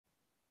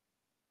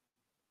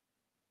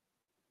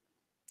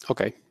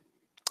Ok,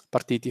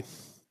 partiti.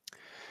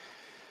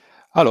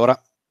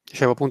 Allora,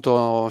 dicevo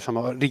appunto,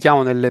 diciamo,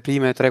 richiamo nelle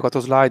prime 3-4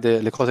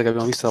 slide le cose che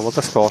abbiamo visto la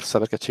volta scorsa,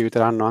 perché ci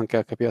aiuteranno anche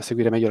a capire, a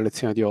seguire meglio la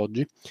lezione di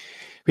oggi.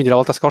 Quindi la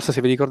volta scorsa,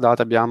 se vi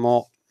ricordate,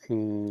 abbiamo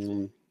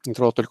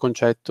introdotto il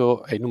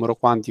concetto e il numero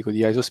quantico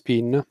di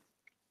isospin,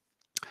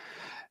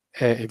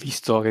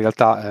 visto che in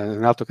realtà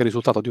non è altro che il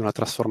risultato di una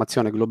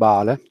trasformazione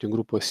globale di un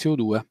gruppo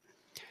SO2,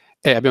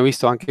 e abbiamo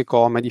visto anche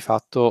come di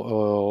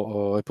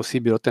fatto è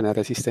possibile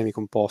ottenere sistemi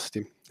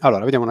composti.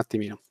 Allora, vediamo un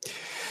attimino.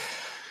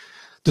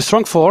 The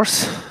strong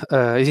force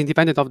is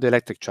independent of the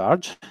electric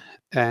charge,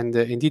 and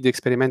indeed the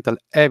experimental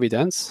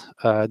evidence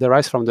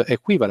derives from the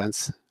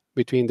equivalence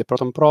between the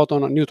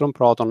proton-proton,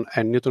 neutron-proton,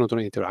 and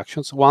neutron-neutron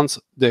interactions once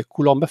the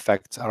Coulomb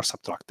effects are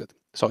subtracted.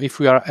 So if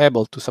we are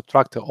able to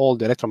subtract all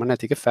the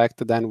electromagnetic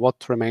effect, then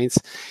what remains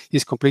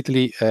is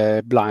completely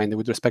blind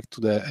with respect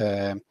to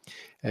the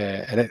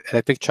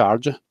electric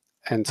charge,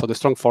 and so the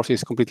strong force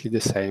is completely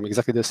the same,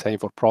 exactly the same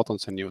for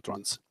protons and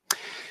neutrons.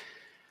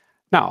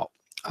 Now,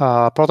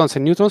 protons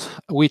and neutrons,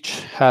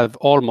 which have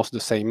almost the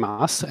same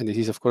mass, and this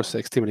is of course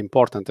extremely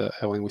important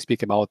when we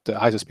speak about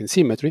isospin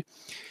symmetry,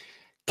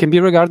 can be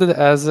regarded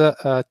as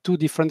two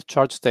different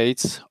charge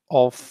states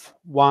of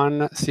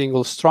one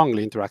single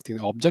strongly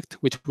interacting object,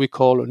 which we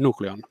call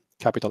nucleon,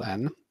 capital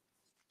N.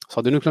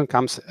 So the nucleon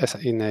comes as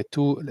in a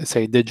two, let's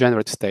say,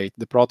 degenerate state,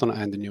 the proton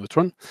and the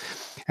neutron.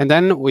 And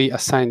then we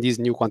assign this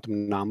new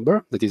quantum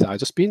number, that is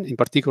isospin. In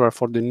particular,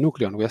 for the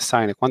nucleon, we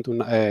assign a quantum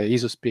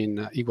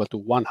isospin equal to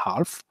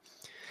 1/2.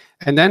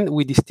 And then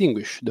we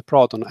distinguish the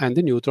proton and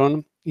the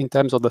neutron in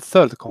terms of the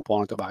third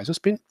component of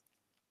isospin,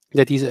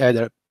 that is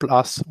either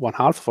plus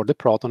 1/2 for the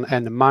proton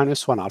and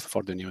minus 1/2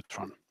 for the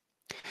neutron.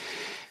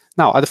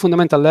 Now, at the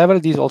fundamental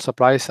level, this also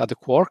applies at the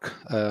quark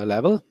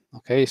level.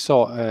 Okay,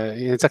 so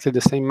in exactly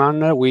the same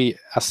manner, we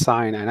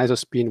assign an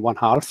isospin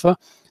 1/2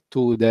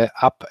 to the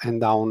up and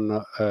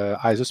down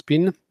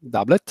isospin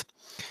doublet.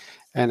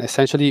 And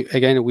essentially,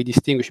 again, we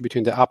distinguish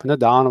between the up and the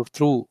down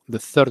through the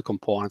third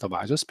component of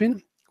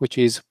isospin, which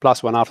is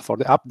plus 1/2 for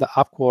the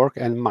up quark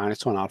and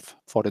minus 1/2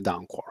 for the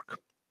down quark.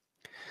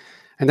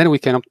 And then we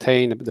can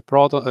obtain the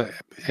proton,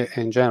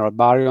 in general,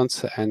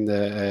 baryons and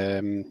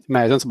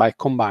mesons by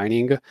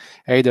combining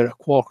either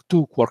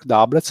two quark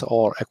doublets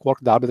or a quark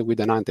doublet with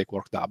an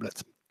anti-quark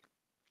doublet.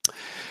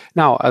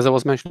 Now, as I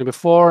was mentioning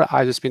before,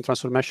 isospin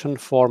transformation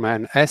form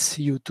an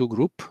SU2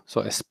 group,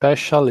 so a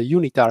special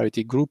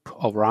unitarity group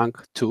of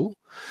rank 2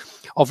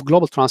 of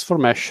global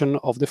transformation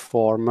of the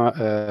form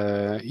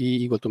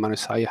E equal to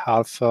minus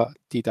I/2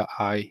 theta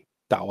I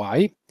tau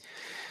I,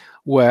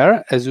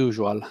 where, as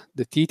usual,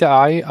 the theta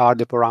I are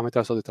the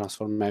parameters of the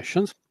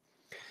transformations,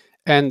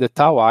 and the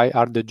tau I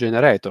are the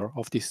generator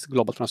of this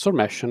global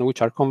transformation,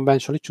 which are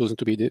conventionally chosen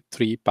to be the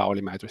three Pauli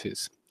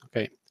matrices.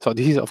 Okay, so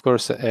this is, of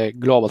course, a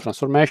global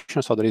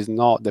transformation, so there is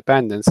no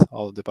dependence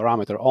of the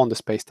parameter on the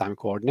space-time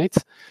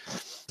coordinates.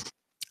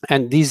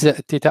 And this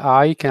theta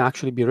I can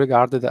actually be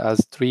regarded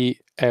as 3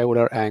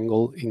 Euler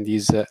angle in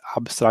this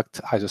abstract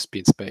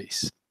isospin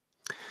space.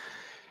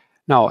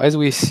 Now, as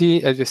we've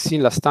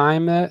seen last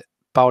time,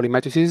 Pauli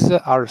matrices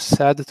are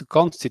said to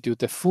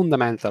constitute a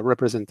fundamental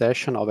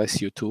representation of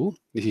SU2.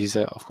 This is,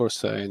 of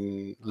course,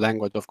 in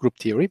language of group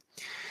theory.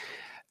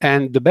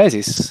 And the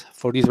basis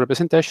for this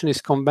representation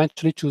is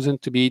conventionally chosen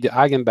to be the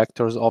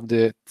eigenvectors of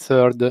the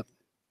third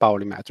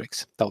Pauli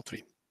matrix,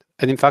 tau3.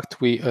 And in fact,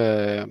 we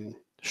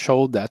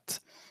showed that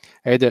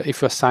either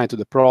if you assign to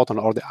the proton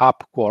or the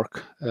up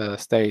quark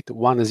state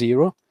 1,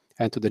 0,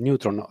 and to the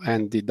neutron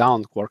and the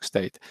down quark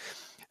state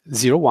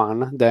 0,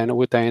 1, then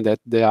we obtain that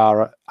they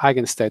are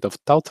eigenstate of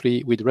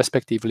tau3 with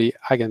respectively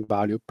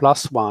eigenvalue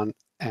 +1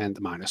 and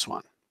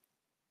 -1.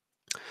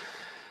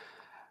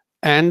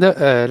 And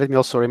let me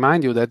also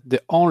remind you that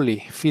the only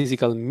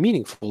physical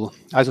meaningful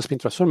isospin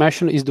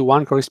transformation is the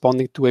one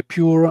corresponding to a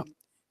pure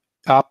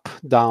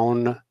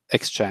up-down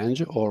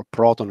exchange or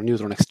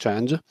proton-neutron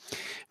exchange,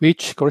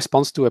 which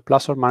corresponds to a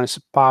plus or minus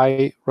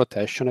pi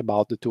rotation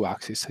about the two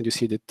axes. And you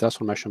see the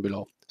transformation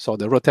below. So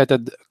the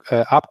rotated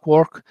up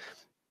quark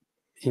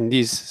in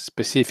this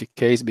specific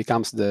case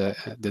becomes the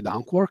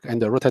down quark,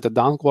 and the rotated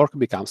down quark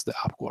becomes the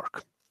up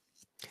quark.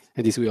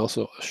 And this we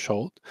also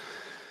showed.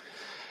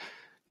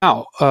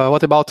 Now,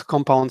 what about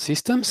compound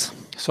systems?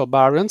 So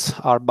baryons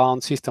are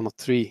bound system of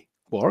 3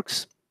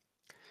 quarks.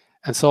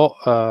 And so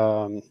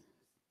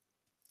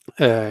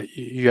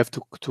you have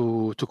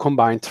to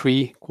combine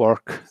 3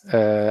 quark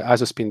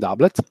isospin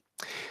doublets.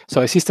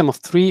 So a system of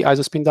 3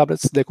 isospin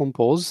doublets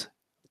decompose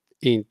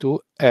into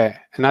an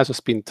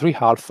isospin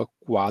 3/2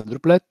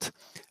 quadruplet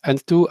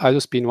and 2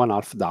 isospin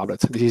 1/2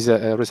 doublets. This is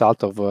a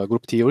result of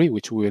group theory,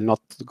 which we will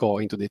not go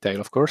into detail,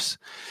 of course.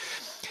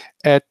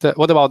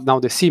 What about now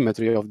the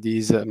symmetry of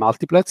these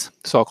multiplets?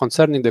 So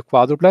concerning the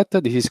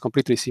quadruplet, this is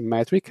completely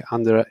symmetric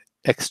under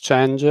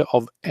exchange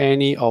of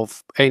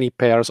any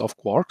pairs of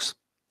quarks.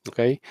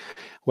 Okay,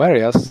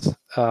 whereas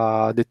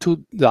the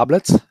 2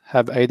 doublets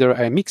have either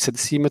a mixed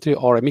symmetry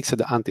or a mixed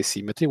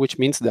antisymmetry, which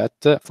means that,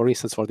 for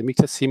instance, for the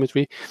mixed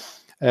symmetry,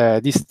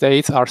 these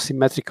states are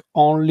symmetric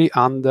only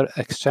under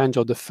exchange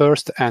of the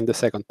first and the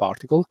second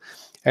particle.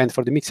 And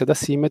for the mixed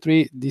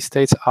asymmetry, these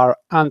states are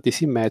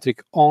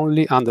antisymmetric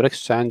only under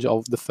exchange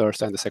of the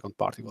first and the second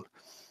particle.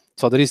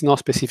 So there is no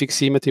specific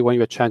symmetry when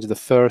you exchange the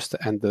first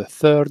and the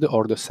third,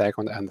 or the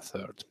second and the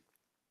third.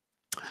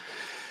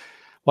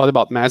 What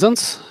about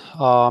mesons?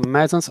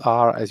 Mesons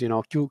are, as you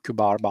know,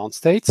 Q-bar bound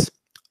states.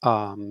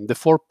 The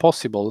four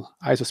possible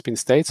isospin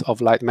states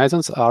of light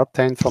mesons are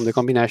obtained from the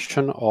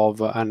combination of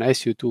an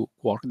SU2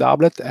 quark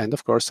doublet and,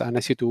 of course, an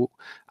SU2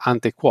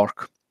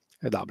 anti-quark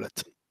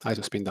doublet,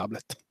 isospin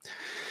doublet.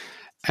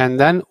 And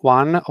then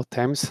one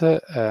obtains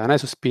an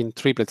isospin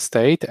triplet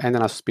state and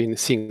an isospin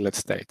singlet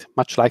state,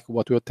 much like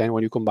what we obtain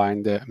when you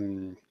combine the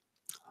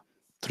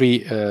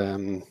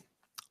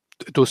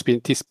two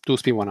spin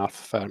 1/2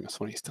 Fermions,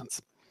 for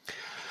instance.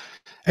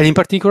 And in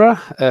particular,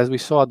 as we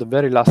saw at the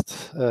very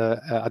last,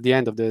 at the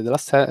end of the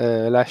last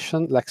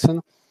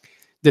lesson,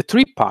 the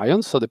three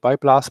pions, so the pi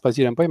plus, pi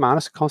 0, and pi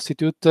minus,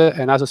 constitute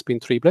an isospin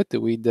triplet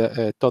with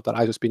total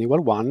isospin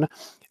equal 1.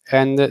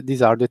 And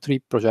these are the three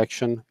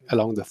projections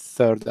along the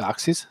third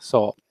axis.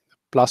 So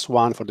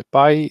 +1 for the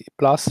pi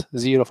plus,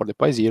 0 for the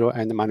pi 0,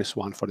 and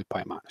 -1 for the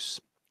pi minus.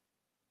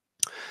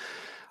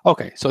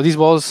 Okay, so this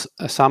was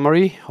a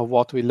summary of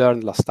what we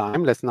learned last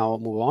time. Let's now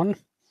move on.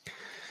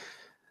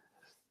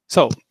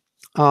 So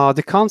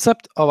the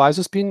concept of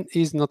isospin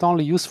is not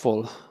only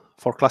useful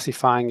for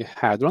classifying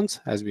hadrons,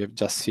 as we have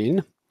just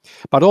seen,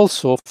 but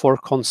also for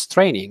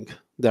constraining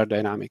their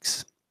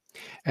dynamics.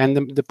 And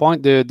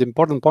the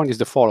important point is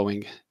the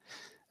following.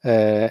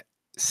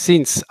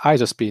 Since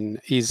isospin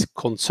is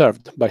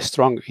conserved by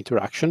strong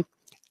interaction,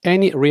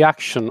 any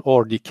reaction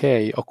or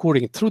decay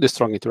occurring through the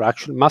strong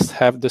interaction must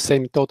have the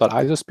same total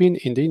isospin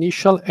in the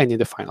initial and in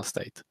the final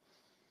state.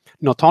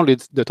 Not only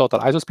the total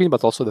isospin,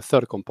 but also the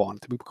third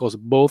component, because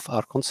both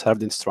are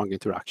conserved in strong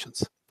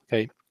interactions.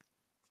 Okay.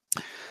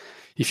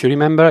 If you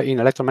remember, in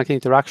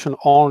electromagnetic interaction,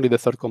 only the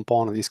third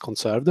component is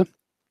conserved,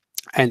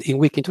 and in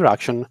weak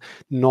interaction,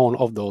 none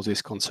of those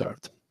is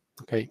conserved.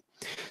 Okay.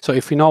 So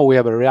if we know we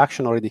have a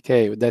reaction or a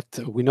decay that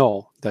we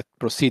know that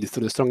proceeds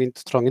through the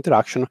strong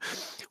interaction,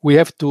 we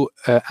have to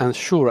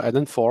ensure and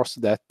enforce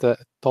that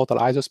total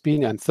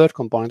isospin and third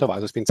component of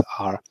isospins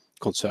are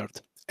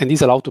conserved. And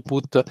this allows to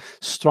put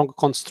strong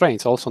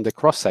constraints also on the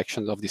cross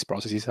sections of these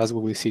processes, as we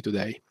will see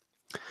today.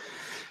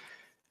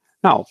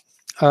 Now,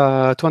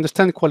 to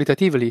understand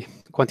quantitatively,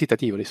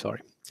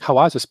 how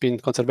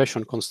isospin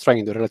conservation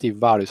constrains the relative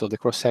values of the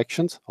cross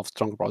sections of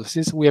strong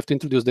processes, we have to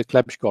introduce the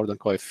Clebsch-Gordon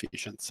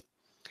coefficients,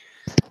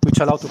 which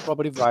allow to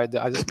properly divide the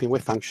isospin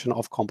wave function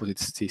of composite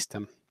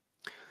system.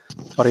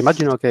 Ora,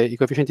 immagino che i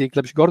coefficienti di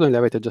Clebsch-Gordon li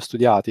avete già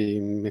studiati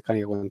in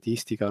meccanica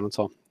quantistica, non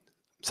so.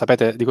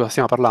 Sapete di cosa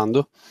stiamo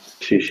parlando?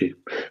 Sì, sì.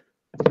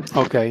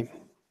 Ok,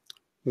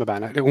 va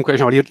bene. Comunque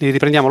diciamo, li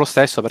riprendiamo lo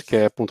stesso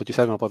perché appunto ci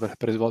servono poi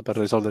per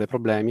risolvere i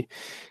problemi.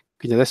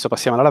 Quindi adesso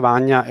passiamo alla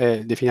lavagna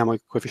e definiamo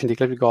i coefficienti di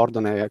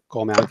Clebsch-Gordon e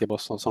come anche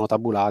sono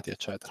tabulati,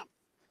 eccetera.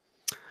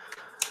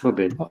 Va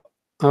bene.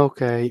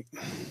 Ok,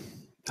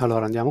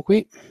 allora andiamo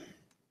qui.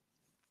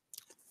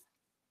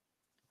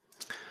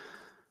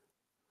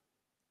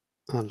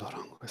 Allora,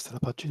 questa è la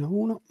pagina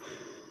 1.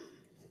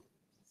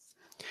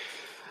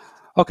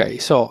 Okay,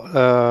 so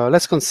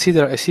let's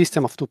consider a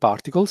system of two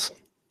particles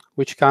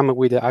which come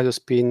with the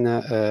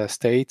isospin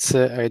states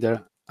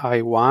either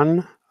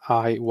I1,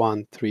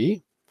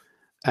 I13,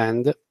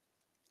 and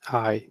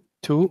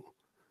I2,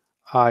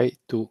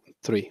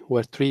 I23,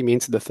 where 3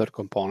 means the third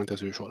component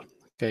as usual.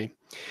 Okay.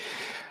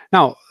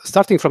 Now,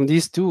 starting from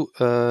these two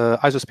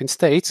isospin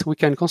states, we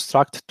can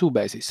construct two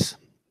bases.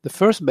 The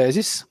first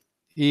basis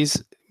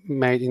is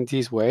made in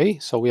this way.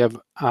 So we have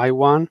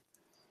I1,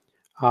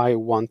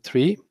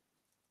 I13,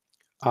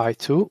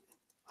 I2,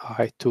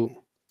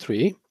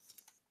 I23,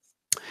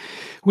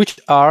 which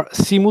are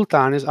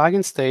simultaneous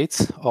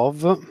eigenstates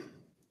of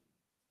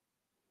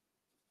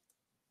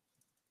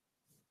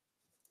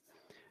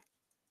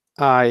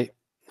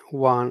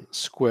I1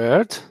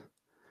 squared,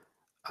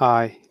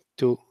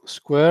 I2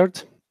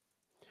 squared,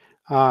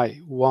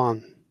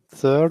 I1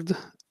 third,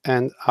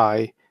 and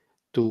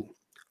I2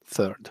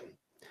 third.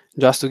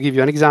 Just to give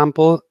you an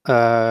example,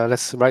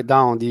 let's write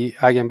down the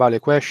eigenvalue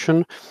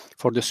equation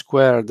for the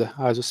squared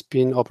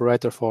isospin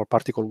operator for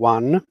particle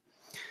 1.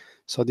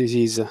 So this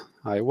is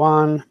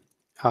I1,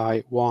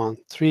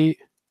 I13,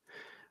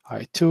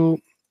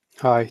 I2,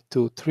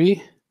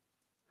 I23,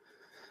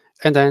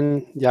 and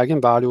then the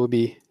eigenvalue will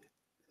be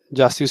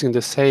just using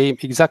the same,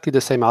 exactly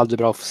the same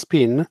algebra of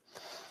spin,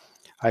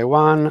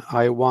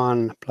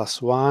 I1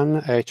 plus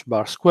 1, h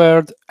bar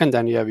squared, and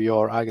then you have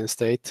your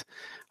eigenstate,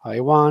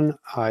 I1,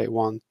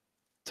 I13,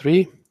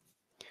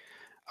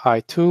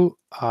 I2,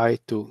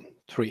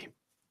 I23.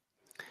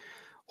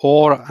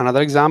 Or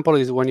another example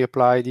is when you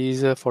apply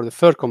these for the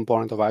third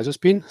component of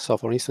isospin. So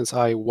for instance,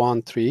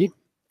 I13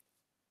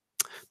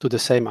 to the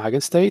same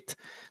eigenstate,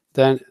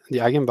 then the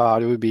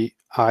eigenvalue will be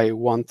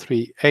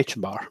I13 h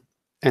bar,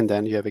 and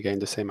then you have again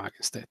the same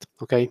eigenstate,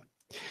 okay?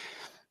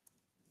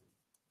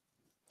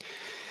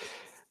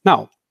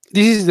 Now,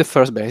 this is the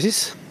first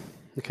basis.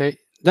 Okay,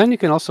 then you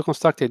can also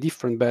construct a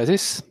different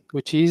basis,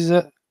 which is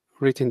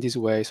written this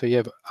way. So you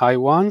have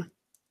I1,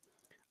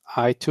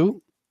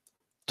 I2,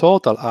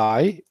 total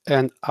I,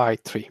 and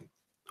I3.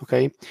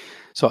 Okay,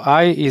 so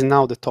I is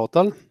now the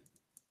total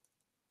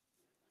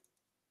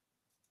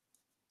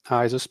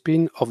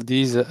isospin of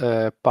this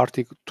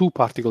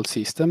two-particle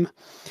system,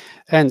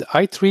 and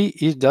I3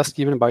 is just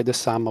given by the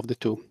sum of the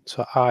two.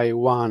 So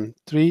I1,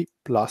 3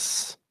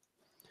 plus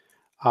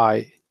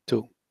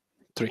I2,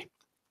 3.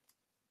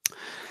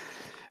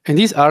 And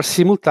these are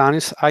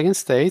simultaneous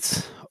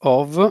eigenstates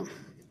of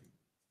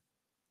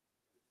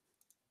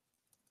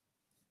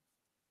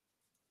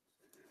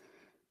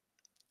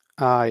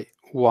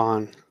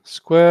I1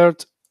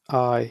 squared,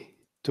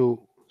 I2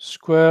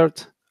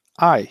 squared,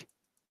 I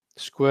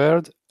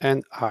squared,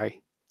 and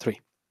I3.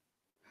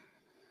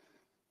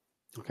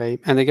 Okay,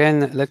 and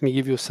again, let me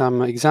give you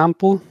some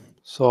example.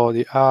 So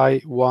the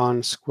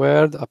I1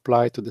 squared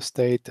applied to the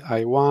state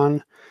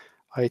I1,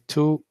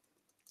 I2,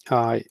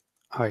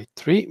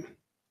 I3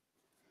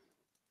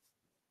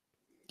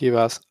 give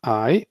us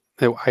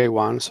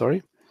I1,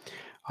 sorry,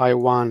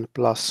 I1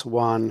 plus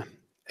 1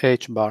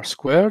 h bar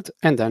squared,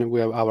 and then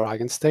we have our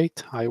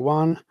eigenstate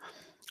I1,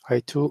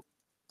 I2,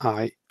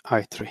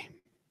 I3.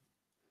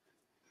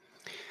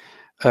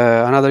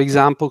 Another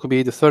example could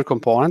be the third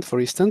component, for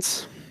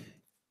instance.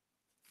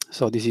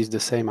 So this is the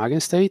same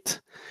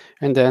eigenstate,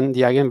 and then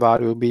the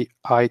eigenvalue will be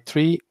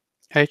I3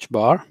 h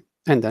bar,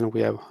 and then we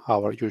have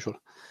our usual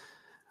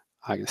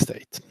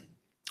eigenstate.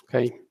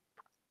 Okay.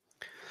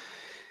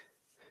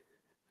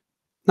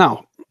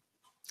 Now,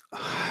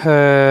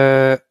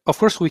 of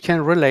course, we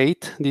can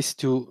relate these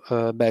two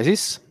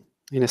bases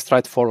in a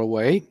straightforward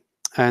way,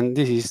 and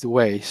this is the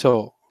way.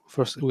 So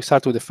first, we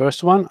start with the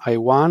first one,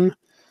 I1,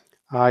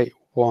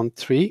 I1,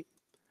 3,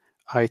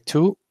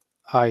 I2,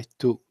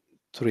 I2,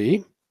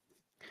 3.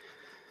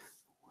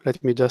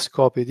 Let me just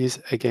copy this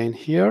again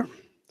here.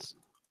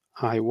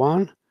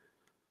 I1,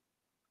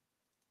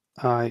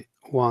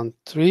 I1,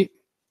 3,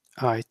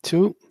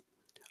 I2,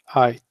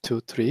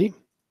 I2, 3.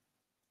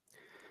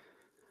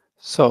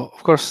 So,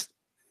 of course,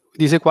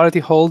 this equality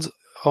holds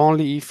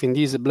only if in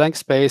this blank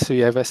space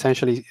you have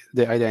essentially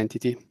the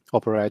identity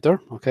operator,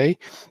 okay?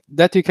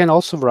 That you can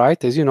also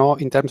write, as you know,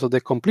 in terms of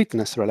the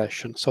completeness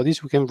relation. So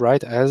this we can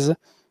write as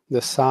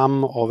the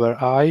sum over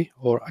I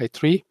or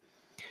I3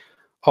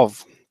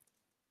 of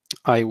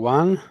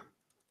I1,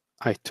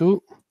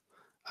 I2,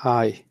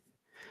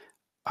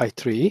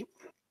 I3,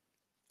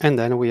 and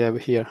then we have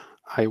here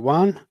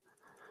I1,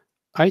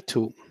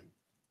 I2,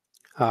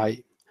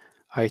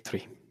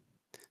 I3.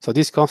 So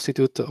this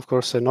constitutes, of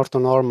course, an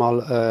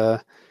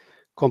orthonormal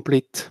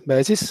complete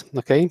basis.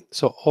 Okay,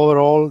 so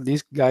overall,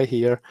 this guy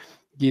here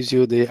gives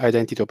you the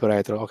identity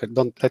operator. Okay,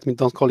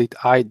 don't call it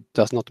I,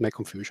 does not make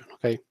confusion.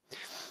 Okay,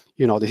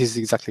 you know this is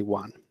exactly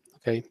one.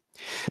 Okay,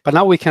 but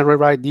now we can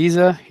rewrite these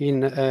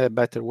in a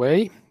better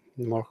way,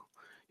 in a more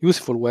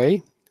useful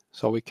way.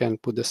 So we can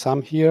put the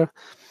sum here,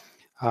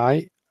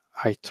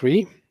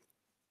 I3,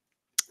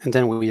 and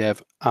then we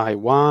have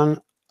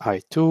I1,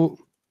 I2,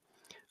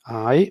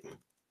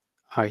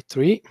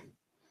 I3,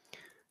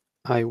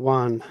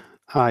 I1,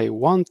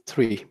 I1,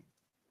 3,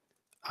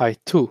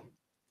 I2,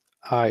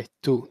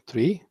 I2,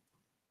 3,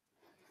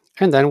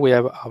 and then we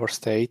have our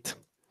state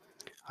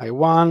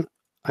I1,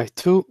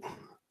 I2,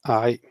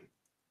 I,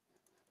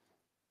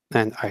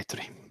 and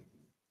I3.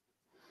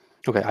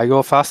 Okay, I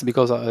go fast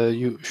because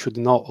you should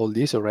know all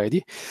this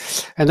already.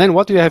 And then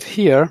what we have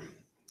here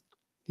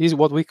is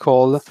what we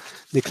call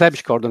the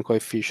Clebsch-Gordon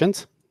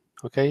coefficient.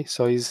 Okay,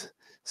 so is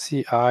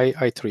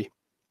CI3.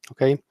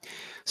 Okay,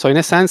 so in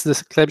a sense, the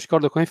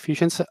Clebsch-Gordon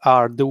coefficients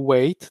are the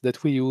weight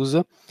that we use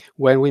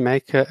when we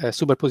make a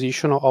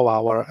superposition of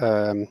our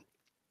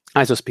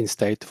isospin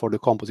state for the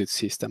composite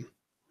system.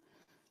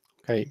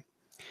 Okay,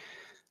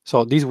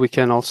 so this we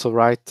can also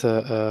write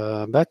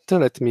better.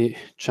 Let me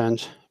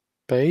change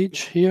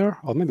page here,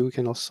 or maybe we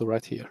can also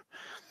write here.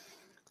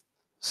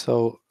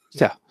 So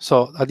yeah,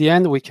 so at the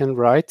end we can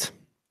write,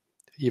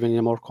 even in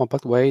a more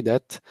compact way,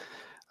 that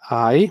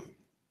I1,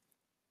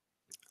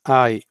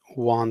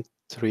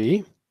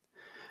 3,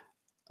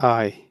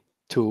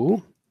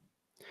 I2,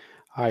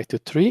 I2,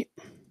 3,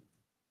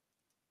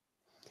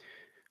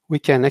 we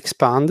can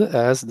expand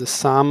as the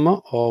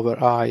sum over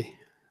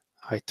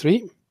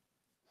I3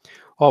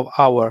 of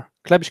our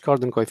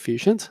Clebsch-Gordon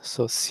coefficient,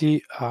 so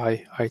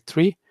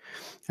CI3,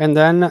 and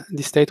then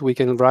the state we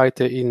can write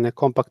in a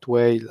compact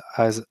way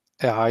as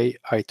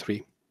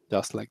I3,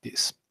 just like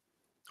this.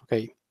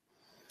 Okay.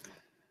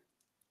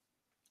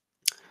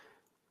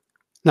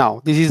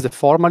 Now, this is the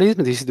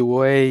formalism. This is the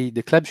way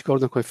the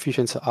Clebsch-Gordon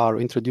coefficients are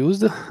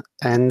introduced,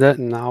 and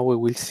now we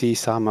will see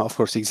some, of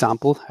course,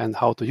 example and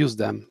how to use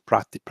them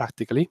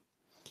practically.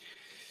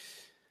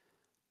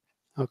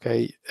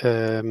 Ok,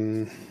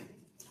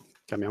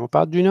 cambiamo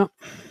pagina.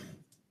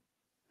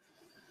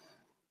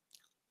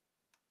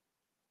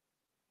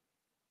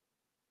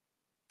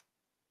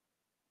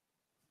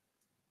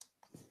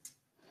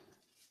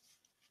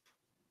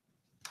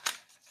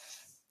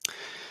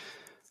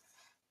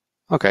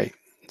 Okay,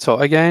 So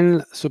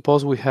again,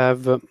 suppose we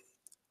have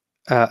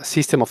a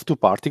system of two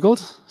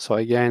particles. So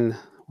again,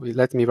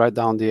 let me write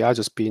down the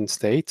isospin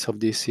states of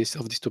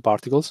these two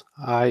particles,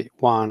 I1,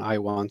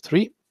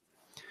 I13,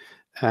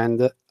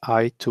 and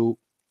I2,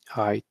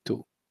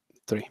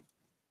 I23.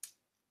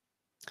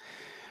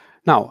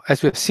 Now,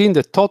 as we have seen,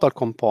 the total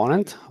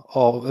component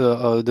of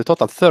the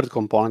total third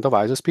component of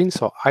isospin,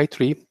 so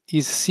I3,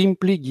 is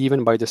simply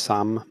given by the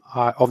sum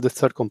of the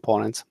third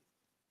components,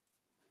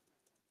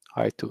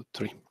 I2,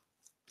 3.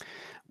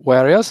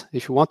 Whereas,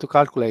 if you want to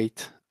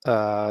calculate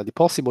the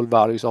possible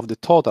values of the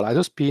total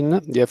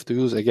isospin, you have to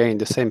use, again,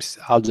 the same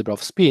algebra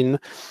of spin.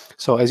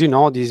 So, as you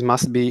know, this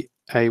must be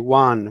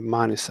I1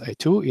 minus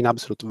I2 in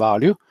absolute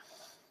value,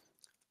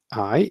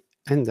 I,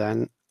 and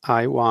then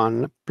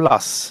I1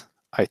 plus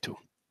I2.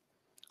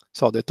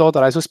 So the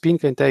total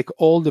isospin can take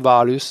all the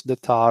values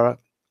that are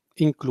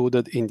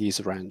included in this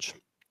range.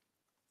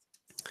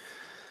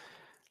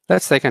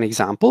 Let's take an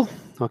example.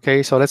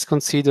 Okay, so let's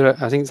consider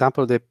as an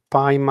example the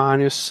pi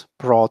minus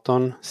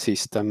proton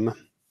system.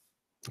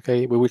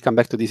 Okay, we will come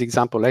back to this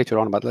example later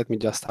on, but let me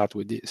just start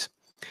with this.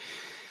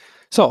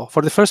 So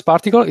for the first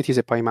particle, it is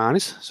a pi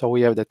minus. So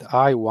we have that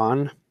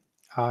I1,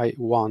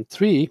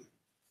 I13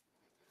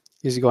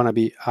 is going to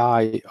be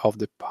I of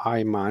the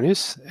pi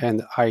minus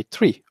and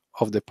I3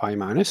 of the pi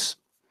minus.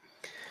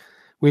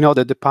 We know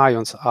that the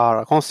pions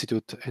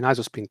constitute an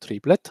isospin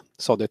triplet,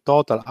 so the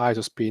total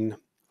isospin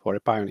for a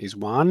pion is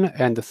 1,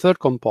 and the third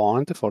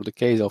component for the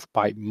case of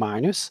pi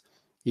minus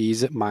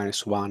is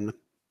 -1,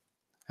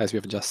 as we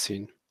have just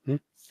seen.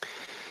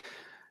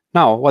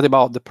 Now, what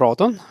about the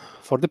proton?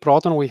 For the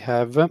proton, we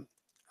have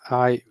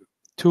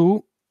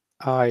I2,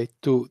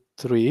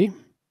 I23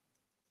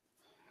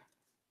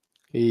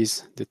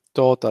 is the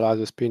total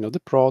isospin of the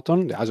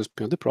proton, the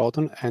isospin of the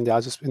proton, and the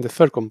isospin, the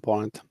third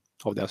component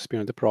of the isospin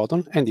of the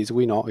proton, and this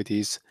we know it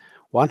is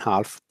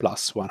 1/2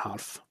 plus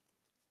 1/2.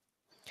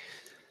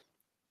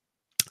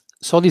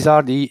 So these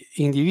are the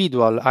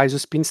individual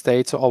isospin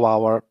states of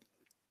our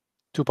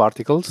two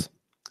particles,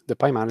 the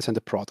pi minus and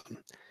the proton.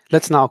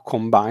 Let's now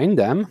combine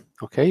them.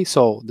 Okay,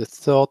 so the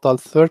total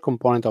third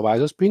component of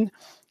isospin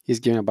is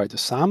given by the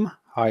sum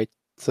I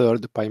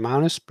third pi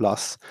minus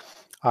plus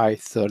I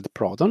third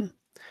proton.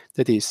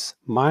 That is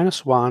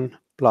 -1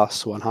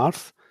 plus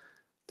 1/2.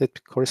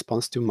 That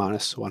corresponds to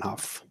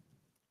 -1/2.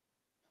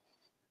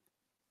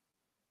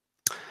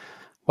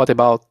 What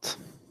about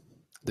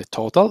the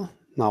total?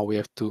 Now we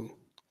have to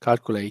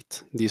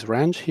calculate this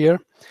range here.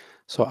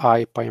 So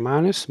I pi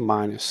minus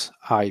minus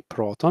I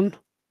proton,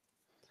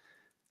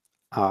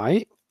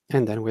 I,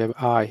 and then we have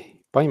I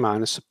pi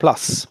minus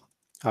plus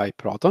I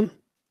proton.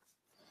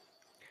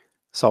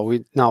 So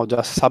we now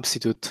just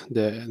substitute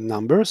the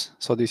numbers.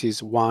 So this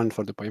is 1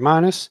 for the pi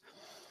minus,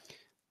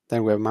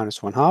 then we have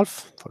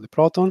 -1/2 for the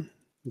proton,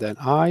 then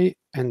I,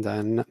 and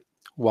then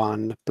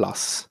 1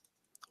 plus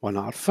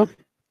 1/2.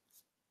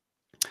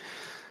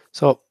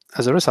 So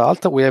as a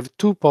result, we have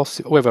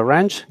we have a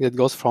range that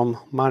goes from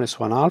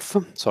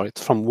 -1/2, sorry,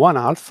 it's from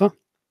 1/2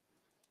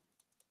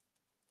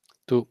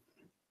 to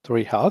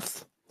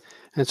 3/2.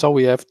 And so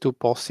we have two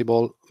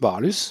possible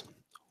values,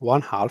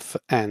 1/2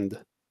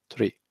 and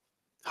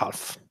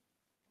 3/2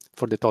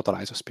 for the total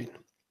isospin.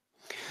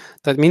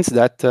 That means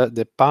that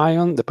the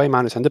pi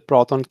minus and the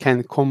proton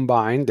can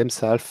combine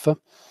themselves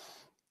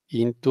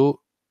into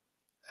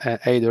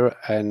either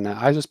an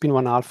isospin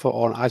 1/2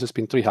 or an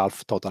isospin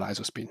 3/2 total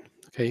isospin.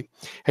 Okay,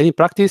 and in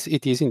practice,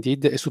 it is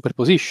indeed a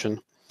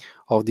superposition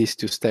of these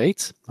two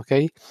states.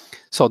 Okay,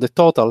 so the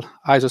total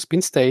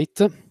isospin state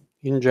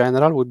in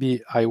general would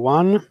be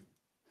I1,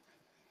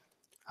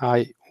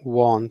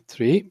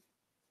 I13,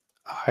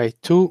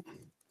 I2,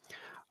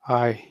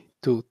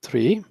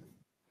 I23.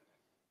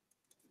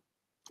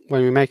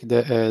 When we make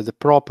the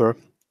proper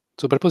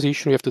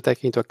superposition, we have to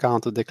take into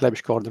account the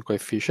Clebsch-Gordon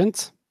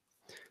coefficients.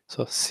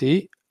 So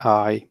C,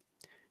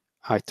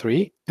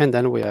 I3, and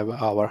then we have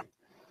our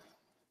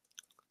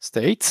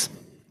states.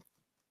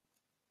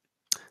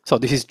 So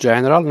this is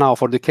general. Now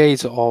for the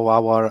case of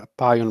our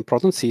pion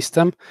proton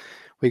system,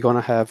 we're going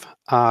to have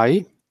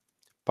I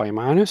pi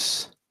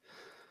minus,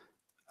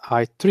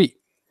 I3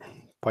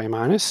 pi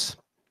minus,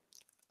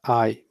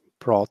 I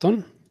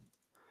proton,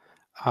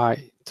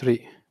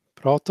 I3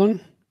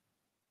 proton.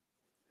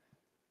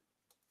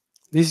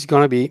 This is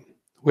going to be,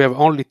 we have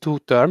only two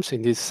terms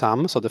in this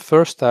sum. So the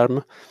first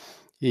term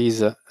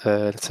is,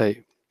 let's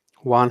say,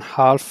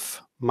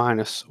 1/2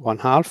 minus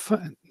 1/2.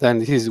 Then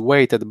this is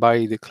weighted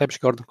by the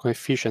Clebsch-Gordon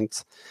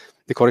coefficients,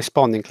 the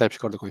corresponding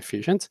Clebsch-Gordon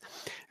coefficients.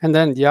 And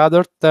then the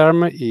other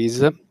term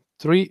is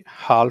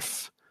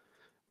 3/2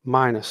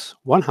 minus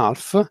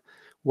 1/2,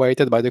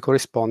 weighted by the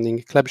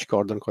corresponding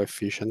Clebsch-Gordon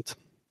coefficient.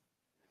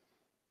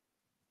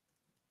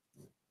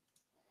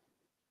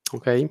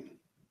 Ok?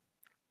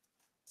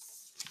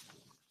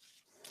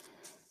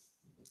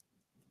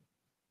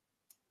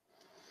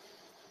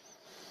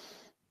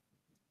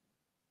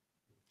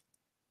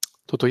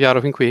 Tutto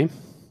chiaro fin qui?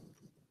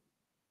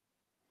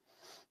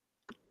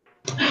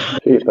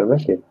 Sì, per me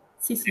sì.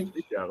 Sì, sì.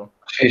 È chiaro.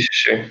 Sì, sì,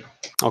 sì.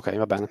 Ok,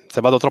 va bene.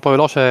 Se vado troppo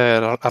veloce,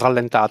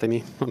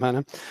 rallentatemi, va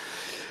bene?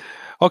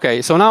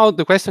 Okay, so now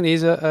the question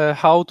is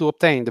how to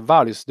obtain the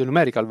values, the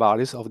numerical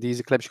values of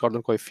these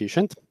Clebsch-Gordon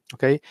coefficient,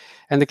 okay?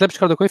 And the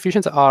Clebsch-Gordon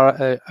coefficients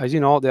are, as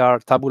you know, they are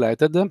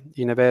tabulated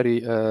in a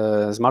very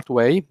smart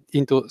way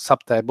into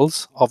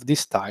subtables of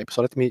this type.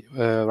 So let me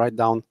write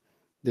down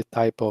the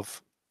type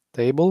of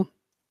table.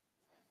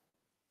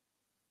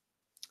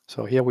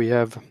 So here we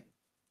have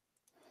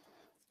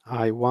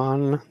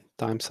I1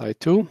 times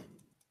I2.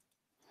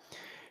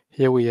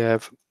 Here we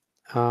have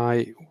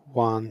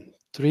I1,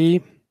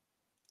 3,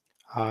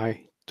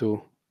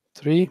 I2,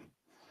 3,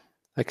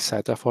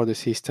 etc. for the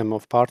system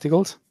of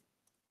particles.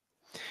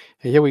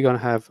 And here we're going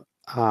to have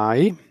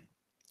I,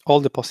 all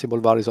the possible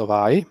values of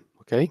I,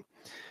 okay,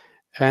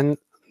 and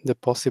the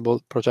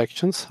possible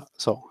projections,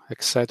 so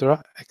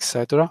etc.,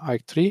 etc.,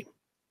 I3,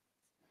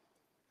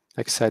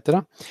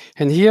 etc.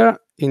 And here,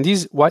 in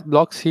these white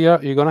blocks here,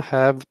 you're going to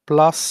have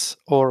plus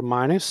or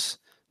minus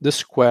the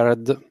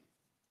squared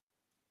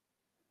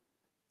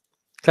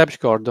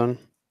Clebsch-Gordon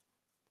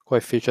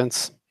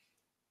coefficients.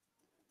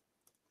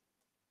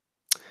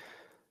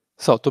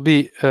 So to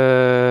be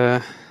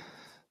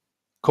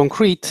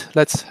concrete,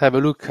 let's have a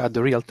look at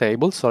the real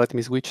table. So let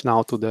me switch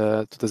now to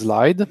the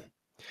slide.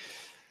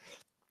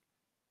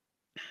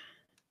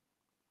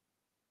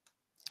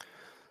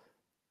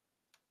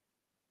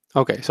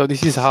 Okay, so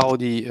this is how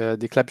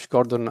the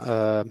Clebsch-Gordon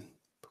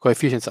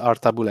coefficients are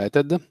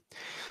tabulated.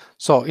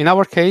 So in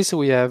our case,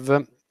 we have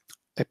a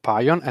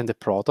pion and a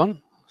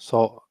proton.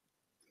 So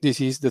this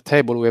is the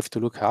table we have to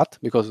look at,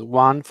 because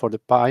 1 for the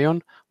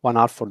pion,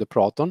 1/2 for the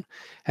proton.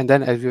 And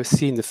then, as you've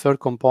seen, the third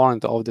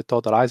component of the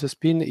total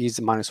isospin is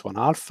minus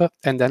 1/2.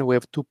 And then we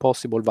have two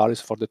possible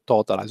values for the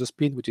total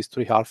isospin, which is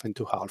 3/2 and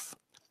 2/2.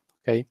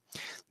 Okay,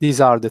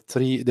 these are the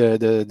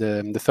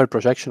third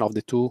projection of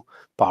the two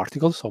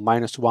particles, so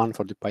 -1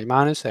 for the pi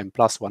minus and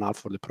 +1/2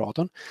 for the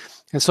proton.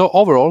 And so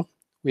overall,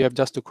 we have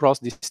just to cross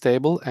this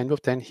table and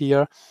obtain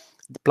here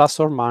the plus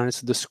or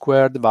minus the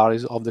squared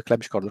values of the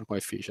Clebsch-Gordon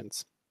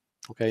coefficients.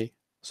 Okay,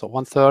 so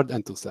 1/3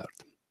 and 2/3.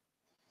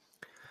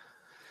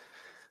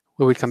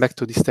 We will come back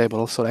to this table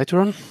also later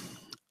on.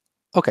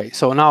 Okay,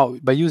 so now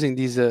by using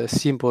these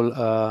simple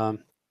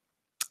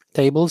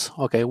tables,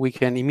 okay, we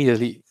can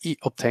immediately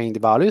obtain the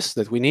values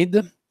that we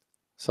need.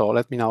 So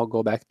let me now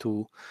go back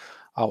to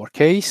our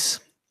case.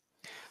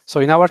 So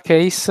in our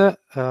case,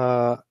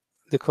 the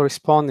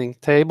corresponding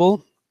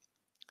table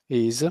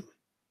is,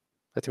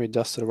 let me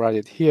just write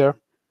it here,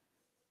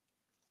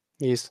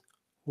 is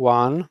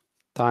 1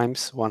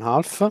 times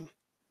 1/2.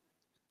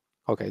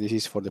 Okay, this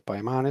is for the pi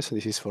minus,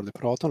 this is for the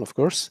proton, of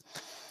course.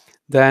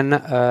 Then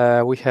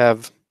we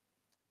have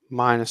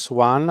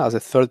 -1 as a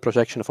third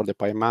projection for the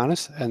pi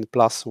minus and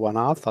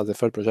 +1/2 as a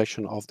third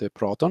projection of the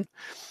proton.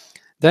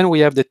 Then we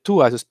have the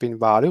two isospin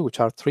value, which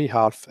are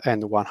 3/2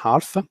 and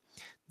 1/2.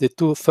 The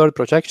third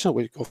projection,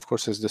 which of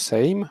course is the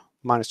same,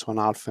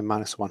 -1/2 and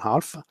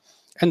 -1/2.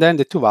 And then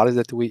the two values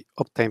that we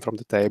obtain from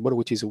the table,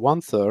 which is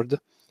 1/3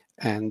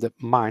 and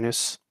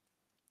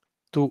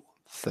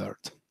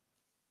 -2/3.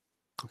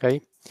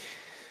 Okay.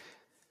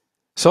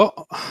 So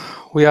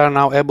we are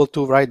now able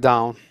to write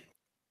down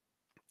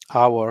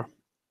our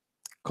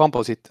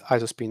composite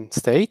isospin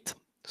state.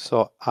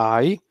 So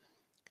I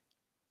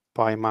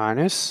pi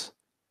minus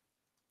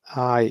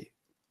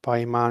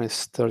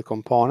third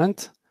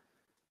component,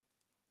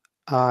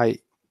 I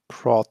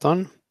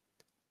proton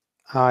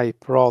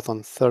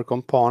third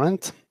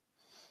component.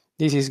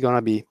 This is going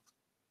to be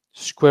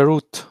square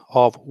root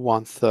of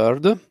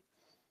 1/3.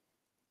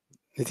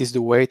 It is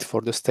the weight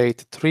for the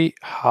state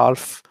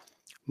 3/2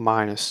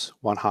 minus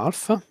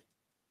 1/2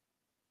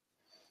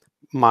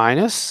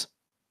 minus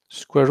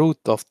square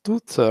root of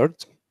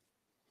 2/3,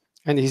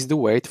 and this is the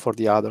weight for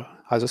the other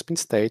isospin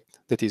state,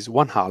 that is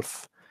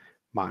 1/2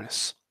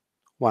 minus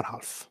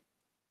 1/2.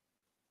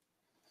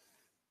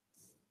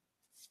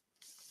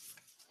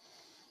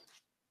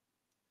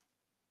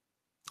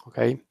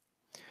 Okay,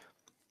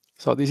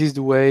 so this is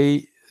the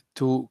way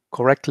to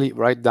correctly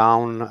write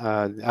down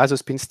the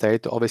isospin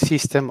state of a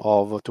system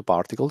of two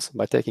particles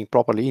by taking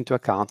properly into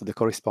account the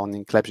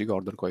corresponding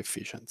Clebsch-Gordon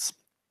coefficients.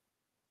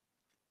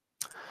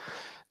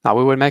 Now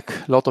we will make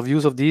a lot of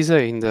use of these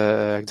in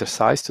the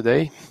exercise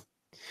today.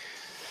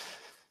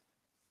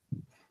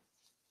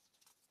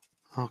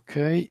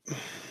 Okay.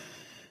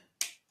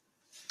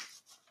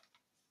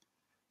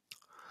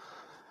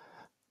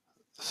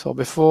 So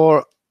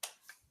before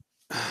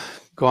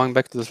going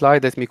back to the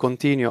slide, let me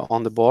continue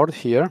on the board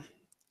here,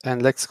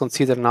 and let's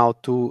consider now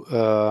two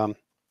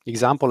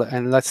examples,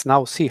 and let's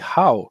now see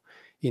how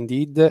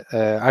indeed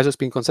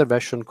isospin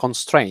conservation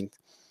constrain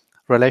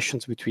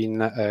relations between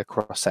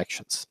cross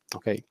sections.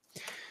 Okay,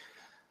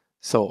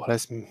 so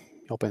let's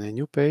open a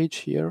new page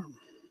here.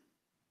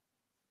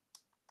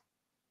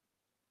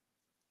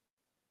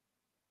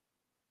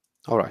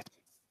 All right.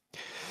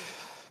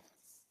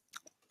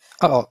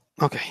 Oh,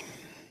 ok.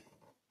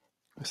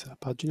 Questa è la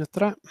pagina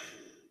 3.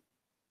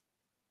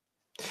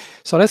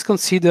 So let's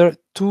consider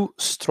two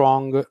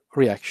strong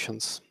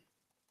reactions.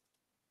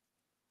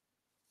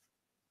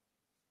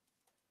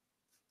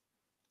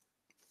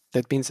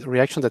 That means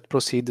reaction that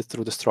proceed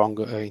through the strong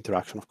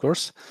interaction, of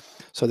course.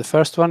 So the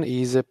first one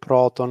is a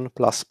proton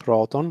plus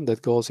proton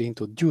that goes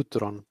into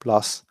deuteron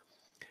plus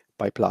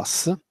pi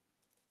plus.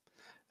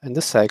 And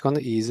the second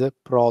is a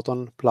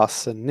proton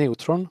plus a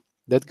neutron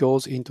that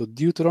goes into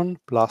deuteron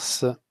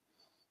plus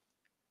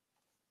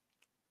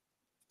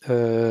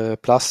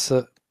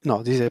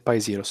no, this is a pi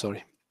zero,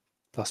 sorry,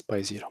 plus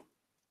pi zero.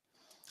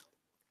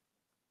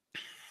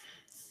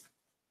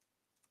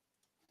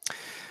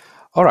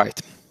 All right,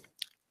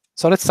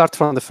 so let's start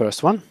from the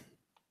first one.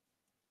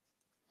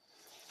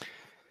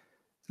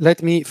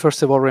 Let me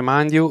first of all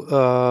remind you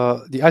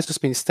the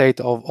isospin state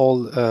of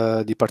all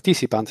the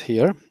participants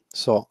here.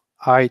 So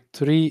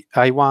I1,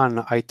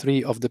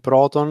 I3 of the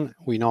proton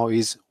we know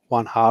is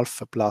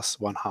 1/2 plus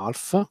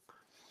 1/2.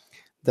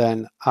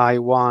 Then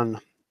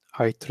I1,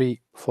 I3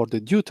 for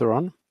the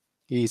deuteron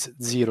is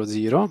 0,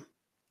 0.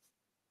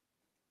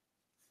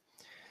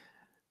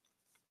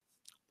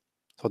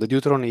 So the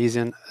deuteron is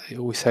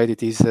we said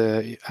it is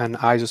an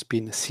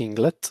isospin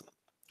singlet.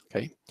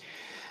 Okay,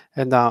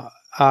 and now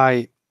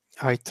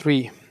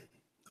I3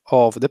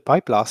 of the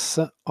pi plus,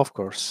 of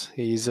course,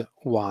 is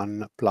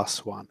 1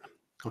 plus 1.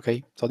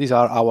 Okay, so these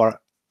are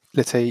our,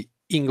 let's say,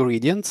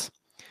 ingredients.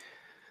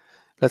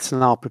 Let's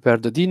now prepare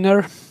the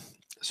dinner.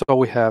 So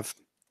we have,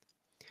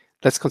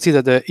 let's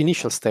consider the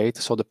initial state,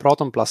 so the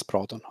proton plus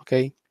proton.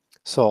 Okay,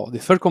 so the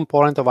third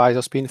component of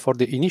isospin for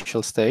the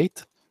initial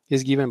state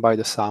is given by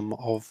the sum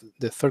of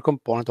the third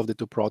component of the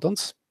two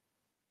protons.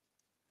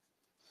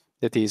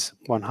 That is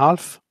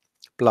 1/2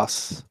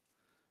 plus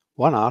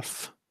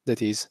 1/2,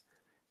 that is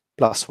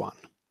plus 1.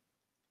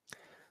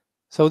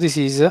 So this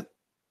is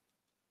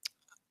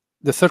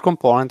the third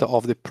component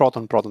of the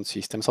proton-proton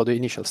system, so the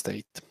initial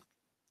state.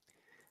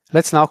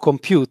 Let's now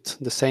compute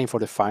the same for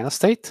the final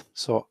state.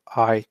 So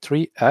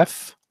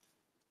I3F,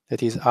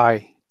 that is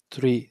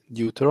I3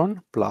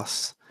 deuteron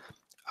plus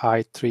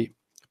I3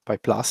 pi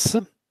plus.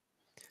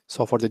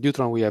 So for the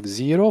deuteron we have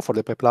 0, for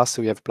the pi plus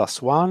we have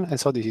plus 1, and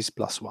so this is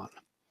plus 1.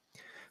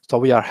 So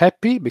we are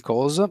happy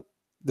because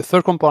the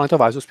third component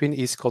of isospin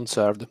is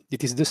conserved.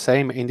 It is the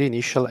same in the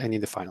initial and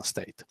in the final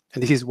state.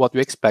 And this is what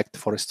we expect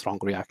for a strong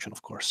reaction,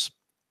 of course.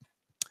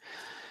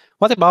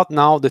 What about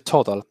now the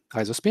total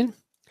isospin?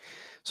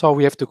 So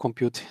we have to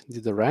compute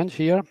the range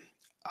here,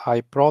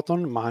 I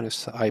proton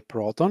minus I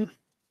proton.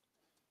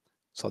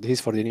 So this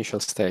is for the initial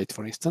state,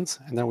 for instance.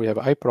 And then we have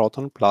I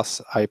proton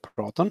plus I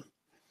proton.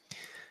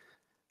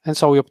 And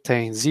so we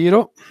obtain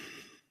 0,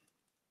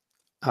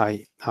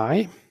 I,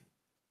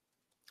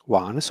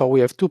 1. So we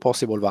have two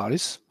possible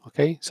values.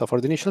 Okay, so for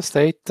the initial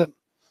state,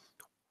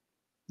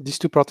 these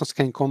two protons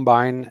can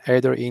combine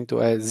either into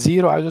a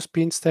 0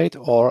 isospin state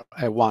or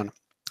a 1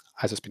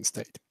 isospin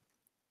state.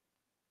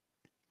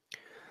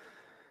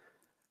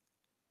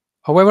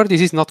 However, this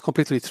is not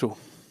completely true.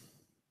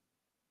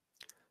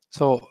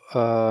 So,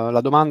 la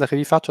domanda che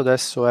vi faccio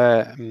adesso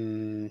è,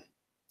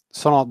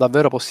 sono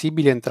davvero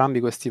possibili entrambi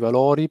questi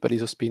valori per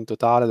l'isospin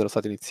totale dello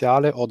stato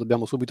iniziale o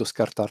dobbiamo subito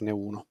scartarne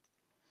uno?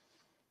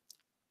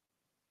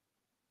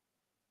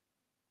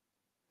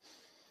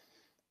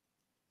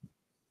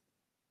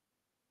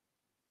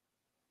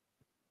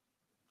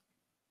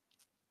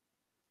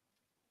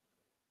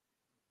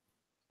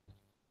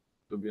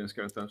 Dobbiamo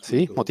scartare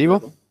subito. Sì, motivo?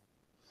 Zero,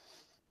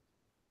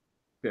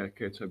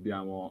 perché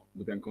dobbiamo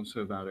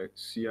conservare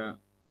sia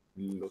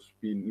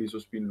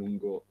l'isospin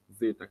lungo Z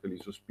che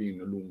l'isospin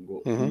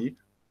lungo I,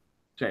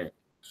 cioè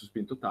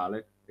l'isospin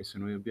totale, e se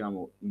noi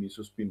abbiamo un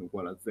isospin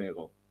uguale a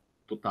 0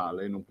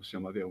 totale non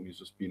possiamo avere un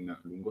isospin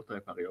lungo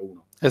 3 pari a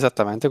 1.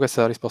 Esattamente, questa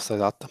è la risposta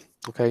esatta.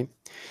 Ok?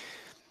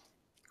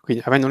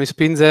 Quindi avendo un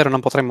isospin 0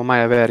 non potremmo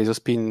mai avere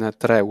isospin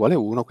 3 uguale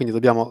 1, quindi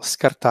dobbiamo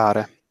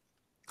scartare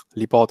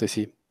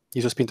l'ipotesi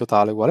isospin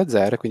totale uguale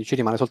 0, quindi ci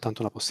rimane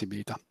soltanto una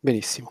possibilità.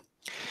 Benissimo.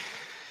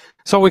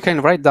 So we can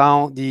write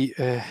down the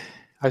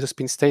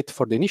isospin state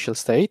for the initial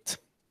state,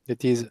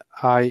 that is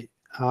I,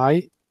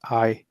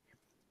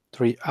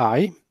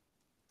 3I,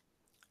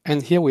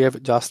 and here we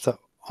have just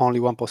only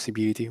one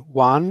possibility,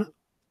 1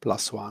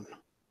 plus 1.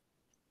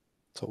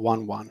 So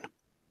 1, 1.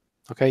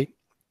 Okay?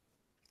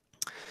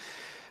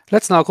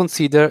 Let's now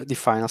consider the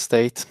final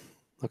state.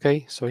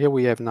 Okay, so here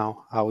we have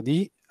now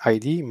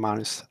ID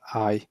minus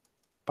I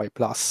pi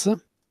plus,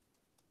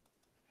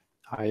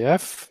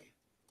 IF,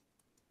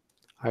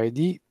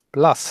 ID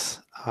plus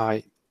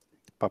I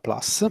pi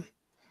plus.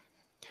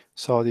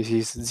 So this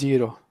is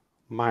 0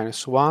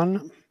 minus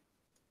 1,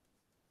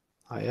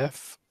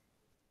 IF,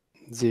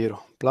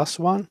 0 plus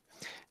 1.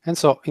 And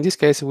so in this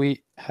case,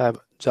 we have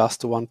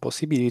just one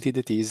possibility,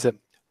 that is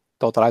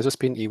total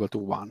isospin equal to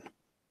 1.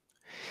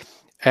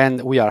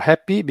 And we are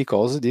happy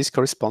because this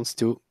corresponds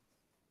to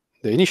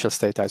the initial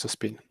state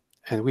isospin.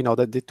 And we know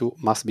that the two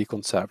must be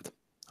conserved.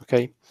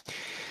 Okay,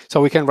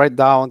 so we can write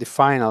down the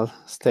final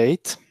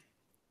state,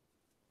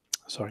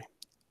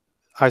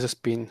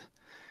 isospin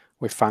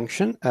wave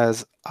function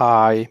as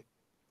IF,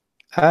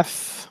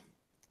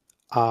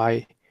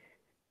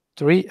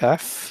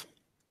 I3F,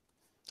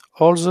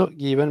 also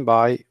given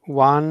by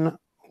 1,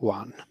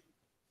 1.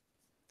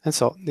 And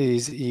so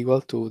this is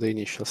equal to the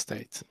initial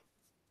state.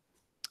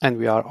 And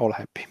we are all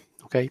happy,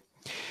 okay?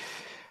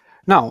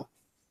 Now,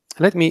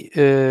 let me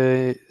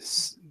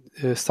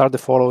start the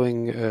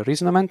following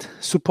reasoning.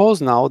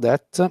 Suppose now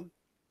that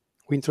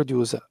we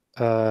introduce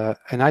an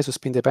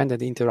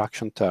isospin-dependent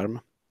interaction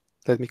term.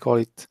 Let me call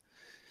it,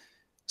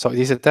 so it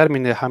is a term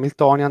in the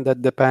Hamiltonian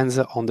that depends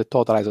on the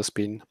total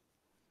isospin.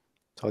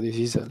 So this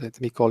is, let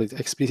me call it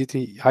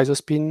explicitly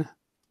isospin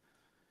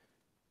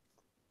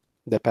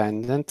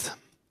dependent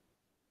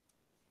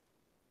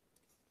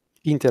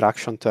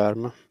interaction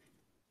term.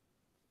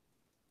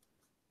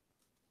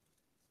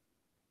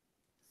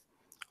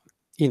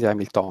 In the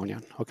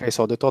Hamiltonian. Okay,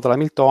 so the total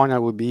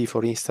Hamiltonian would be,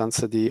 for instance,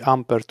 the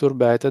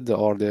unperturbated,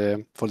 or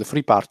for the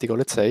free particle,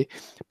 let's say,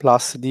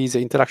 plus this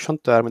interaction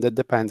term that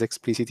depends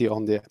explicitly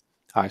on the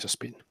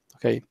isospin.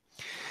 Okay.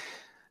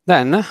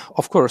 Then,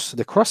 of course,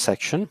 the cross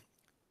section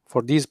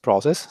for this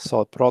process,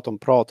 so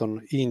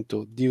proton-proton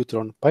into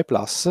deuteron pi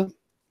plus,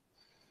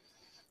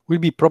 will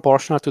be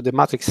proportional to the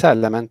matrix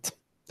element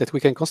that we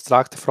can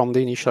construct from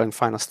the initial and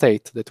final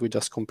state that we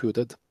just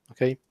computed.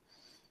 Okay,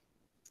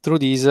 through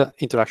this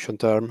interaction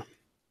term.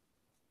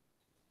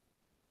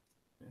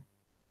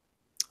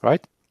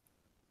 Right?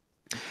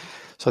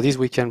 So this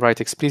we can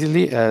write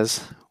explicitly as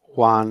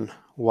 1,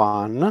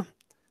 1,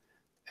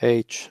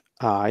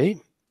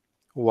 hi,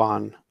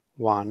 1,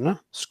 1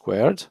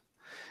 squared.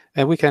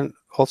 And we can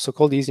also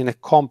call this in a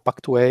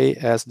compact way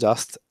as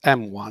just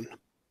m1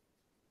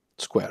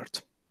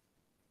 squared.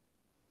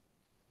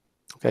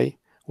 Okay,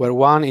 where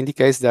 1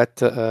 indicates that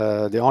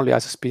the only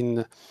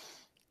isospin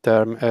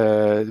term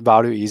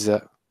value is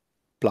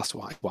plus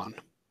 1.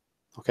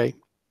 Okay,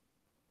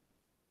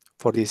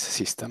 for this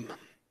system.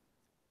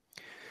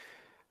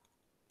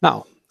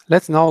 Now,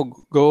 let's now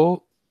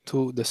go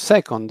to the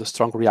second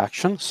strong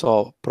reaction.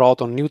 So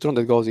proton-neutron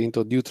that goes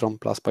into deuteron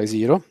plus pi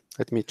 0.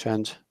 Let me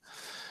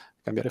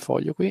cambiare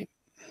foglio qui.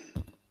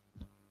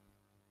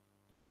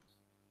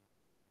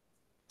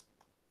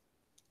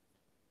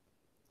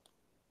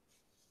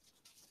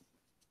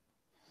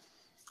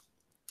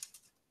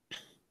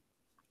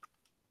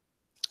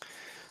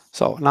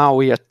 So now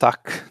we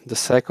attack the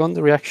second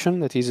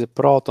reaction, that is a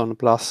proton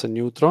plus a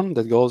neutron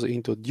that goes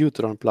into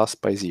deuteron plus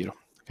pi 0.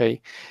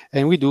 Okay,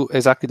 and we do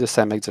exactly the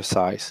same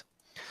exercise.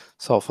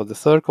 So for the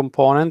third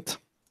component,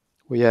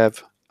 we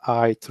have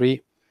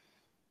I3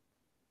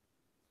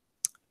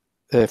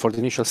 for the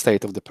initial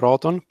state of the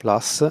proton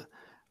plus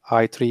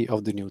I3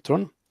 of the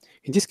neutron.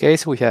 In this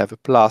case, we have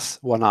plus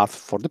 1/2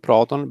 for the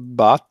proton,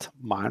 but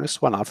minus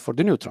 1/2 for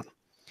the neutron.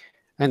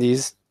 And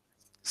this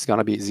is going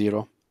to be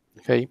 0.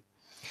 Okay.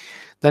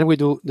 Then we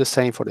do the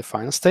same for the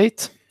final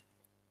state,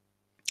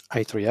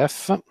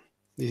 I3F.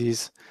 This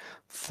is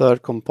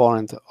third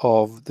component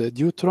of the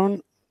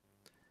deuteron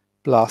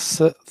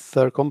plus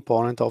third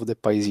component of the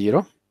pi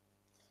 0.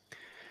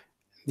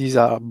 These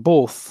are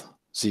both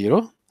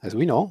 0, as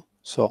we know.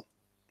 So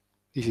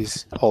this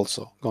is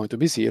also going to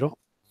be 0.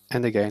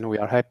 And again, we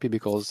are happy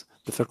because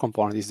the third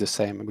component is the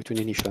same between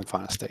initial and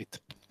final state.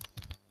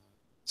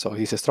 So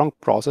it's a strong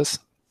process.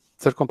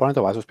 Third component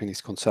of isospin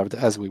is conserved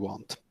as we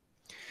want.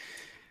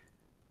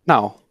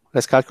 Now,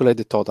 let's calculate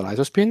the total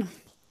isospin.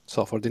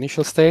 So for the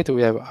initial state,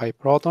 we have I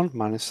proton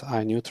minus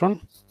I neutron.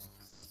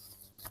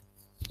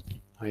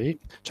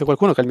 C'è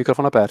qualcuno che ha il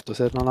microfono aperto.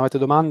 Se non avete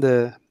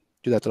domande,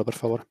 chiudetelo per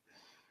favore.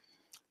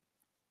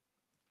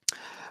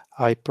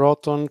 I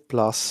proton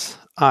plus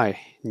I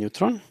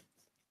neutron.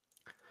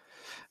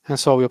 And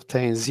so we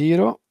obtain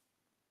 0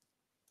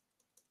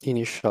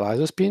 initial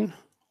isospin,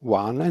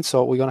 1. And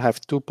so we're going to have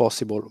two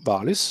possible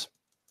values,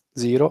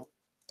 0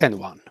 and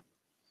 1.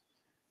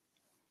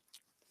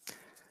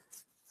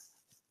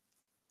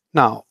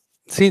 Now,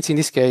 since in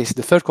this case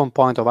the third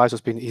component of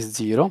isospin is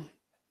 0,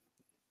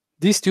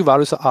 these two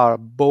values are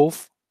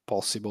both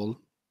possible.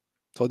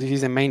 So this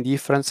is the main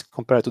difference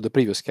compared to the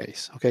previous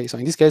case. Okay, so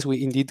in this case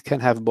we indeed can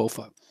have both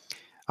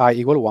I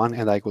equal 1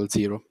 and I equal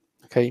 0.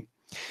 Okay,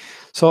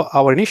 so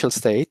our initial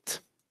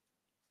state,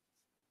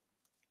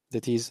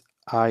 that is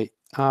I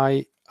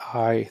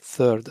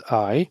third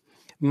I,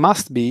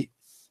 must be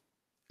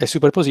a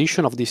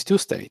superposition of these two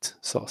states.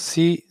 So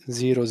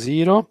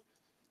C00,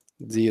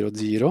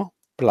 00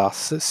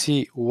 plus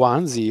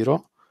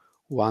C10,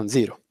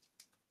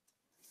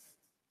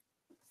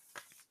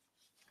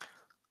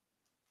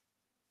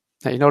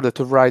 10. In order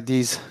to write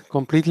this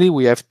completely,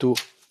 we have to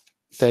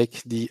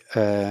take the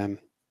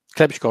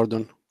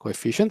Clebsch-Gordon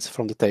coefficients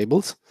from the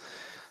tables.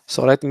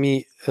 So let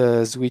me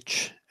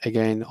switch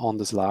again on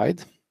the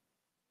slide.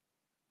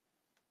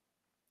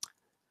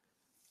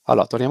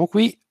 Allora, torniamo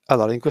qui.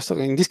 Allora,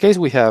 in this case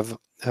we have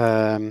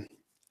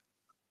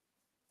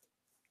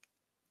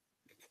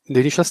the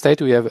initial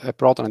state, we have a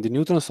proton and a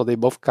neutron, so they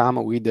both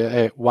come with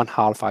a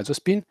 1/2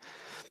 isospin.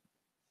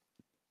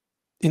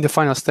 In the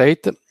final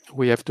state,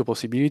 we have two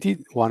possibilities,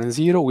 1 and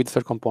 0, with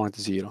third component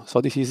 0.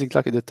 So this is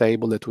exactly the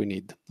table that we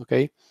need,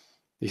 okay?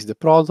 This is the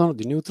proton,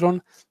 the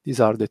neutron.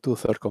 These are the two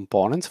third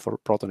components for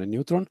proton and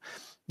neutron.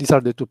 These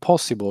are the two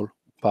possible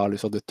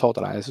values of the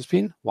total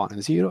isospin, 1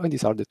 and 0, and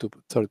these are the two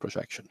third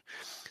projection.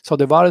 So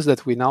the values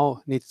that we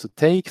now need to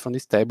take from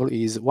this table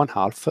is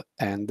 1/2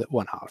 and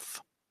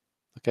 1/2,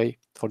 okay,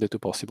 for the two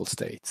possible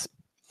states.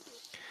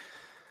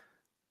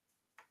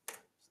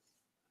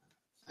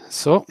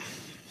 So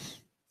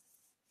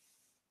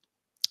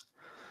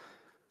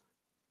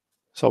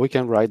we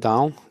can write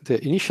down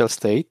the initial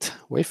state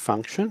wave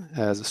function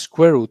as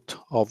square root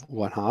of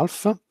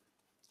 1/2,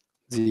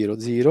 0,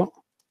 0,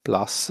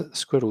 plus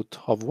square root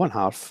of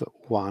 1/2,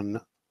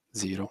 1,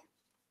 0.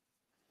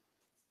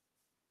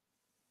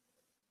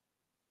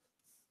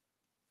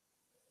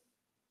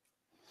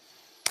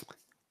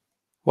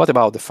 What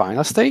about the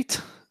final state?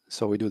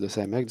 So we do the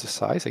same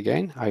exercise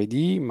again,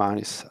 ID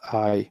minus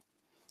I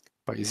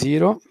by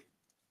 0,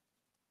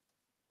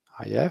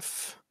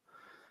 IF,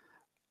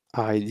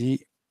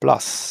 ID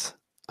plus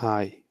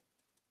I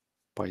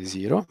by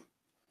 0.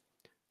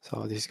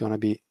 So this is going to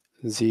be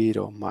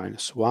 0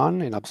 minus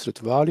 1 in absolute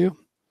value,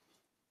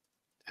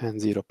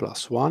 and 0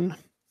 plus 1.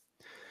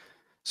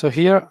 So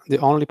here the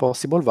only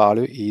possible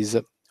value is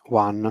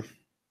 1.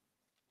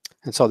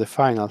 And so the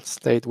final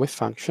state wave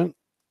function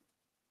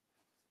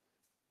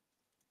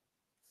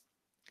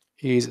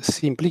is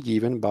simply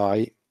given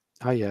by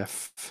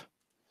I3F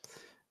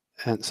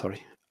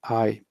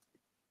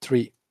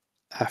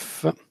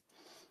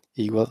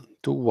equal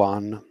to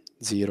 1,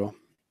 0.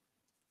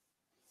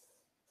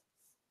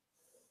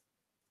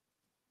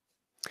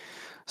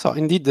 So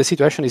indeed the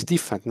situation is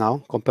different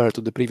now compared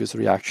to the previous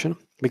reaction,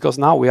 because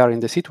now we are in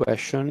the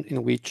situation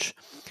in which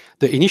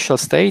the initial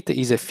state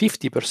is a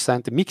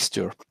 50%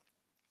 mixture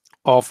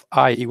of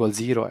I equal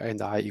 0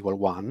 and I equal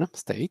 1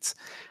 states,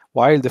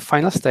 while the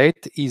final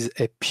state is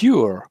a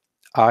pure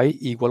I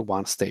equal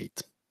 1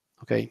 state.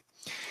 Okay.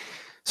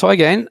 So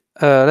again,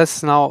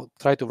 let's now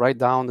try to write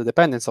down the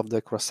dependence of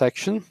the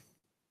cross-section.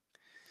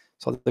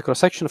 So the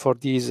cross-section for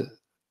this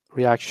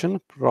reaction,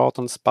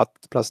 protons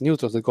plus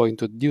neutrons that go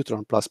into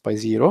deuteron plus pi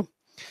 0,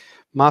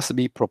 must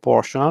be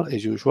proportional,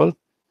 as usual,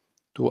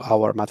 to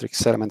our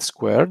matrix element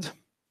squared,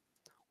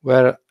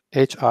 where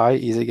Hi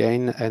is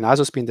again an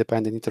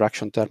isospin-dependent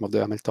interaction term of the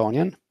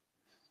Hamiltonian.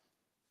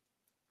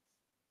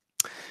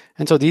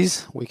 And so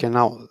this we can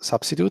now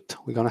substitute.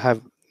 We're going to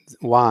have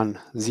 1,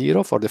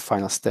 0 for the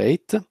final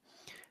state.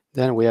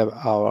 Then we have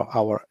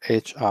our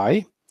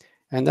Hi.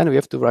 And then we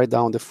have to write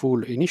down the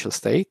full initial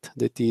state,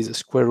 that is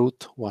square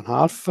root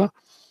 1/2,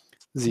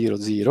 0,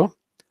 0,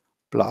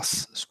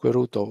 plus square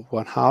root of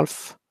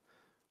 1/2,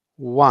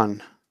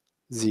 1,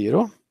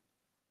 0.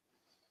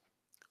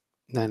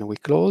 Then we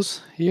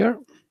close here,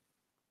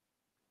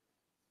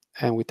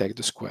 and we take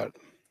the squared.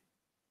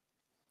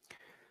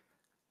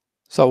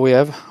 So we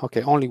have,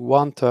 okay, only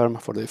one term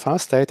for the final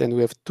state, and we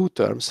have two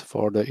terms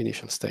for the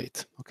initial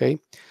state, okay?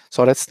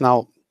 So let's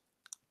now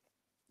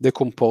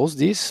decompose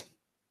this.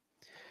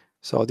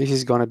 So this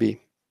is going to be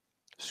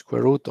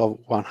square root of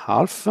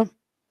 1/2,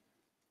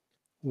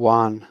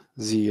 1,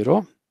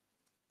 0,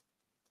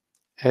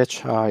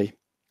 Hi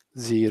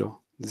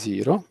 0,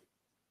 0,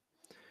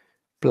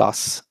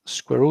 plus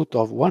square root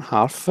of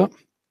 1/2,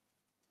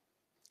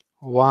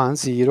 1,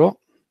 0,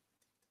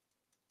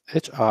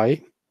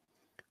 Hi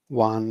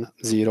 1,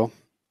 0.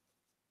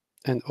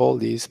 And all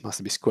these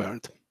must be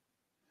squared.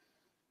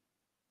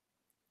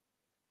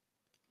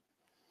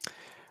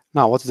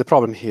 Now, what's the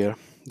problem here?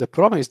 The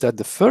problem is that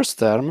the first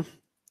term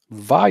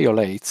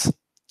violates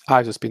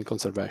isospin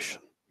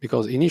conservation,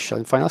 because initial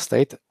and final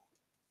state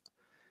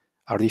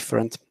are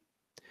different.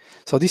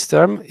 So this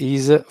term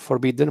is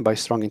forbidden by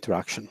strong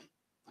interaction,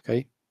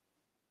 okay?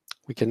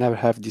 We can never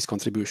have this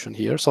contribution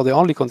here. So the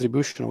only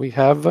contribution we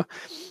have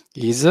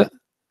is the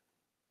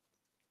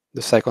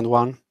second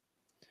one,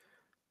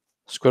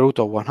 square root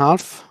of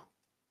 1/2,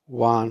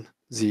 1,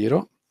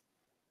 0,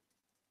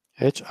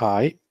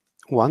 Hi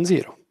 1,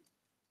 0,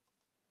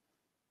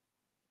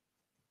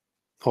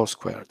 all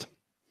squared.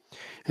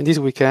 And this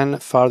we can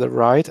further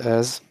write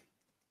as,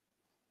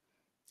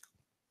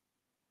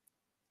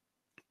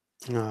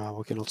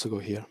 we can also go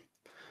here,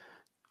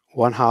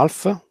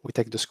 1/2, we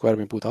take the square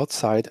we put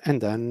outside,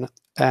 and then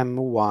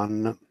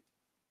m1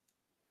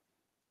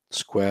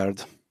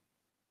 squared.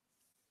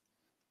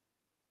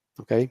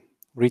 Okay,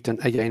 written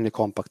again in a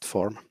compact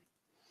form.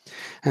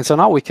 And so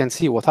now we can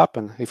see what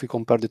happened if we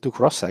compare the two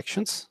cross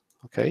sections.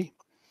 Okay,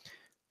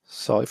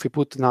 so if we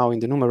put now in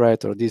the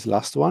numerator this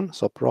last one,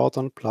 so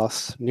proton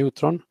plus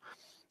neutron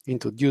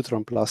into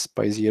deuteron plus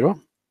pi 0,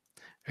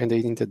 and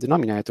then in the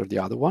denominator the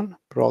other one,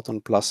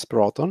 proton plus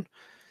proton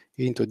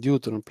into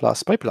deuteron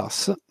plus pi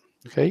plus.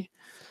 Okay,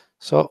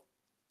 so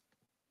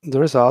the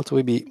result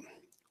will be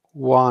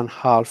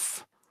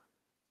 1/2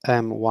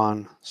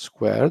 m1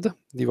 squared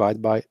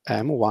divided by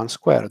m1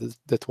 squared.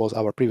 That was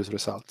our previous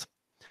result.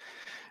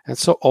 And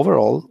so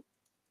overall,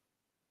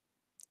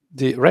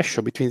 the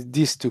ratio between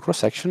these two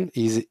cross-sections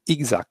is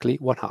exactly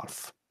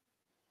 1/2.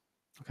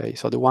 Okay,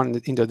 so the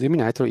one in the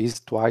denominator is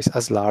twice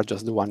as large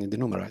as the one in the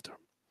numerator.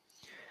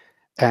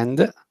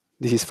 And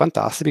this is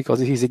fantastic because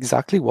this is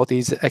exactly what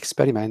is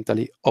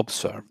experimentally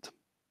observed,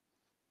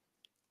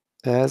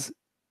 as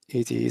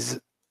it is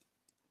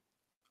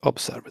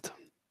observed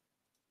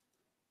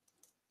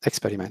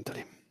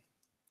experimentally.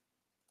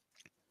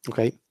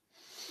 Okay.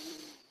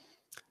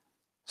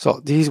 So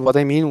this is what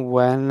I mean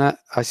when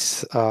I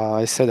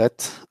say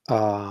that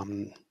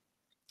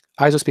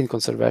isospin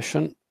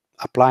conservation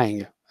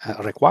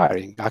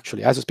requiring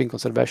actually isospin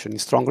conservation in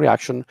strong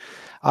reaction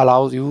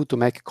allows you to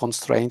make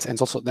constraints and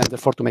also then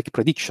therefore to make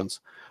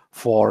predictions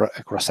for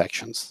cross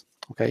sections.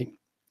 Okay.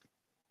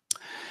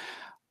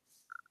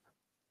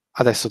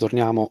 Adesso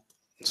torniamo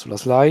sulla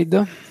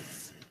slide.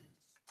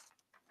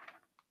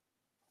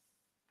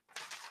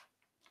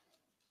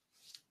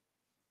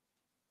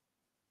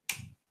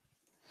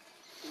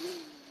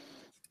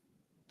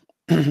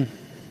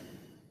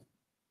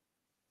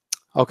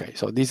 Okay,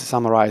 so this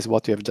summarizes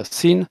what you have just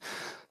seen.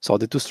 So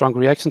the two strong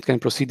reactions can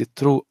proceed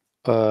through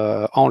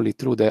only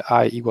through the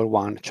I =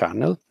 1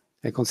 channel,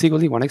 and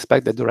consequently one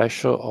expects that the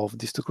ratio of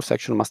these two cross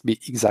sections must be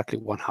exactly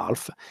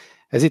 1/2,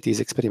 as it is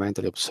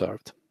experimentally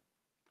observed.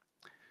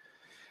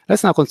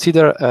 Let's now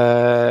consider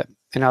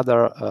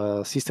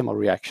another system of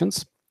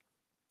reactions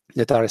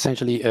that are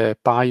essentially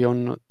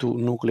pion to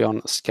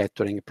nucleon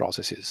scattering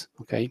processes.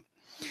 Okay.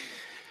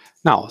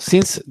 Now,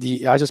 since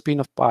the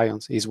isospin of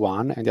pions is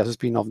 1 and the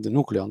isospin of the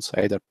nucleons,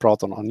 either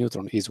proton or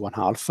neutron, is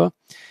 1/2,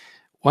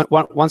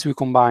 once we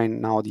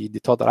combine now the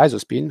total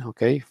isospin,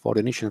 okay, for the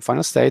initial and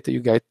final state,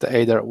 you get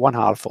either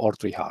 1/2 or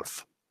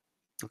 3/2.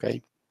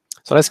 Okay,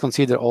 so let's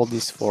consider all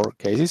these 4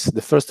 cases.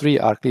 The first 3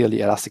 are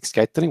clearly elastic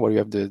scattering, where you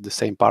have the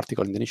same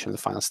particle in the initial and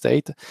the final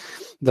state.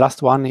 The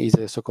last one is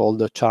a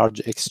so-called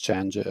charge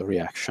exchange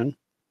reaction.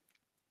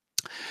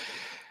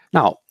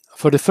 Now,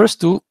 for the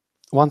first 2,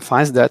 one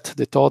finds that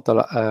the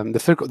total, the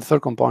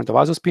third component of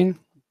isospin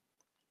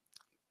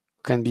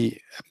can be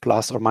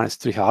plus or minus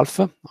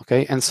 3/2,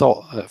 okay, and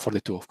so for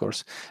the 2, of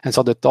course, and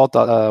so the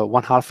total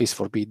 1/2 is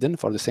forbidden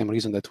for the same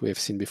reason that we have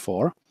seen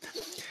before,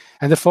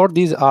 and therefore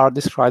these are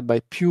described by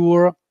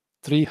pure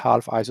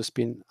 3/2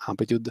 isospin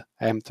amplitude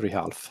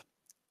M3/2,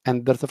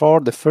 and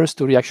therefore the first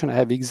 2 reactions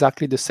have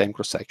exactly the same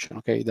cross section.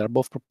 Okay, they are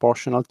both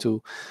proportional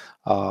to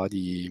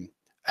the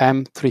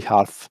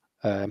M3/2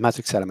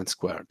 matrix element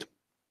squared.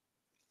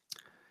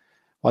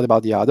 What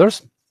about the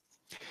others?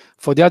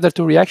 For the other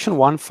 2 reactions,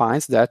 one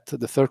finds that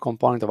the third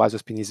component of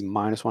isospin is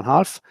minus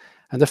 1/2,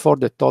 and therefore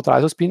the total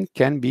isospin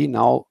can be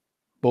now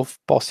both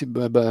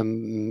possible,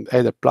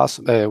 either plus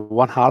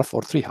 1/2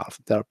 or 3/2.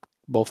 They're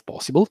both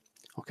possible.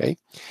 Okay,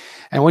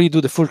 and when you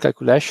do the full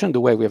calculation,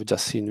 the way we have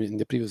just seen in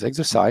the previous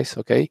exercise,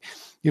 okay,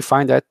 you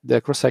find that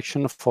the cross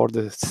section for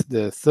the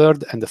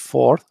third and the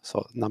fourth,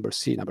 so number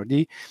C, number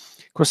D,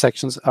 cross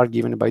sections are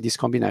given by this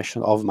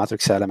combination of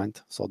matrix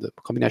element, so the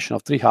combination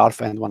of 3/2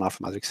 and 1/2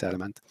 matrix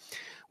element,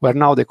 where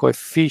now the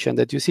coefficients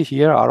that you see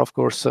here are, of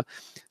course,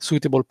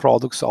 suitable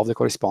products of the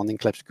corresponding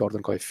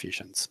Clebsch-Gordon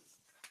coefficients.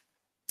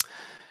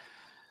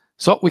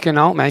 So we can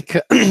now make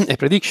a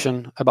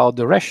prediction about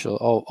the ratio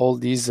of all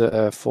these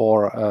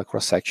 4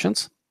 cross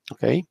sections.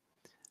 Okay,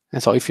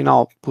 and so if you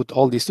now put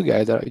all these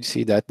together, you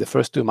see that the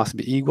first 2 must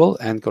be equal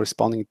and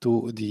corresponding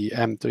to the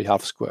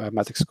M3/2 square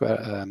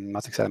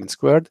matrix element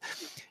squared,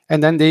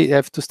 and then they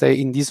have to stay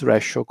in this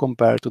ratio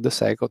compared to the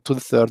second, to the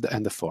third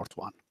and the fourth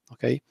one.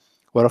 Okay,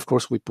 where of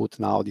course we put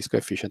now this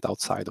coefficient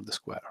outside of the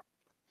square.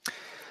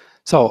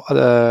 So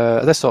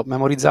adesso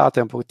memorizzate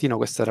un pochettino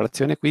questa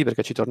relazione qui,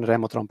 perché ci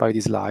torneremo tra un paio di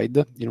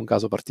slide in un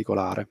caso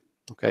particolare.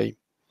 Okay.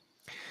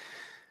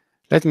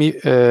 Let me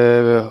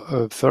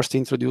first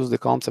introduce the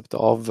concept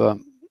of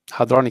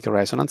hadronic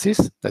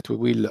resonances that we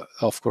will,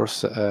 of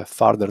course,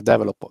 further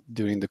develop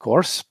during the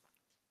course.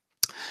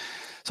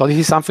 So this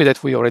is something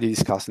that we already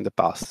discussed in the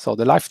past. So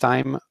the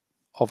lifetime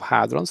of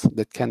hadrons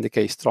that can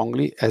decay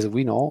strongly, as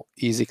we know,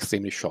 is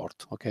extremely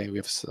short. Okay, we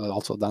have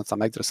also done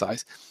some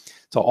exercise.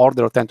 So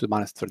order of 10 to the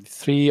minus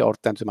 33 or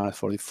 10 to the minus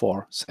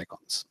 44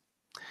 seconds.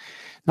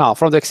 Now,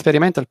 from the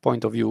experimental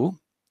point of view,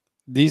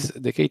 this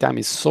decay time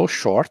is so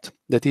short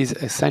that it is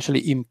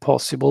essentially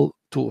impossible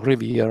to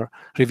reveal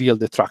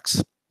their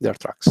tracks,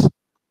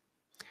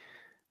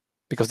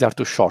 because they are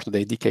too short,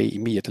 they decay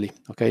immediately,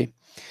 okay?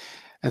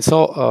 And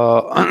so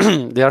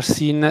they are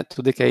seen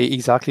to decay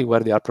exactly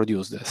where they are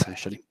produced,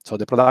 essentially. So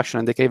the production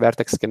and decay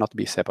vertex cannot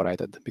be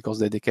separated because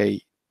they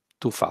decay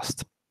too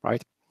fast,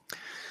 right?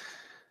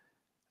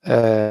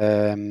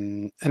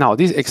 Now,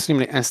 these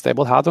extremely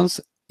unstable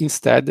hadrons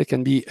instead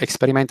can be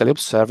experimentally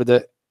observed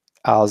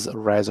as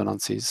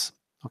resonances,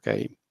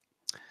 okay?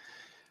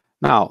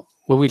 Now,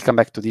 we will come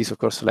back to this, of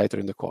course, later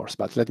in the course,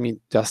 but let me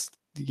just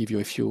give you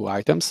a few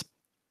items.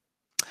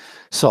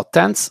 So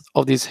tens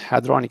of these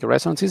hadronic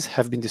resonances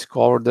have been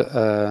discovered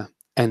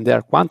and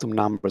their quantum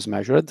numbers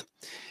measured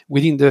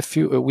within a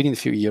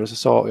few years.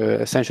 So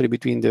essentially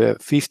between the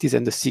 50s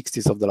and the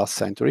 60s of the last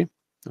century.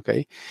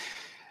 Okay,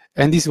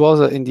 and this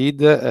was indeed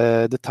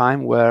the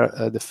time where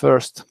the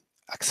first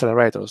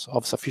accelerators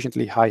of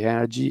sufficiently high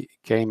energy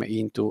came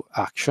into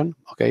action.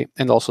 Okay,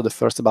 and also the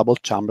first bubble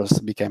chambers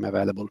became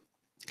available.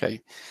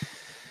 Okay.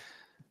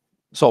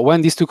 So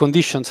when these two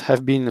conditions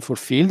have been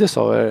fulfilled,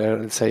 so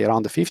let's say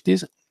around the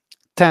 50s,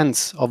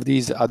 tens of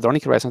these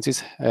hadronic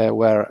resonances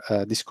were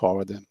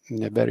discovered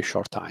in a very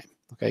short time.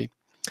 Okay,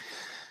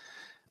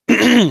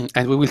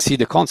 And we will see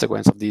the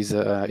consequence of this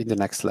in the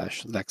next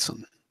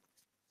lesson.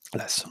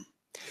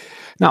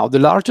 Now, the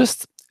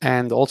largest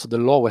and also the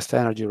lowest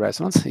energy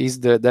resonance is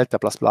the delta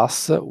plus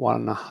plus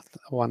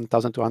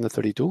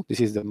 1232. This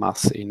is the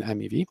mass in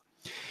MeV,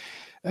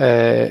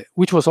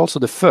 which was also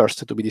the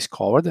first to be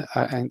discovered,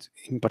 and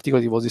in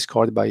particular, it was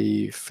discovered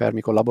by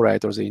Fermi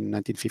collaborators in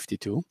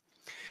 1952,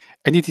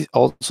 and it is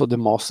also the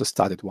most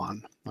studied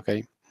one.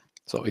 Okay,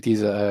 so it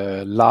is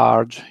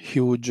large,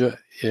 huge,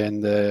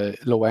 and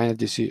low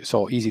energy,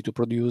 so easy to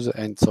produce,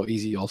 and so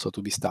easy also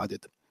to be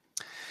studied.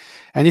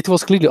 And it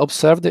was clearly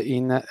observed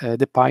in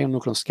the pion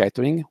nucleon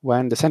scattering,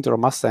 when the center of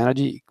mass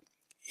energy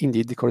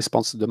indeed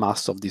corresponds to the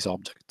mass of this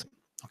object.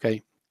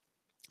 Okay,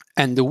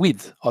 and the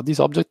width of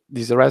this object,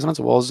 this resonance,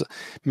 was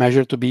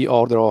measured to be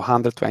order of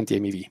 120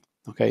 MeV.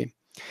 Okay,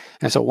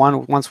 and so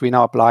once we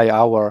now apply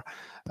our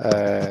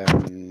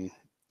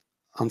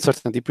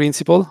uncertainty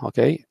principle,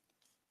 okay,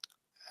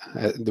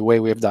 the way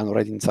we have done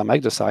already in some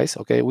exercise,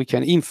 okay, we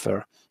can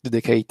infer the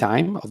decay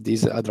time of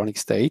this hadronic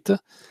state,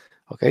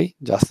 okay,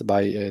 just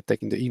by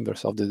taking the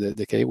inverse of the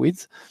decay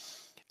width.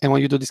 And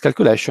when you do this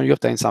calculation, you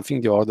obtain something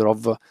in the order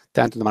of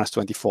 10 to the minus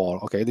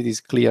 24. Okay, that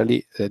is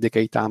clearly the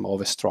decay time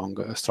of a strong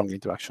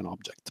interaction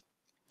object.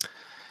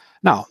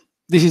 Now,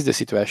 this is the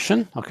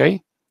situation.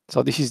 Okay,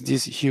 so this is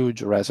this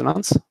huge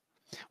resonance.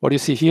 What you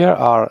see here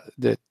are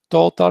the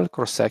total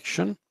cross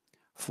section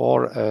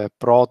for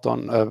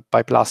proton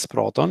pi plus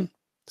proton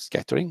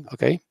scattering.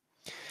 Okay,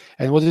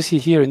 and what you see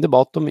here in the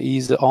bottom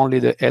is only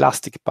the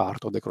elastic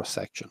part of the cross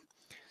section.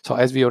 So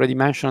as we already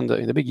mentioned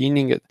in the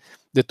beginning,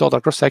 the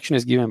total cross-section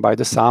is given by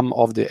the sum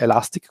of the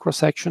elastic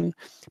cross-section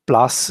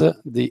plus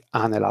the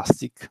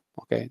unelastic,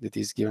 okay, that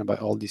is given by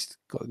all these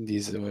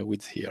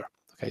width here.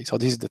 Okay, so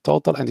this is the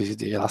total and this is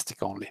the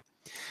elastic only.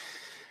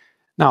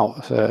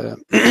 Now,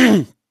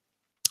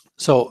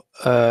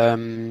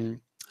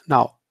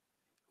 now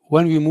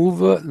when we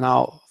move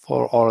now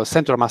for our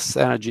center of mass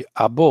energy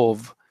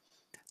above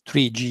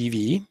 3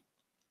 GeV,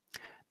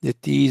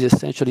 that is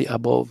essentially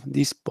above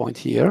this point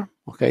here,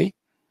 okay,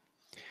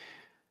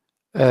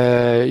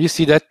 you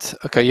see that,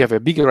 okay, you have a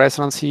big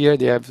resonance here,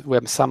 we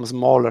have some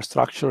smaller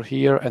structure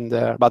here and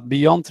there, but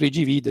beyond 3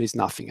 GeV, there is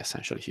nothing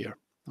essentially here,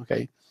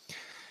 okay?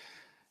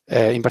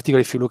 In particular,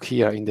 if you look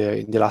here in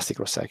the elastic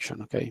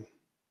cross-section, okay?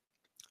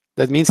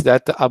 That means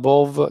that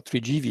above 3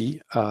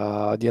 GeV,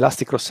 the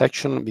elastic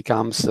cross-section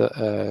becomes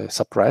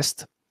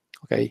suppressed,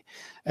 okay?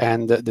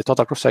 And the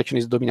total cross-section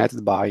is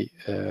dominated by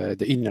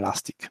the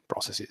inelastic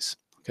processes,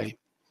 okay?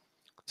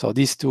 So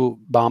these two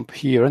bump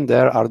here and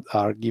there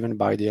are given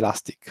by the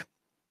elastic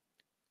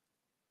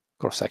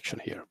cross-section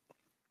here.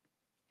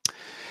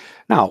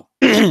 Now,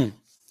 the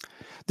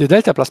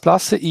delta plus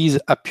plus is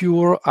a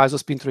pure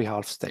isospin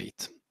 3/2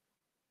 state.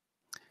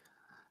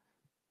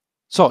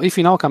 So if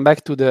we now come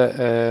back to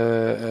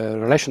the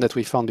relation that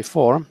we found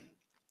before,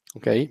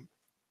 okay.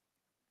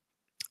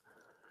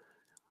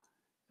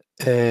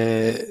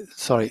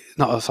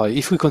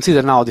 If we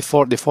consider now the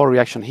four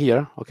reaction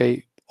here,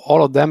 okay,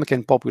 all of them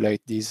can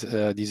populate this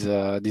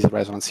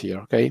resonance here,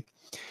 okay.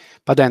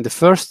 But then the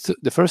first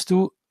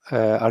two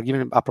are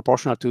given are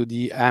proportional to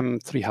the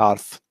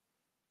M3/2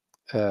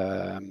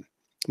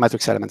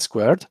 matrix element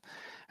squared,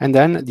 and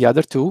then the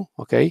other two,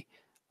 okay,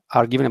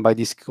 are given by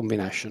this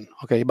combination,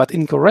 okay. But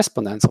in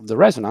correspondence of the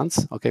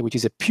resonance, okay, which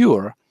is a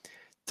pure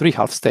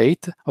 3/2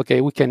 state,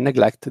 okay, we can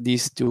neglect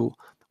these two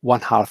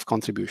 1/2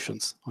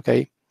 contributions,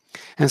 okay.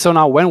 And so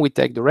now when we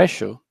take the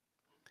ratio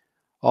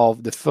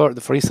of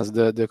for instance,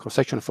 the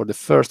cross-section for the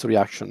first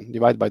reaction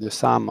divided by the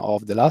sum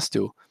of the last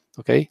two,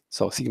 okay,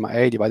 so sigma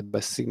A divided by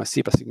sigma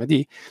C plus sigma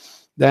D,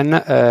 then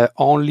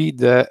only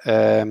the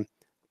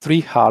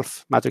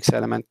 3/2 matrix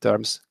element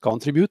terms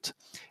contribute,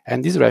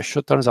 and this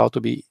ratio turns out to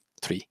be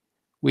 3,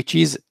 which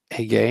is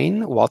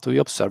again what we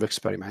observe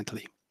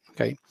experimentally,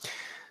 okay.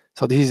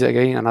 So this is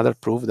again another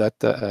proof that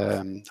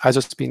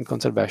isospin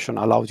conservation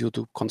allows you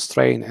to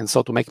constrain and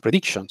so to make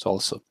predictions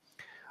also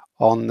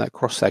on the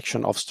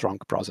cross-section of strong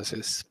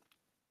processes.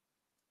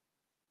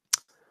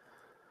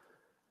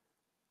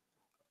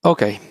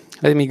 Okay,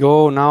 let me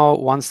go now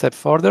one step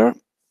further.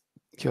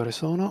 Che ore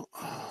sono?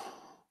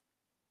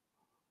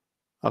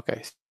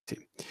 Okay.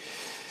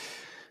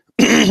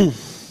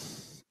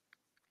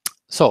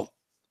 So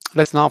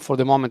let's now for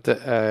the moment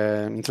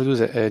introduce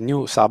a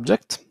new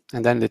subject,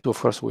 and then the two of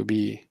course will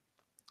be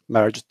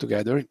merged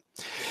together.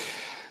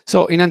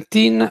 So in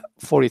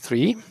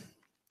 1943,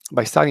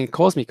 by studying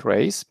cosmic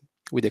rays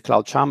with a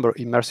cloud chamber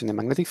immersed in a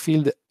magnetic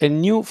field, a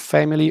new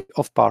family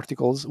of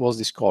particles was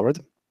discovered,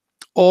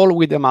 all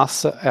with a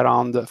mass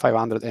around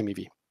 500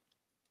 MeV.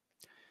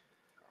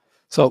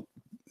 So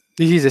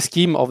this is a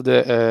scheme of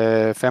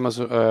the famous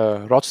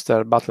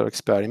Rochester-Butler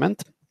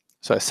experiment.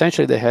 So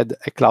essentially they had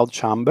a cloud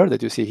chamber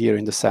that you see here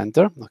in the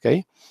center,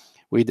 okay,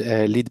 with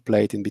a lead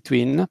plate in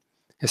between,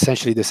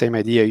 essentially the same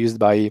idea used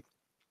by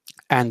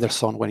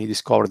Anderson when he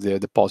discovered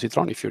the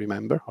positron, if you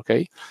remember,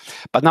 okay.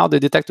 But now the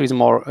detector is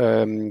more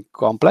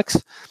complex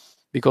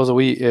because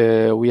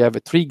we have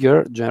a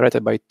trigger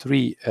generated by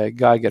 3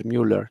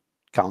 Geiger-Müller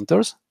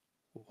counters,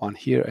 one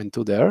here and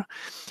two there.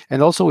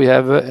 And also we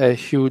have a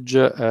huge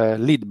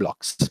lead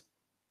blocks.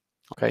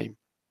 Okay.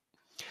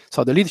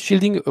 So the lead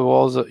shielding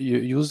was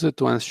used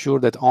to ensure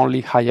that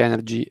only high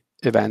energy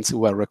events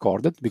were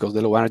recorded, because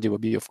the low energy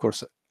would be, of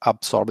course,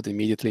 absorbed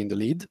immediately in the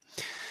lead.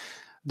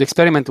 The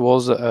experiment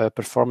was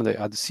performed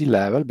at sea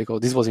level, because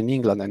this was in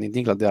England, and in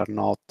England there are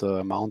not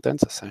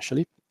mountains,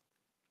 essentially.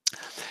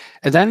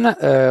 And then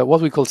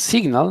what we call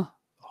signal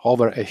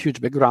over a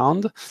huge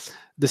background.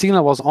 The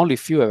signal was only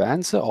few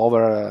events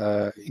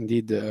over,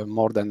 indeed,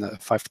 more than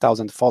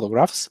 5,000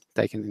 photographs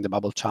taken in the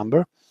bubble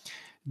chamber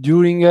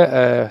during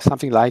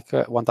something like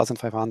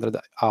 1,500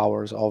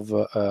 hours of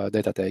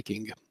data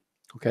taking.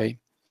 Okay,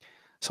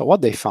 so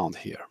what they found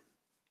here?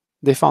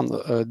 They found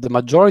the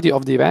majority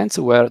of the events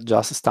were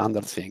just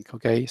standard thing.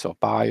 Okay, so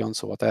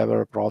pions,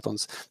 whatever,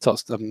 protons, so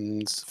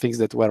things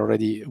that were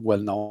already well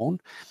known.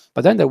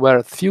 But then there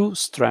were few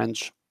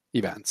strange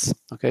events.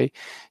 Okay,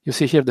 you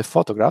see here the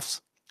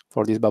photographs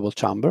for this bubble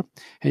chamber,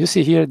 and you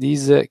see here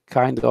these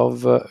kind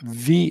of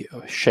V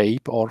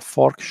shape or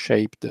fork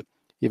shaped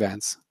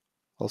events,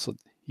 also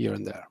here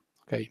and there.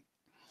 Okay,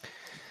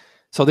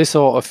 so they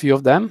saw a few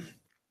of them,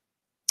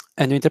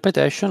 and the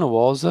interpretation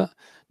was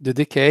the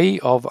decay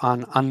of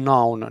an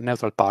unknown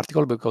neutral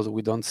particle, because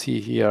we don't see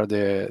here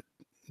the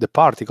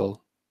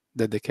particle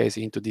that decays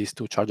into these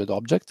two charged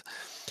objects.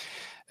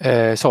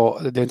 So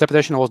the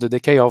interpretation was the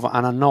decay of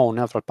an unknown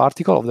neutral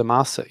particle of the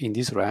mass in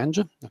this range,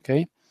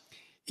 okay,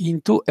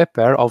 into a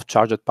pair of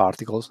charged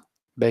particles.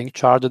 Being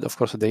charged, of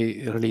course,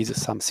 they release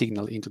some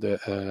signal into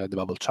the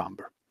bubble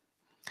chamber.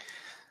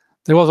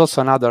 There was also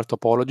another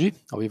topology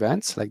of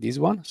events like this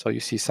one. So you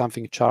see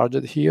something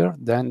charged here,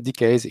 then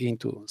decays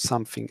into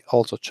something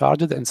also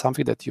charged and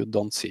something that you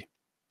don't see,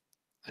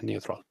 a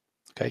neutral.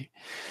 Okay.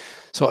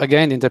 So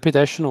again, the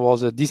interpretation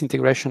was a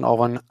disintegration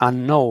of an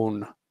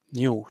unknown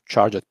new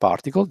charged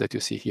particle that you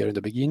see here in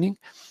the beginning,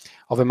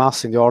 of a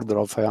mass in the order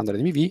of 500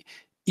 MeV,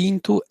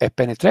 into a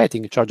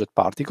penetrating charged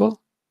particle.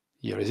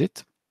 Here is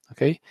it.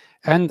 Okay,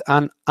 and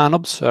an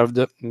unobserved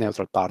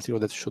neutral particle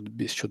that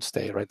should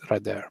stay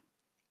right there.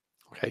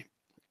 Okay.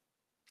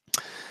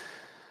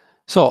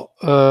 So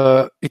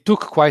it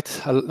took quite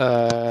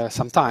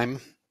some time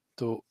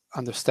to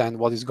understand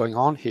what is going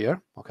on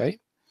here. Okay,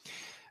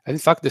 and in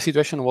fact, the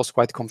situation was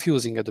quite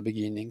confusing at the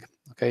beginning.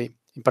 Okay,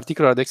 in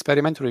particular, the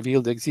experiment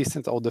revealed the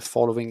existence of the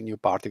following new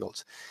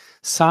particles.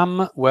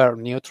 Some were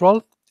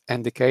neutral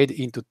and decayed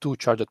into two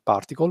charged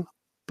particles,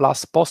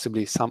 plus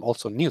possibly some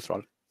also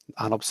neutral,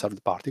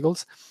 unobserved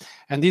particles,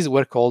 and these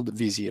were called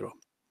V0.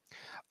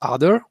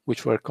 Other,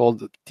 which were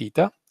called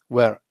theta,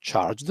 were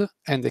charged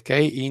and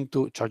decay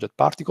into charged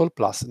particle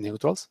plus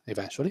neutrals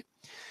eventually.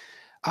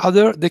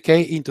 Other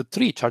decay into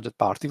three charged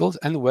particles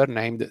and were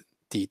named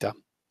theta.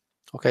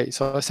 Okay,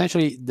 so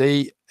essentially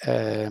they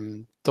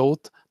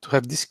thought to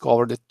have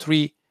discovered the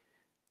three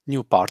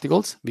new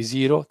particles,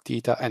 V0,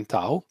 theta, and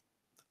tau,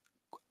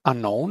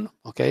 unknown,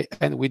 okay,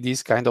 and with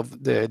these kind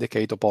of the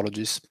decay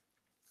topologies.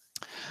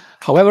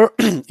 However,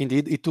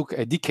 indeed, it took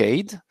a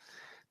decade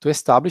to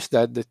establish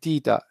that the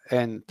theta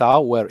and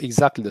tau were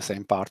exactly the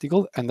same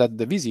particle, and that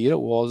the V0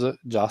 was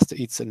just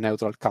its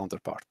neutral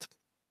counterpart,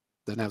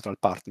 the neutral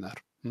partner.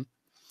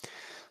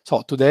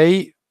 So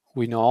today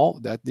we know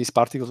that these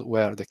particles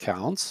were the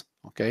kaons.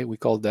 Okay, we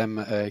call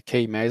them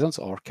K mesons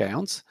or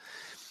kaons.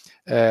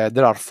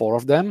 There are four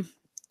of them,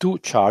 two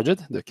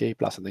charged, the K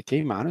plus and the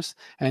K minus,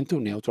 and two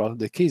neutral,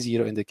 the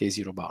K0 and the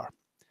K0 bar.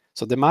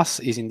 So the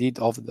mass is indeed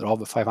of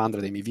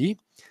 500 MeV.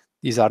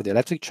 These are the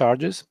electric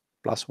charges,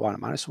 +1,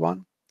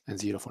 -1, and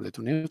 0 for the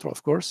two neutral,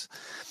 of course.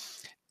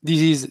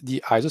 This is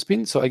the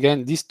isospin. So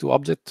again, these two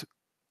objects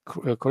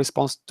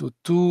corresponds to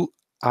two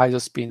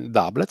isospin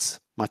doublets,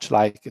 much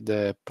like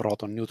the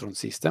proton-neutron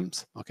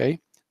systems, okay?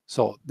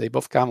 So they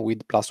both come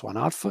with +1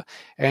 half,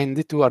 and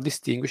the two are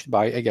distinguished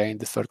by, again,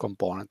 the third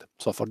component.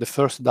 So for the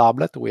first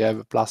doublet, we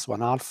have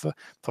 +1 half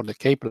for the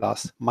K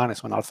plus,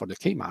 -1 half for the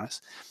K minus.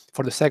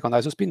 For the second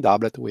isospin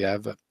doublet, we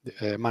have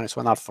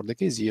 -1 half for the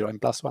K0 and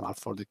 +1 half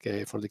for the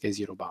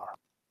K0 bar.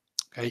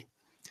 Okay.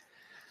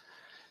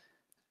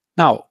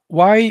 Now,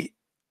 why?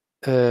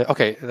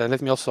 Okay,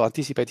 let me also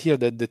anticipate here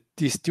that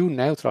these two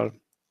neutral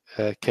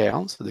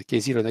kaons, the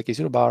K0 and the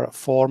K0 bar,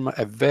 form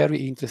a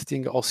very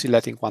interesting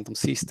oscillating quantum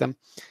system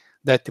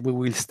that we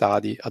will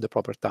study at the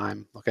proper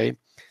time. Okay,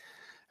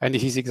 and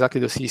this is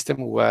exactly the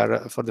system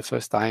where, for the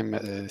first time,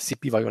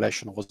 CP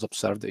violation was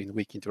observed in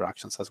weak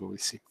interactions, as we will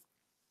see.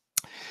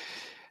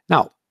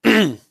 Now,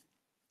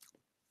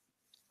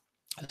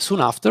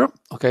 soon after,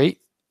 okay,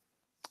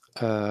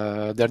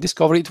 their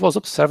discovery, it was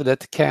observed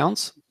that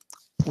kaons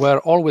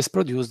were always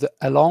produced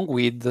along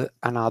with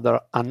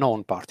another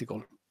unknown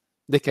particle,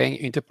 decaying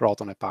into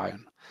proton and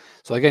pion.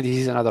 So again, this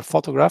is another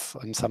photograph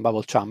in some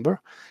bubble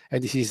chamber,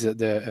 and this is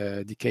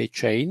the decay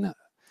chain.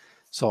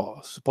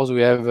 So suppose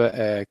we have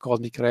a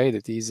cosmic ray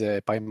that is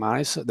a pi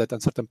minus that at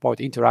a certain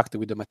point interact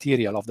with the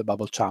material of the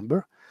bubble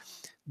chamber.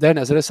 Then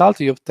as a result,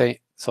 you obtain,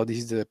 so this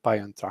is the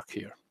pion track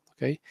here,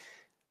 okay?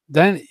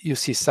 Then you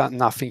see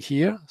nothing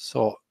here,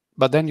 so,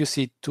 but then you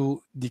see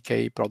two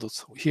decay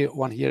products, here,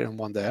 one here and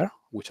one there,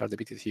 which are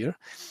depicted here.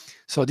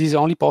 So this is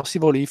only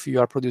possible if you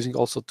are producing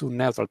also two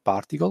neutral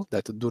particles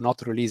that do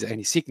not release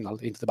any signal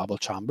into the bubble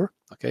chamber,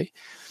 okay?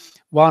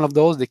 One of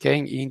those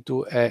decaying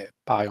into a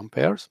pion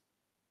pairs,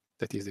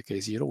 that is the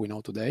K0 we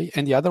know today,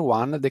 and the other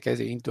one decays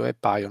into a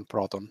pion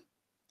proton,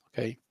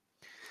 okay?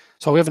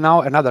 So we have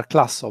now another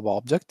class of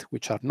objects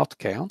which are not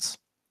kaons.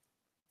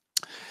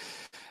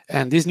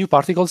 And these new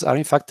particles are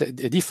in fact a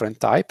different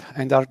type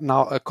and are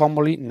now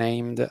commonly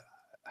named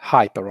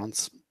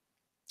hyperons.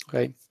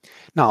 Okay.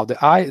 Now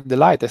the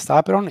lightest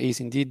hyperon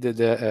is indeed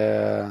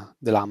the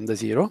lambda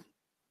 0,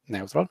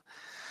 neutral.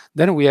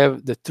 Then we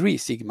have the three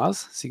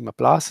sigmas, sigma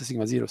plus,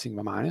 sigma 0,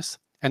 sigma minus.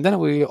 And then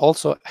we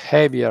also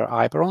heavier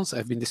hyperons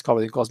have been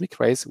discovered in cosmic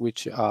rays,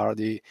 which are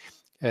the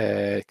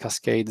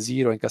cascade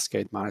 0 and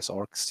cascade minus,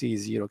 or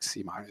C0,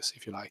 C minus,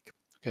 if you like.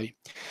 Okay,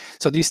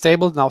 so this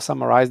table now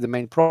summarizes the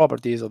main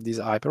properties of these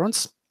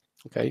hyperons.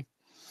 Okay.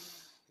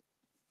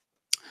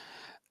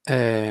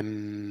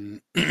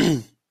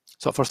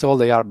 So first of all,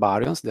 they are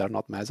baryons, they are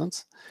not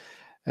mesons.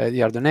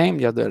 They are the name,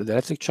 they are the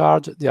electric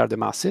charge, they are the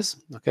masses.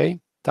 Okay,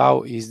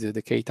 tau is the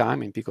decay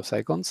time in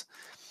picoseconds.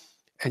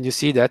 And you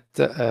see that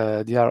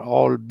they are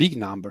all big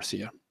numbers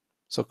here.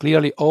 So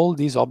clearly all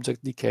these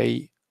objects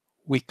decay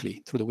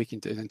weakly through the weak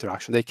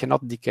interaction. They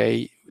cannot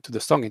decay to the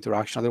strong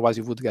interaction, otherwise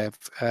you would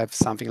have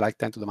something like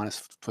 10 to the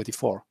minus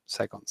 24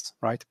 seconds,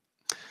 right?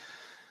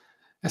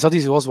 And so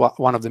this was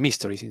one of the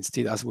mysteries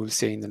instead, as we'll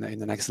see in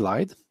the next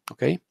slide,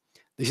 okay?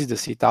 This is the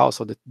C tau,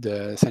 so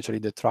essentially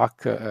the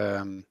track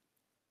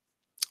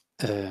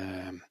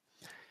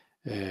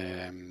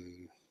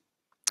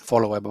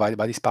followed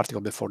by this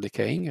particle before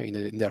decaying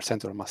in their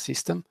central mass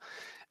system.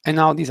 And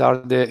now these are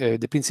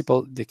the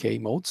principal decay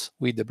modes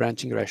with the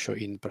branching ratio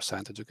in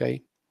percentage,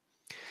 okay?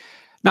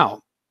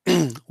 Now,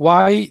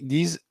 why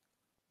these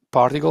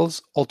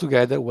particles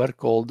altogether were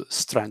called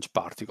strange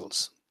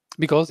particles?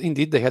 Because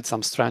indeed they had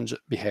some strange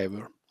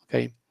behavior,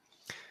 okay?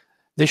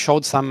 They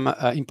showed some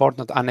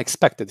important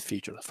unexpected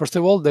features. First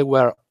of all, they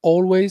were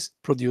always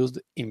produced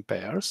in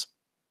pairs.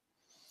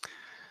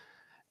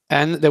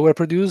 And they were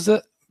produced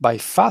by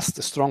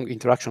fast, strong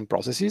interaction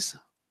processes.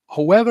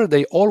 However,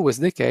 they always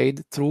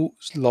decayed through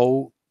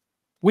slow,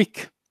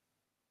 weak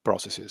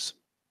processes.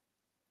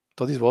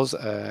 So this was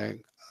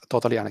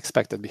totally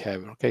unexpected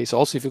behavior. Okay, so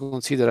also if you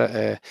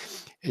consider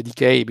a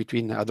decay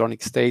between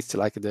hadronic states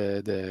like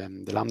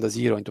the lambda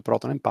 0 into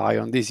proton and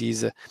pion, this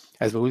is,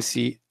 as we will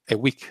see, a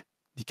weak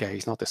decay.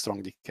 It's not a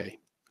strong decay.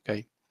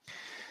 Okay,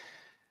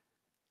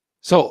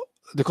 so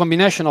the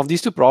combination of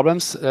these two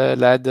problems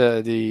led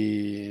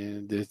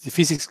the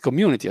physics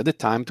community at the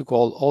time to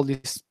call all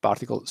these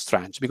particles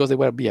strange, because they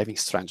were behaving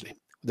strangely.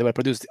 They were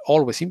produced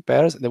always in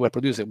pairs. They were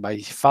produced by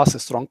fast,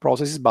 strong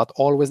processes, but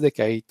always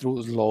decay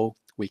through slow,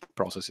 weak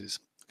processes.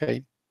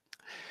 Okay.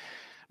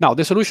 Now,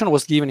 the solution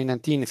was given in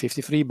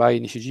 1953 by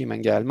Nishijima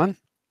and Gell-Mann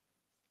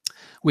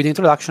with the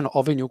introduction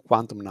of a new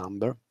quantum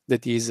number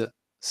that is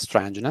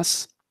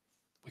strangeness.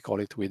 We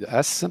call it with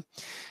S,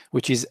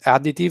 which is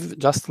additive,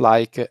 just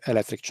like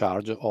electric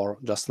charge or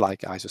just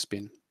like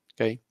isospin.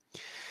 Okay.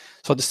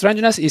 So the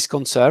strangeness is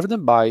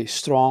conserved by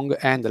strong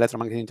and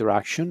electromagnetic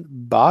interaction,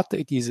 but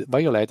it is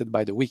violated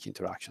by the weak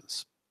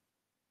interactions.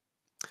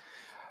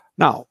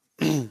 Now,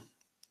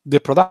 the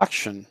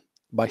production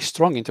by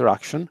strong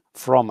interaction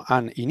from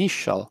an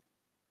initial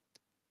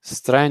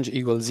strange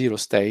equals 0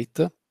 state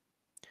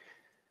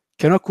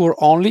can occur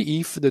only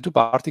if the two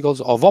particles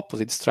of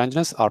opposite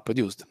strangeness are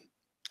produced.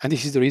 And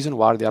this is the reason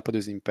why they are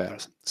produced in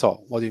pairs.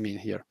 So what do you mean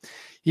here?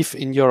 If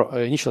in your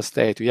initial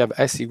state you have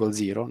S equals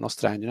 0, no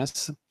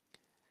strangeness,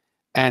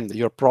 and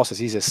your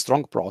process is a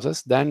strong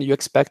process, then you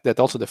expect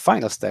that also the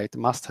final state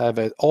must have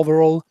an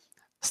overall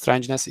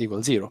strangeness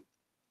equals 0,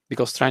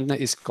 because strangeness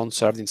is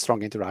conserved in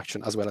strong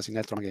interaction as well as in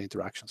electromagnetic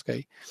interactions,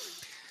 okay?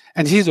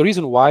 And this is the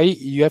reason why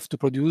you have to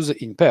produce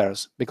in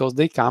pairs, because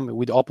they come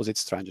with opposite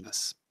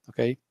strangeness,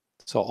 okay?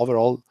 So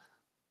overall,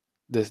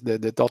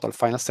 the total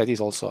final state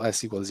is also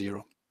S equals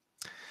 0.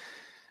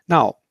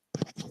 Now,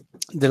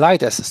 the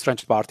lightest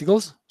strange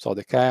particles, so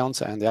the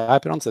kaons and the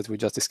hyperons that we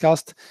just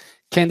discussed,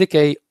 can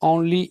decay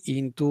only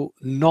into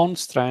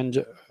non-strange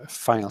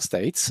final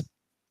states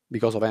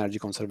because of energy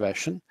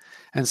conservation.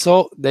 And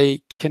so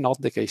they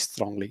cannot decay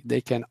strongly.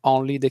 They can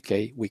only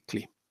decay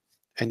weakly.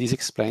 And this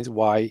explains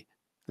why,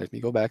 let me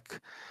go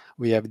back,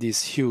 we have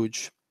these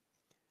huge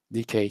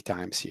decay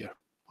times here,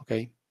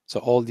 okay? So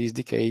all these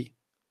decay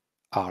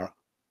are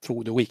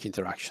through the weak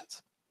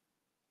interactions.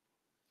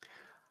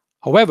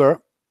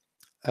 However,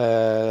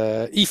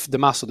 if the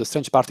mass of the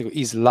strange particle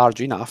is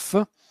large enough,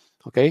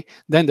 okay,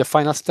 then the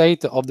final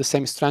state of the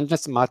same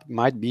strangeness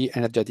might be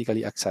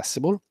energetically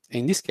accessible.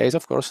 In this case,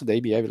 of course, they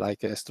behave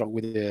like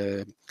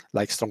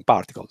like strong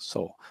particles.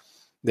 So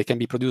they can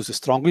be produced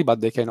strongly,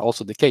 but they can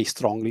also decay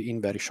strongly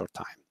in very short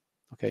time.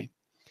 Okay.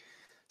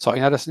 So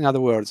in other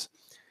words,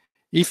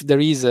 if there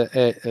is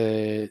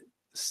a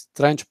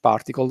strange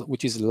particle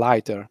which is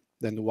lighter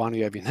than the one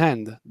you have in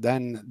hand,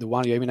 then the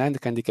one you have in hand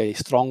can decay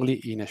strongly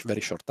in a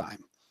very short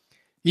time.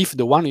 If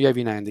the one you have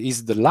in hand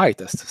is the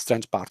lightest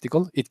strange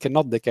particle, it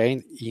cannot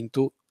decay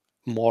into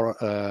more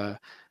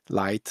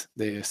light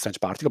the strange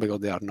particle because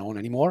they are known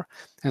anymore.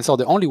 And so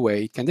the only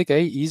way it can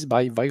decay is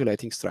by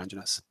violating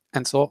strangeness,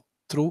 and so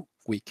through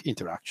weak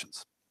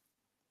interactions.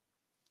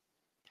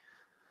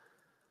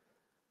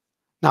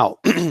 Now,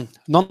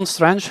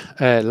 non-strange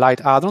light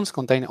hadrons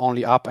contain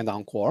only up and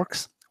down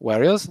quarks,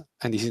 whereas,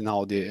 and this is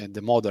now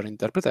the modern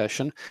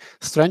interpretation,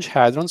 strange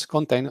hadrons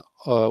contain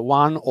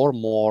one or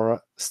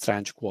more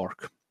strange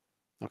quark.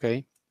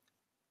 Okay.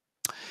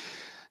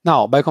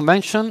 Now, by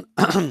convention,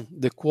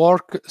 the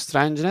quark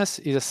strangeness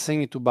is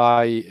assigned to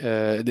by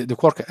the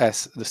quark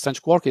S. The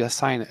strange quark is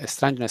assigned a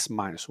strangeness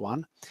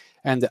 -1,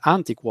 and the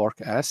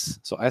anti-quark S,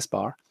 so S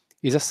bar,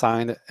 is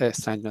assigned a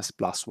strangeness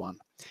 +1.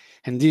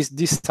 And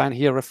this sign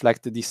here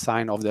reflects the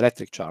sign of the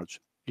electric charge.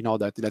 You know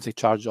that the electric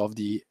charge of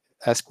the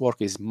S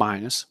quark is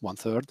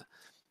 -1/3.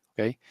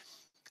 Okay,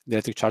 the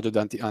electric charge of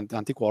the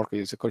anti-quark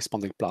is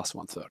corresponding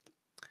 +1/3.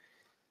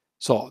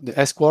 So the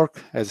S quark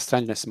has a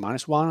strangeness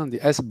 -1, and the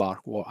S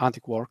bar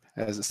anti-quark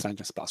has a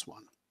strangeness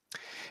 +1.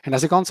 And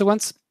as a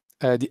consequence,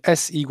 the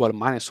S equal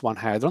 -1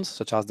 hadrons,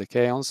 such as the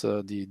kaons,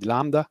 the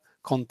lambda,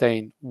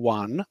 contain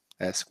one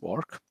S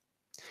quark.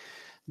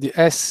 The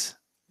S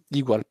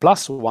equal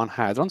 +1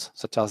 hadrons,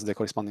 such as the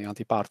corresponding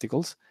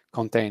antiparticles,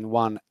 contain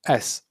one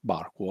S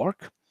bar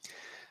quark.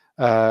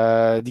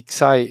 The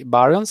Xi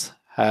baryons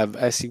have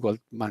S equal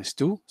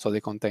 -2, so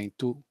they contain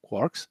two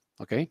quarks,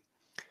 okay,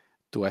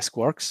 two S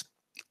quarks,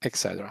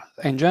 etc.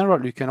 In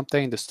general, you can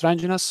obtain the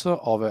strangeness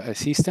of a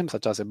system,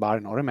 such as a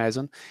baryon or a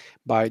meson,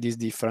 by this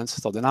difference,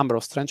 so the number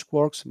of strange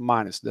quarks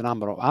minus the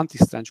number of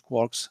anti-strange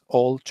quarks,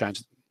 all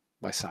changed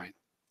by sign.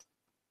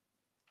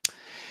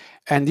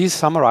 And this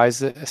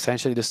summarizes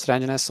essentially the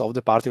strangeness of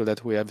the particle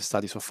that we have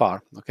studied so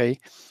far, okay?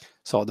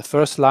 So the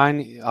first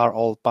line are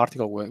all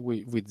particles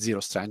with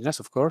zero strangeness,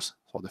 of course.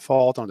 So the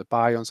photon, the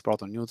pions,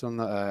 proton, neutron,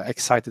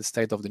 excited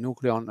state of the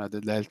nucleon, the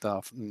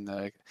delta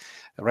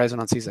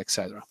resonances,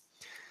 etc.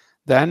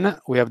 Then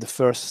we have the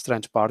first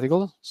strange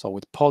particle. So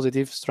with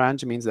positive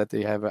strange means that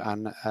they have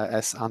an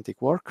S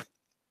anti-quark.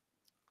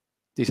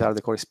 These are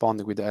the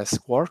corresponding with the S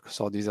quark.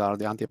 So these are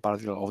the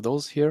antiparticle of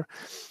those here.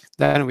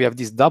 Then we have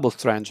these double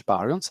strange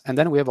baryons, and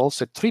then we have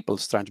also a triple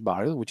strange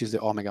baryon, which is the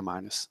omega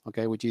minus,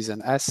 okay, which is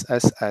an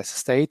SSS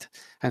state,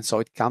 and so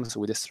it comes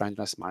with a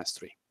strangeness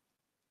 -3.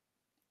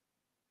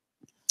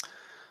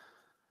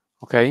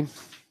 Ok?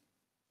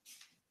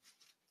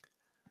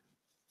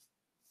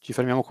 Ci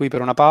fermiamo qui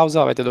per una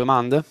pausa. Avete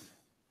domande?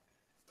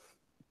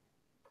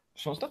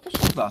 Sono stati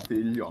scordati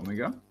gli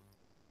omega?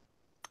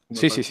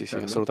 Sì,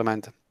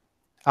 assolutamente.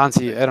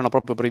 Anzi, erano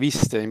proprio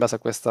previste in base a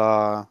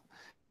questa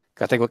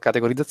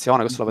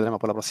categorizzazione. Questo lo vedremo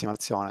poi la prossima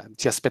lezione.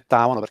 Ci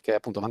aspettavano perché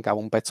appunto mancava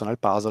un pezzo nel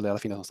puzzle e alla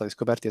fine sono stati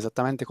scoperti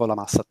esattamente con la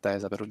massa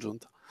attesa per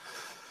giunta.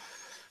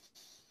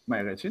 Ma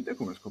è recente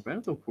come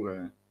scoperta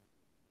oppure?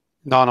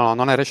 No,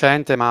 non è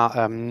recente,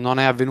 ma non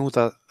è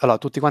avvenuta. Allora,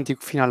 tutti quanti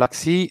fino alla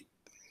Xi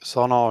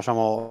sono,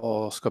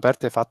 diciamo,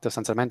 scoperte fatte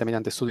sostanzialmente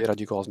mediante studi di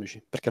raggi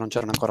cosmici, perché non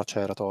c'erano ancora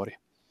acceleratori.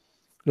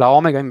 La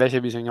Omega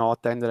invece bisognò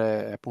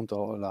attendere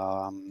appunto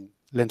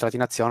l'entrata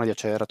in azione di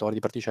acceleratori di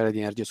particelle di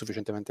energia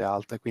sufficientemente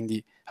alte,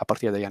 quindi a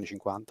partire dagli anni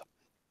 50.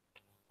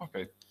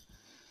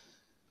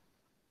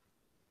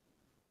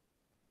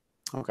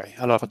 Ok,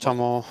 allora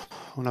facciamo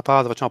una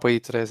pausa, facciamo poi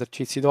 3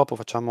 esercizi dopo,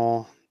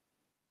 facciamo...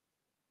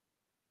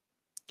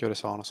 Che ore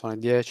sono? Sono le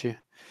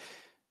 10,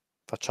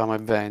 facciamo le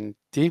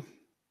 20.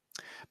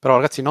 Però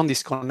ragazzi non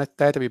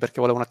disconnettetevi perché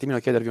volevo un attimino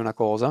chiedervi una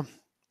cosa.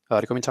 Allora,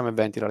 ricominciamo alle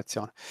 20 la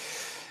lezione.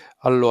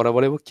 Allora,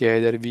 volevo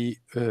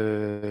chiedervi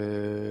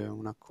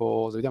una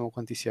cosa, vediamo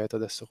quanti siete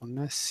adesso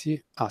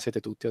connessi. Ah, siete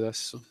tutti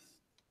adesso.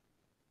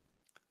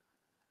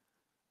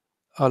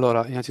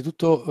 Allora,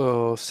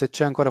 innanzitutto, se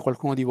c'è ancora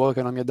qualcuno di voi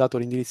che non mi ha dato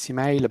l'indirizzo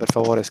email, per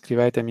favore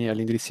scrivetemi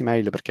all'indirizzo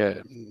email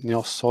perché ne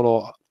ho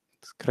solo,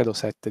 credo,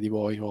 7 di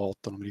voi o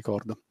 8, non mi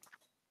ricordo.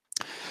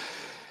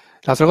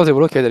 L'altra cosa che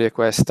volevo chiedere è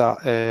questa.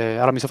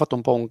 Allora mi sono fatto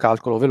un po' un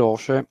calcolo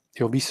veloce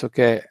e ho visto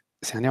che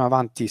se andiamo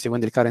avanti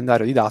seguendo il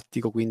calendario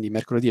didattico, quindi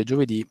mercoledì e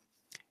giovedì,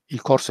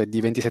 il corso è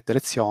di 27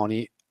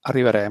 lezioni,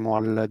 arriveremo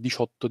al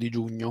 18 di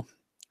giugno,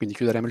 quindi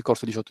chiuderemo il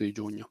corso il 18 di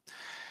giugno.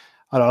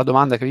 Allora la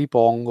domanda che vi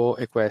pongo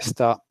è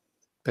questa: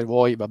 per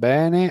voi va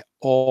bene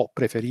o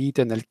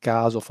preferite, nel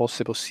caso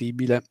fosse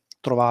possibile,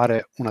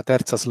 trovare una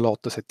terza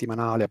slot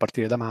settimanale a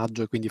partire da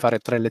maggio e quindi fare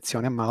 3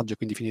 lezioni a maggio e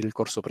quindi finire il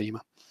corso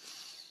prima?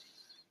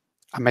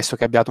 Ammesso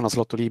che abbiate uno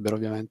slot libero,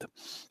 ovviamente.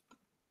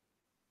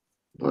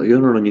 No, io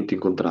non ho niente in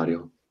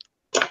contrario.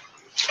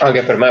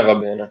 Anche per me va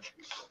bene.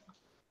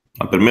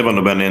 Ma per me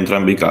vanno bene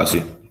entrambi i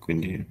casi,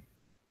 quindi...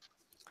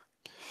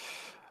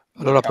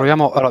 Allora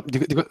proviamo, allora,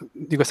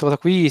 di questa cosa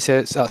qui,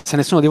 se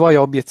nessuno di voi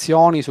ha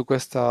obiezioni su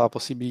questa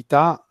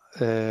possibilità,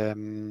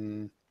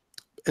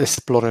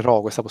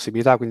 esplorerò questa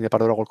possibilità, quindi ne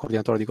parlerò col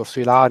coordinatore di corso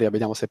Ilaria,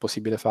 vediamo se è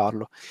possibile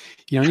farlo.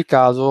 In ogni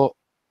caso,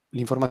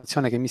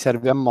 l'informazione che mi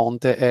serve a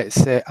monte è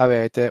se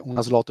avete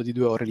una slot di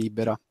 2 ore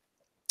libera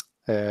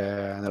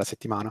nella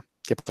settimana,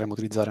 che potremmo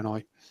utilizzare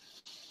noi.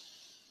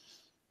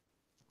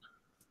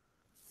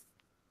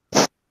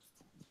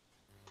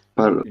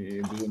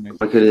 E bisogna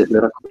perché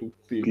le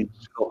tutti.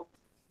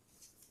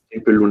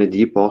 esempio il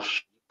lunedì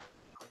posso,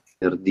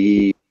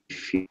 venerdì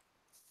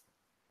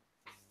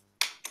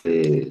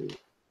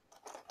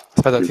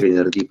Aspetta, il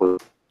venerdì però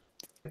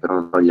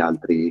non so gli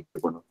altri,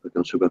 perché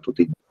non seguo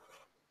tutti.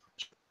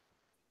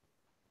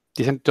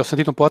 ti ho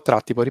sentito un po' a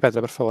tratti, puoi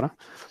ripetere per favore?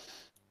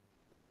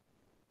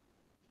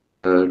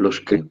 Lo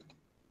screen.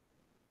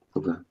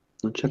 Dov'è?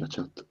 Non c'è la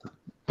chat.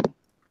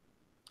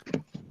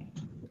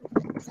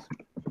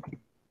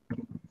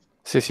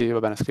 Sì, va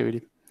bene, scrivi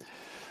lì.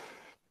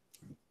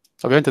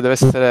 Ovviamente deve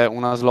essere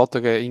una slot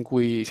in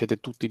cui siete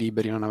tutti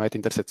liberi, non avete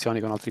intersezioni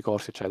con altri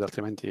corsi, eccetera,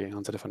 altrimenti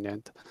non se ne fa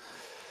niente.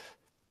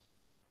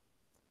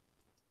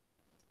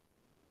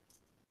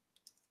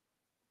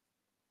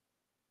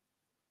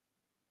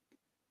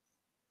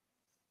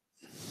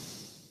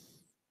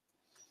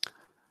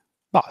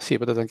 Ma sì,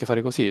 potete anche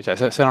fare così, cioè,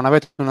 se non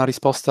avete una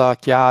risposta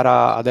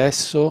chiara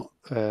adesso,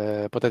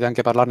 potete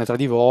anche parlarne tra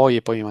di voi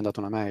e poi mi mandate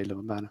una mail,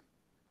 va bene?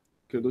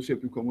 Credo sia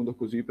più comodo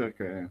così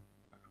perché,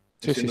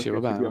 Sì, essendo va che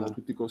bene, va seguiamo bene.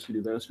 tutti corsi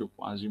diversi o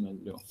quasi,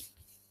 meglio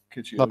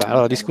che ci Va bene,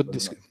 allora organizziamo per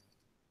una...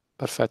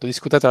 perfetto,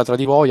 discutetela tra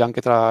di voi,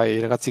 anche tra i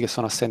ragazzi che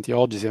sono assenti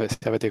oggi, se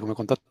avete come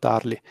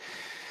contattarli.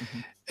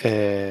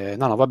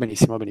 No, va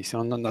benissimo,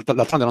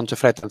 d'altronde non c'è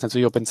fretta, nel senso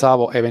io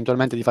pensavo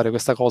eventualmente di fare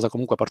questa cosa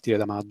comunque a partire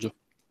da maggio.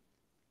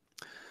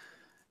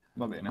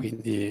 Va bene,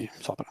 Quindi,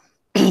 insomma,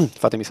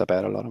 fatemi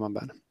sapere allora, va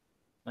bene.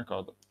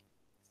 d'accordo.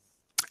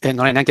 E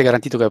non è neanche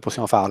garantito che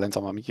possiamo farla,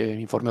 insomma, mi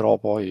informerò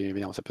poi,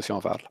 vediamo se possiamo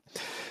farla.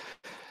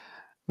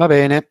 Va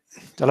bene,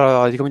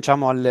 allora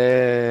ricominciamo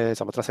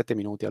insomma, tra 7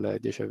 minuti, alle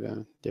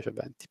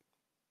 10:20.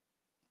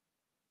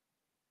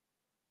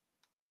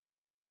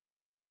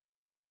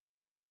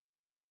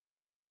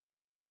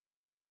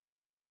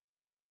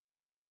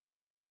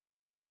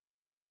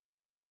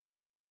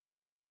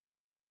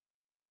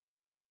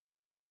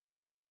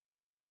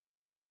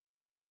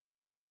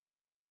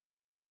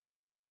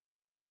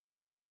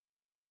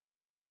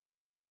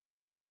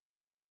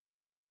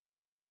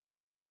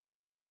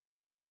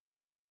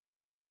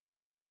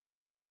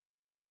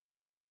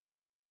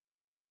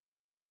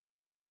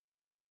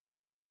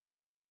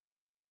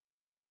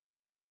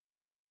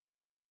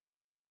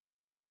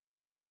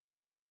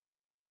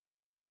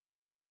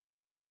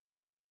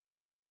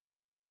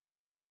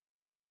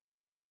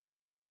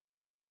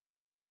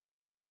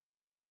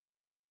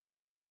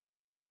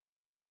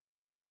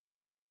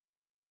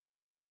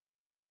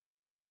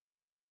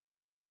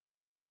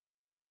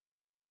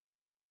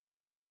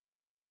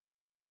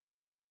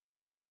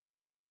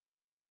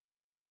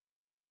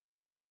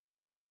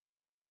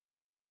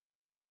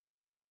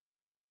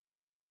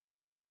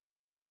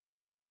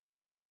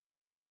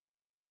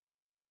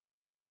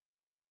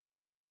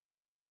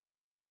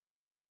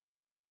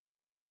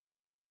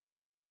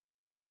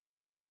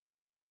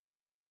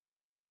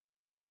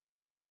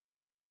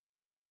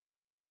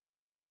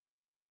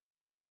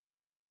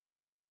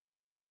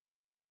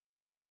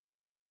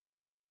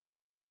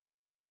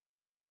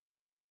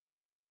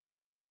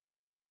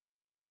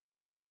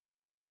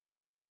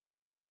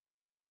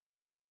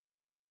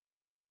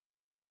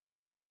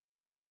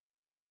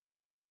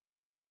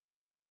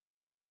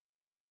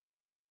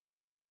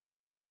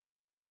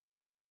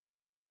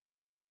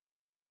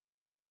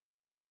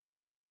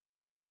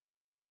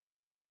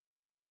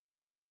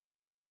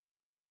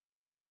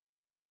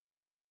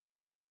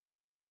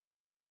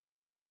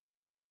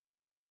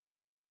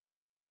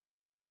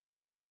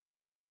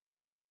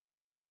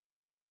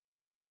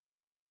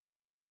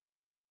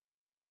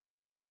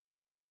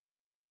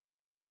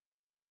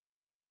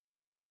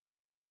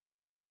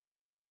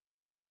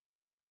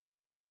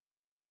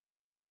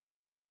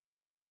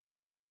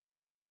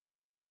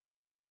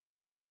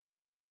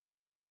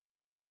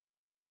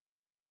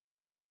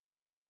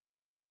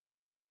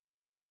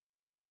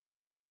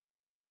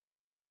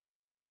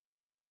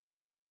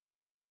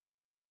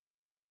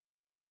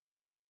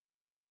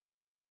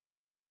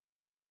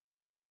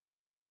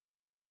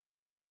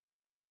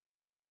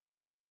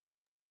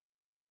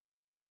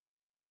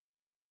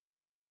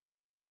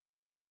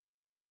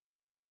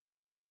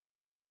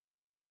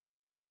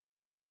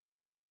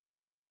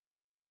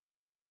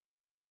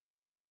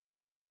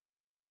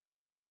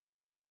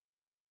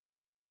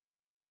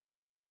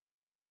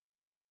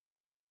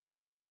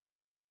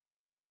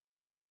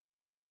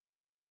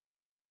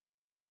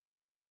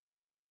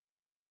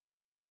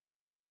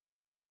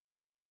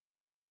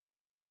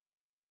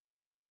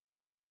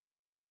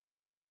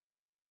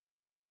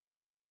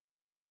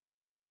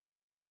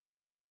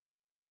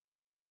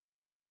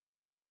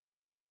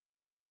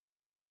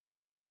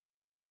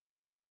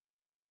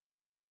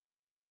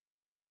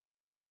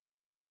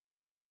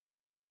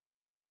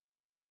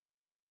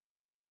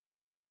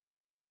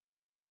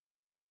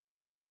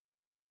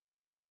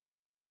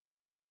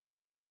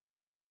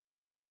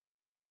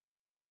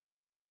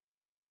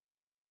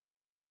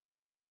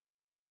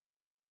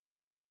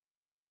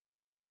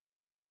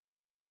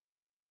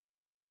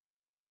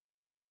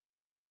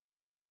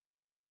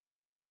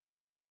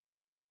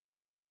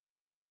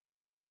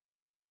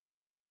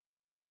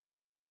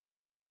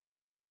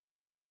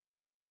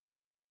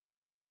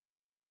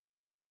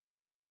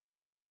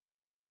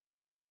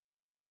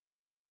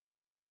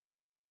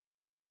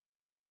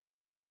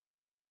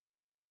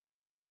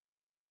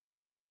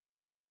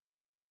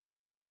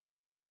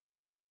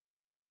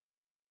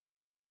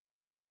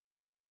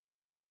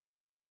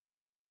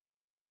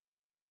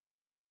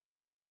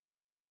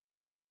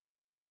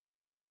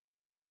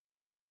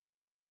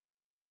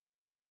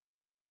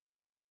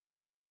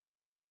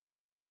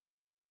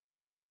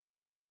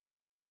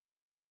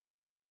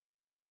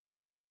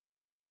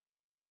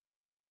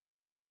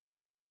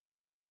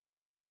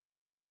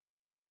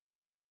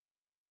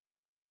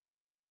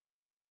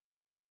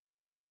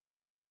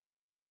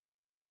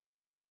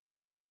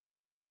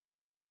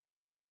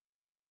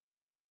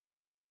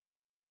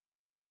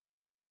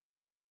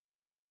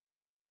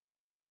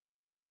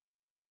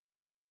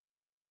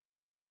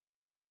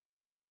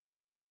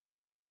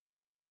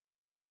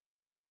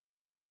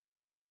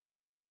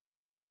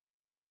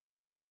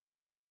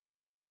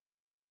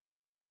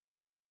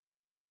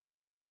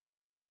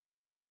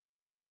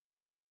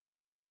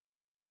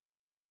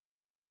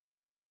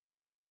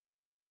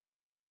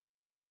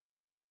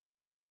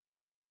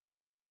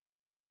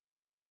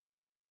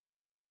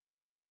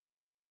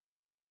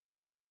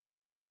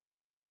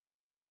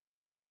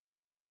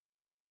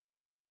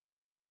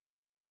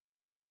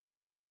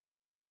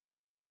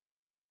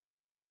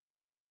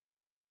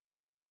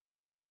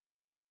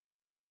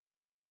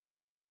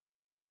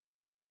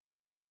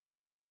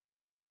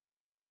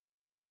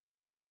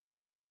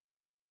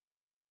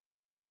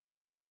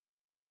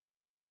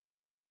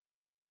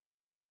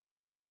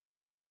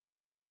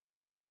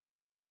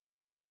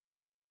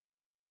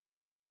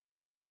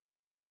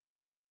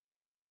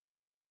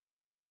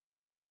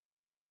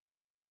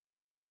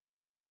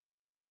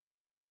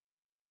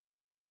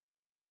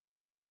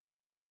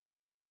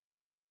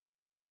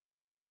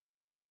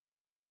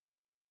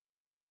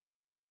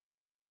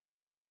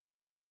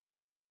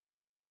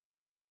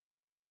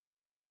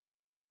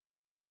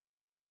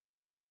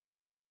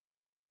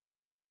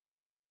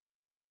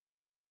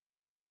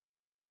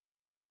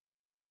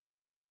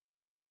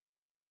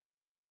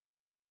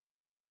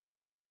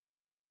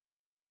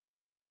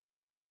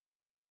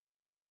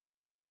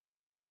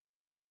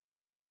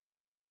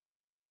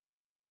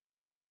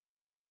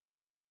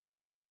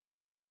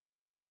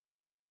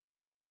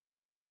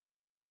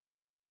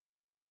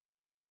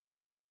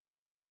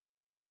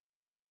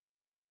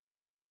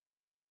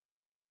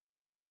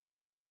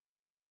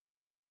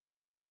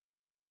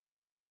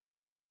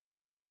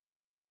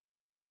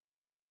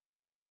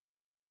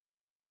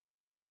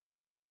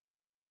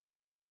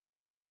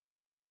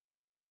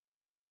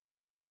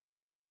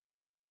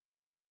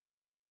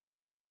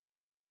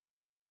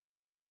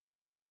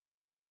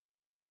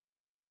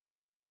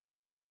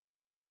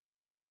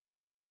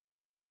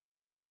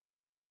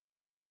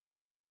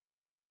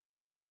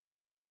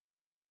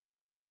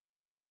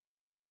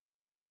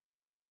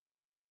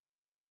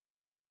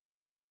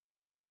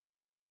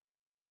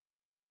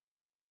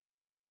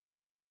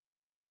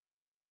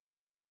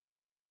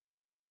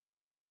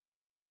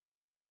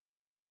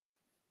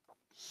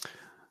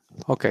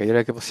 Ok,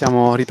 direi che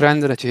possiamo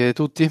riprendere, ci siete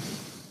tutti?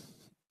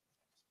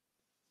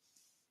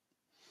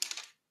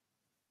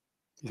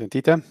 Mi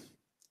sentite?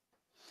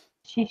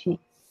 Sì, sì.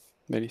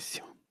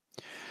 Benissimo.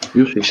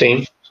 Io sì.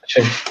 Sì,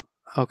 sì.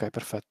 Ok,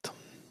 perfetto.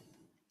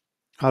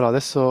 Allora,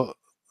 adesso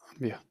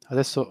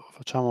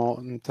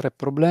facciamo 3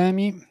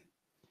 problemi.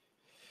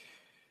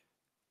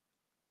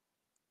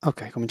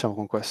 Ok, cominciamo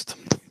con questo.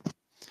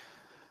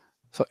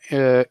 So,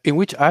 in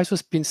which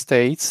isospin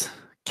states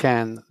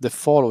can the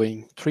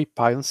following 3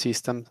 pion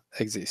system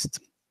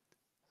exist?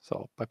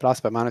 So, pi plus,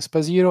 pi minus,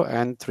 pi 0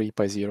 and 3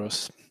 pi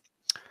zeros.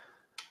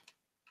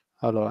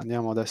 Allora,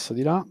 andiamo adesso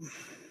di là.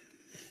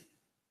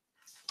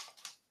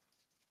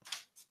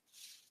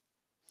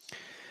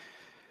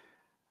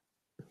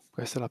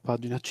 Questa è la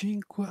pagina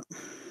 5.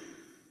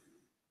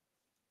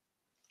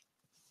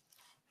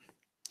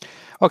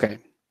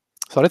 Okay,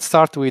 so let's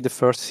start with the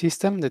first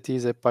system, that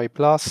is a pi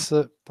plus,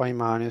 pi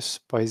minus,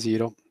 pi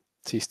 0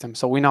 system.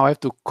 So we now have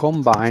to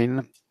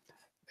combine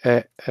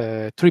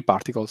 3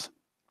 particles.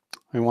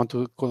 We want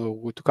to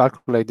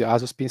calculate the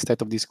isospin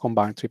state of these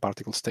combined 3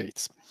 particle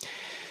states.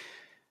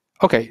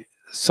 Okay,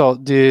 so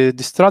the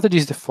strategy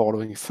is the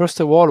following. First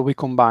of all, we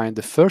combine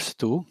the first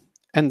 2,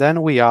 and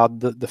then we add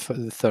the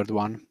third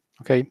one.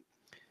 Okay,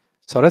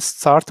 so let's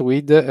start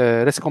with,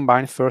 let's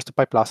combine first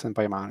pi plus and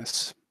pi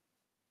minus.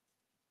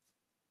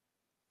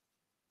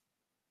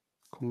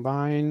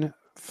 Combine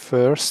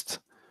first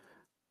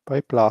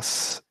pi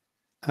plus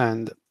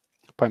and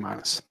pi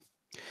minus.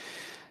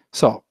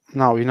 So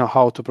now we know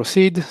how to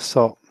proceed.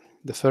 So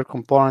the third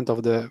component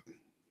of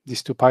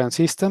this 2 pion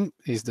system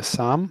is the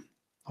sum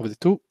of the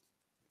 2.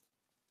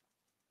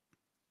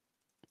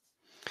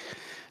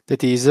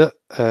 That is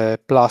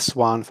plus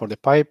 1 for the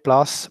pi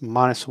plus,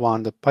 minus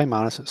 1 the pi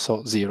minus,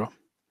 so 0.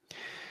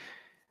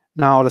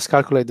 Now let's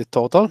calculate the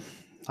total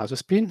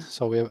isospin.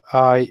 So we have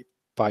I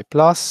pi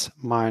plus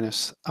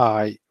minus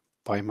I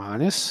pi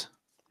minus,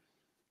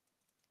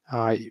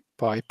 I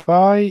pi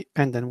pi,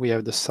 and then we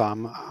have the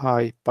sum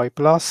I pi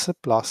plus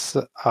plus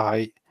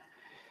I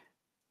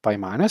pi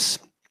minus.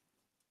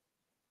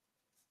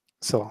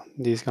 So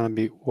this is going to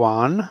be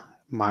 1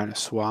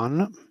 minus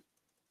 1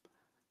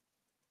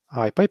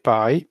 I pi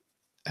pi,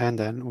 and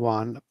then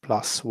 1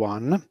 plus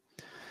 1.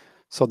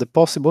 So the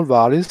possible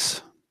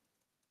values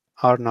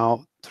are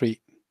now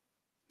 3,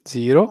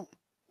 0,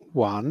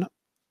 1,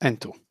 and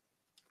 2.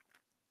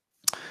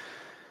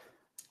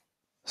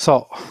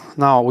 So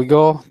now we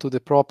go to the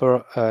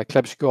proper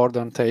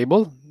Clebsch-Gordon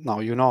table. Now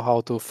you know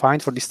how to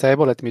find for this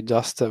table. Let me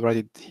just write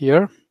it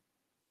here.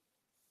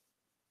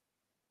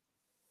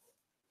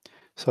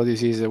 So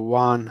this is a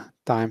 1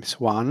 times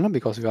 1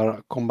 because we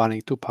are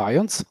combining 2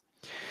 pions.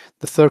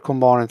 The third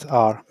component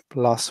are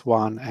plus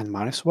 1 and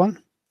minus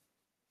 1.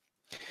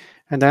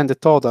 And then the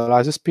total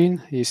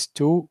isospin is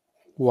 2,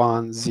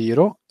 1,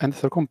 0, and the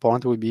third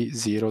component will be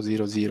 0,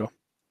 0, 0.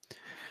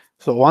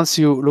 So once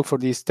you look for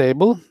this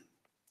table,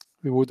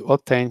 we would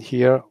obtain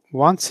here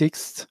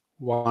 1/6,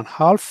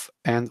 1/2,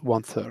 and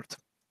 1/3.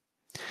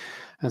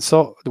 And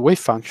so the wave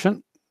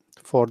function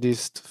for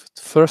this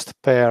first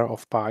pair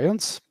of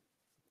pions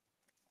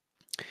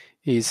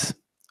is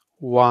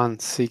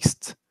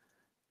 1/6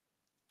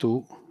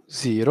 to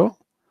 0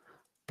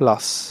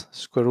 plus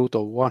square root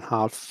of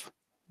 1/2,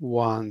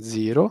 1,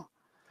 0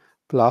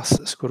 plus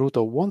square root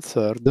of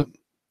 1/3,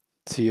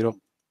 0,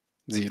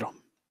 0.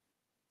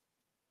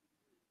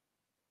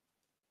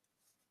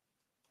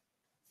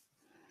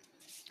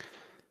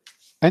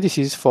 And this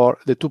is for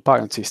the 2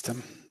 pion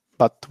system.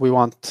 But we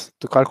want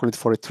to calculate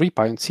for a 3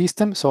 pion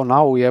system, so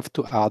now we have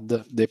to add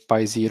the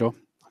pi 0.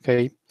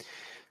 Okay,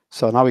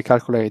 so now we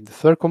calculate the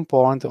third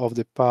component of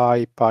the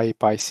pi pi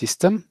pi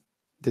system.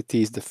 That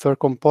is the third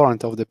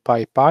component of the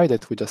pi pi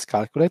that we just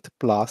calculate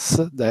plus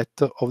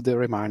that of the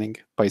remaining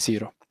pi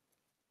 0.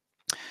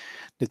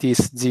 That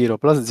is 0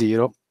 plus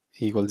 0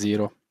 equals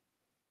 0.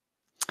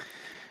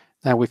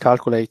 Then we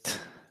calculate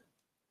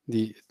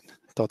the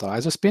total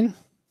isospin.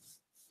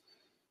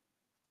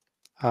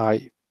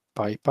 I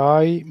pi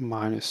pi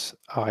minus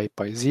I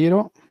pi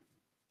 0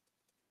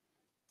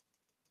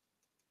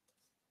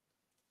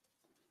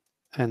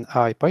 and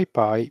I pi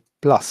pi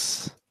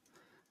plus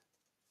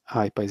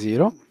I pi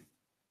 0.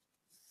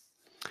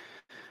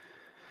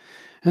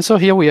 And so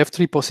here we have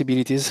 3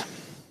 possibilities,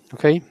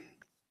 okay?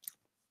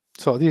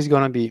 So this is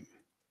going to be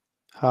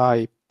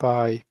I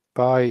pi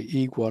pi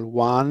equal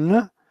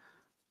 1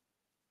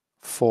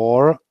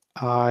 for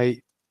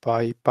I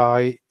pi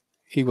pi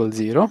equal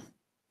 0.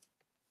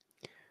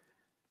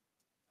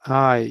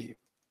 I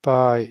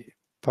pi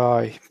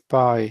pi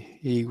pi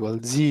equal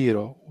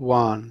 0,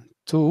 1,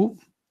 2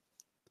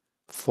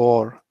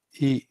 for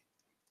I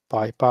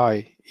pi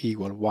pi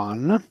equal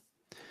 1,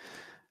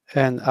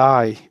 and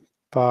I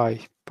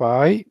pi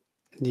pi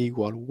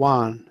equal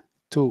 1,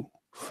 2,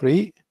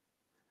 3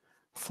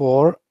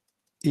 for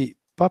I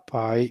pi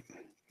pi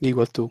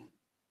equal 2.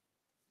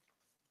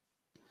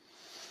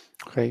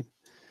 Okay,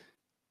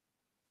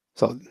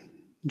 so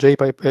I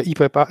pi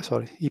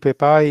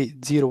pi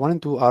 0, 1,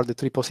 and 2 are the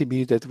 3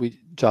 possibilities that we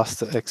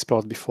just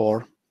explored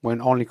before.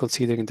 when only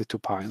considering the 2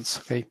 pions.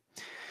 Okay.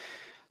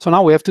 So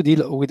now we have to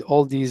deal with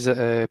all these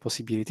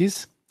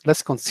possibilities.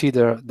 Let's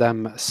consider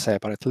them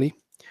separately.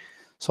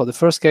 So the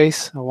first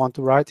case, I want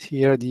to write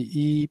here the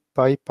e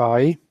pi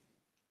pi.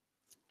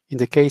 In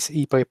the case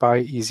e pi pi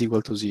is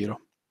equal to 0.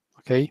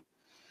 Okay.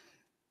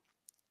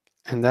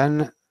 And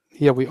then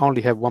here we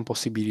only have one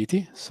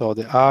possibility. So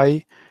the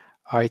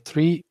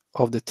I3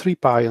 of the 3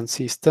 pion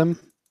system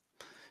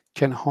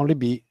can only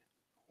be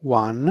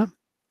 1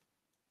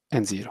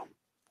 and 0.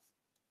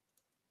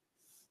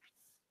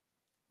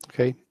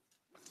 Okay.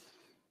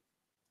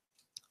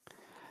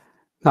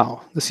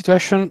 Now, the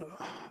situation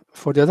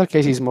for the other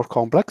case is more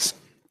complex.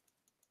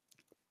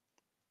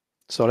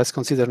 So let's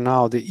consider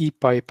now the e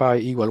pi pi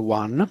equal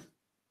 1.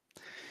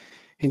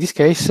 In this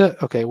case,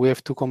 okay, we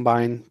have to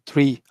combine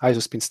 3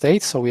 isospin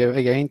states. So we have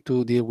again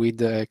to deal with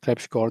the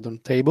Clebsch-Gordon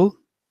table.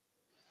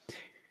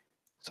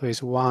 So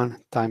it's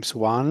 1 times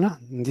 1.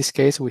 In this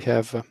case, we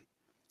have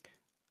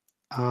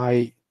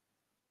I3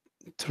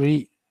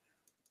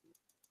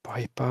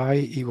 pi pi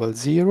equals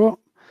 0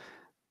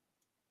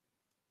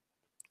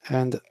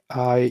 and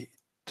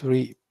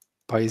I3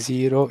 pi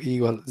 0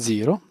 equal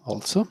 0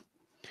 also.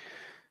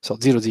 So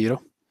 0, 0.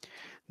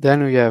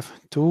 Then we have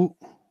 2,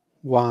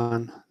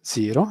 1,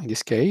 0 in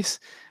this case,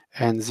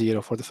 and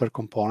 0 for the third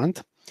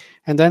component.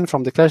 And then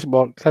from the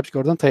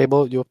Clebsch-Gordon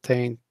table, you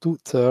obtain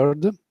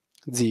 2/3,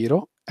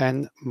 0,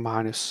 and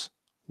minus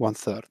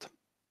 1/3.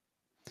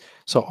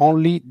 So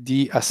only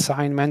the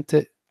assignment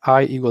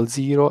I equals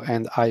 0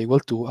 and I equal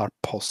 2 are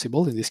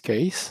possible in this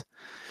case.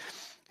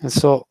 And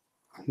so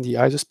the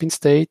isospin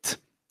state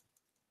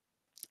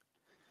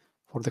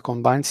for the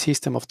combined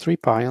system of 3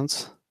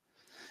 pions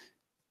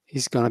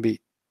is going to be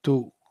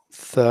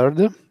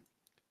 2/3,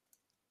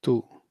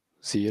 2,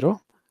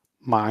 0,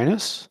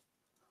 minus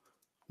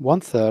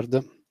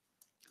 1/3,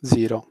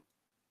 0,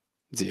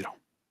 0.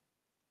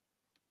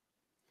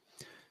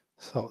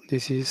 So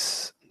this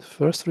is the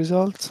first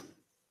result.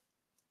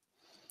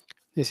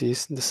 This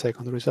is the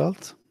second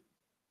result.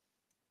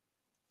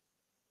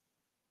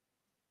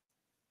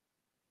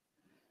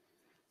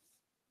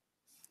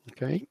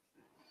 Okay.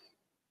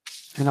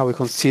 And now we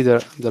consider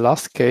the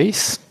last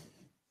case.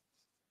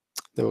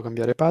 Devo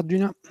cambiare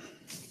pagina.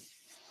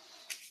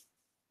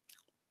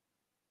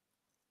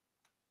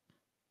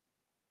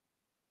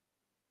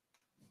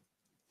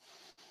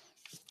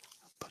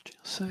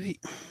 Pagina 6.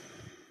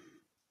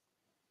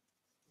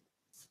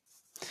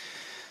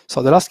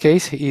 So the last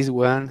case is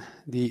when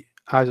the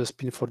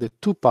isospin for the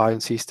 2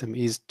 pion system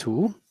is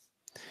 2.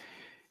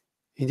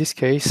 In this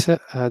case,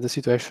 the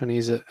situation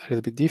is a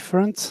little bit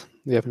different.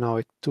 We have now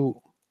a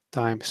 2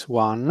 times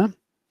 1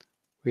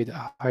 with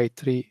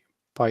I3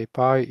 pi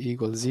pi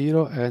equals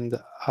 0 and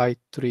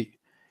I3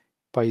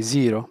 pi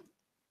 0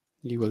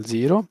 equals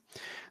 0.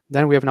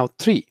 Then we have now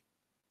 3,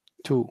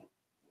 2,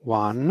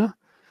 1,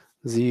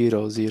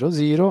 0, 0,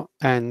 0,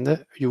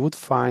 and you would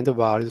find the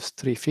values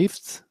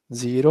 3/5,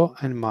 0,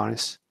 and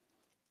minus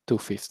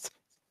 2/5.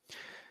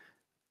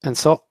 And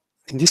so,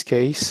 in this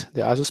case,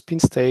 the isospin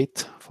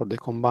state for the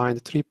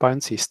combined 3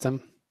 pion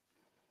system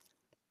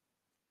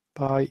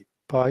pi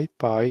pi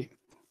pi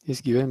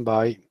is given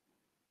by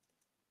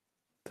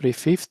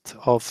 3/5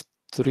 of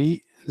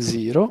 3,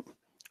 0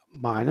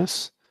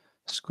 minus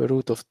square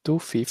root of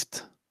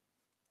 2/5,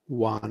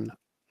 1,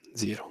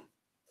 0.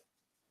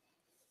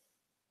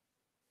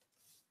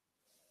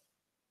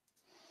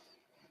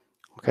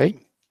 Okay,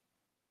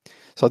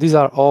 so these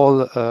are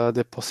all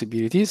the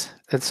possibilities.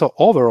 And so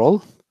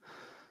overall,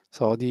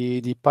 so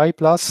the pi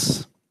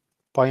plus,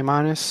 pi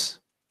minus,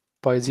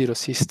 pi 0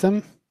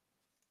 system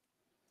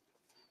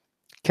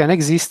can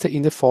exist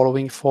in the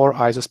following 4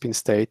 isospin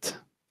state.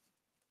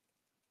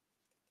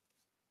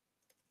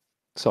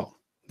 So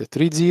the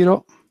 3,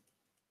 0,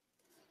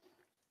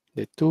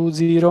 the 2,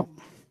 0,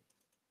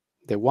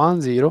 the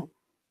 1, 0,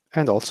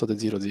 and also the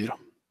 0, 0.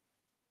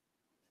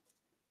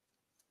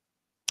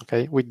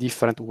 Okay, with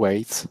different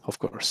weights, of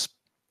course.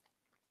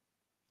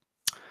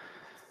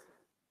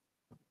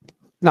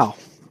 Now,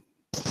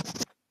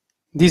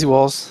 this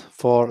was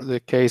for the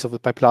case of the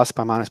pi plus,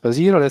 pi minus, pi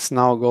 0. Let's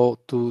now go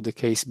to the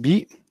case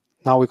B.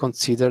 Now we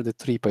consider the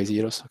 3 pi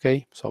zeros,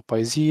 okay? So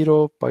pi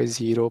 0, pi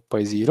 0,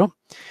 pi 0.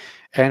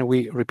 And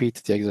we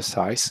repeat the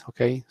exercise,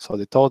 okay? So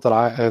the total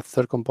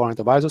third component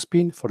of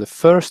isospin for the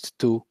first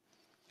 2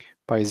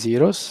 pi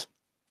zeros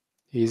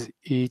is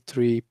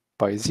E3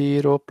 pi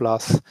 0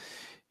 plus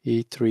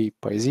E3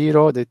 pi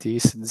 0, that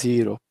is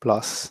 0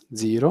 plus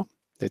 0,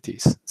 that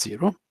is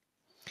 0.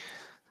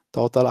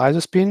 Total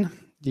isospin,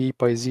 d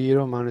pi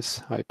 0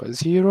 minus I pi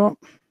 0,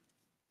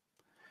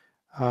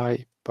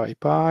 I pi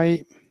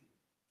pi,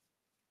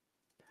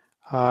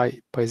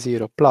 I pi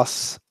 0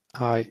 plus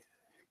I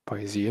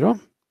pi 0.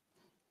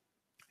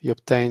 You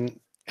obtain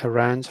a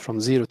range from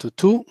 0 to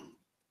 2.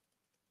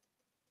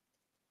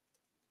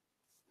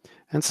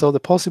 And so the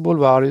possible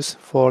values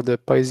for the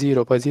pi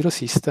 0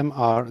 system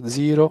are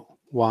 0,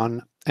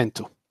 1, and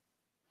 2.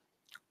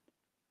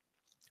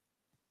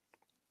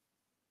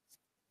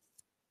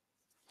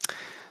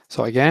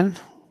 So again,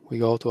 we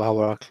go to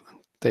our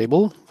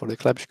table for the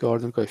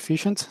Clebsch-Gordon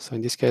coefficients. So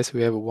in this case,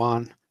 we have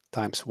 1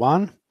 times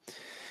 1,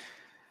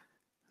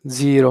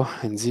 0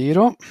 and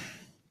 0,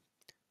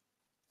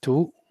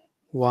 2,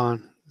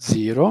 1,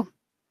 0,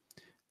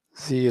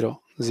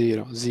 0,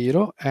 0,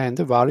 0, and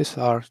the values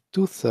are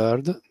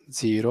 2/3,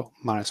 0,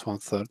 minus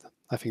 1/3.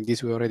 I think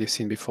this we already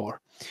seen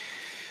before.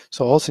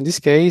 So also in this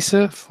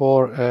case,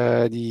 for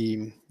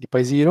the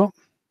pi 0,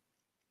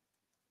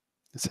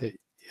 let's say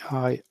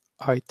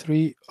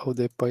I3 of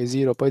the pi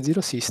 0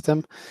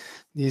 system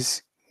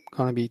is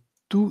going to be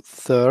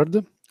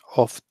 2/3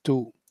 of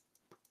 2,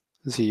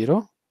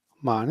 0,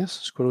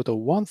 minus square root of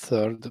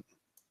 1/3,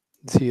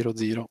 0,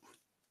 0.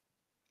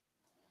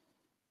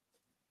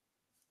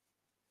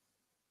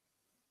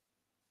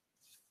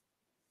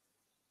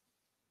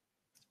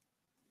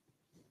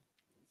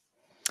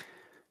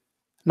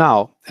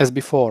 Now, as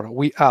before,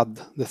 we add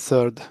the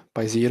third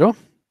pi 0.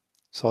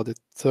 So the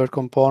third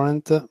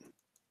component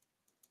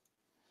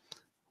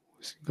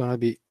is going to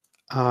be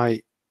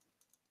I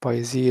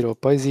pi 0,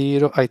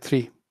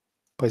 I3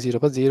 pi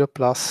 0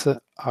 plus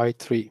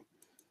I3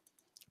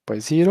 pi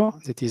 0.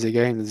 That is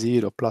again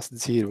 0 plus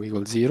 0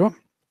 equals 0.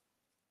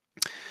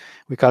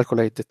 We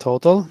calculate the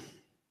total.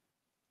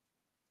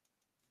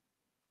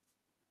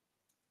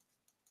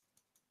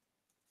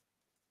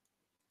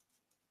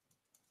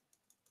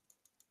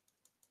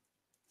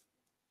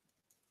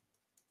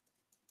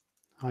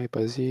 I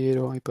pi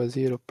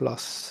 0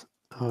 plus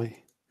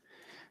I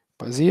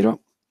pi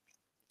 0.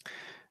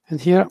 And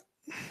here,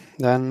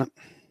 then,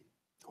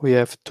 we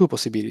have two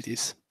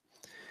possibilities.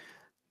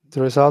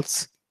 The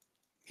results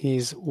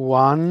is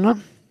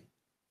 1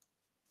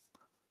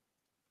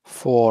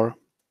 for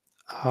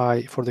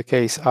the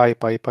case I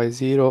pi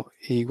 0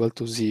 equal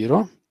to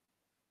 0.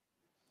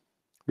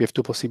 We have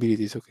two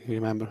possibilities, okay,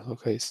 remember,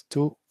 okay, it's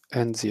 2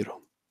 and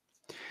 0.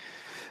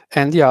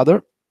 And the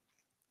other,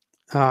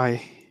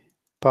 I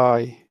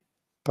pi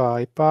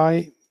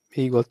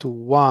equal to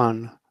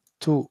 1,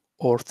 2,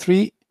 or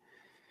 3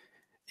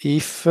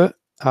 if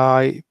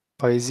I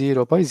pi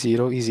 0 is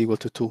equal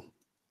to 2.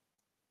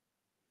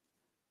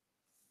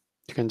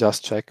 You can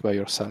just check by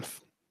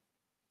yourself.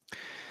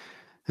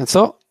 And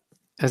so,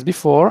 as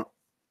before,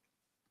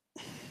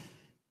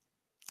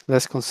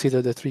 let's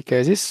consider the three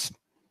cases.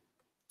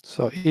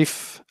 So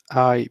if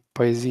I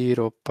pi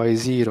 0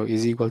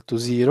 is equal to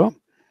 0,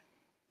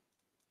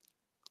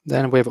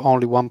 then we have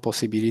only one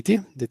possibility,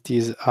 that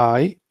is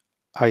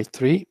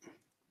I3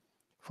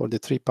 for the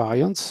 3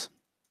 pions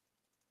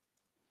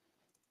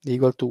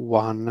equal to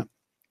 1,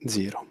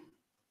 0.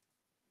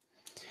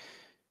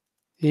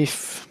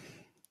 If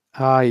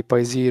I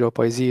pi 0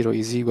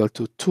 is equal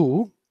to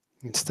 2,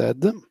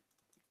 instead,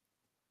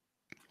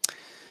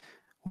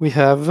 we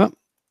have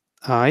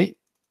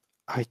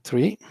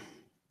I3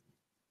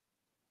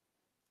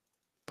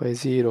 pi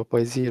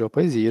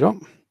 0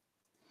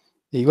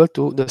 equal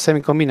to the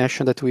same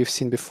combination that we've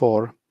seen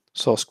before.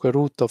 So square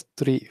root of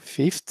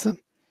 3/5,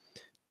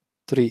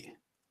 3,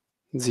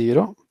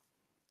 0.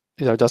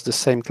 These are just the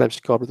same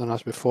Clebsch-Gordon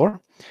as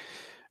before.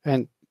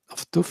 And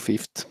of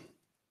 2/5,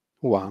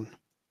 1,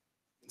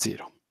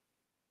 0.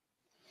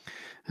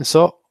 And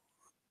so,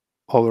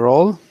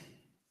 overall,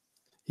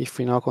 if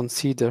we now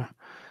consider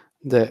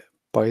the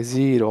pi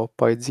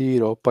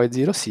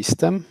 0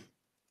 system,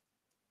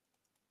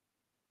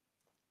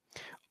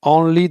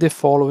 only the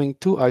following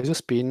two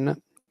isospin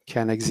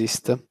can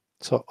exist.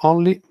 So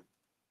only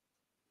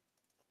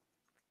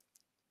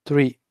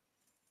 3,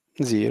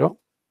 0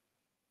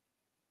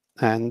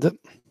 and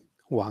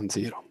 1,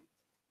 0.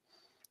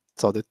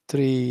 So the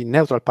three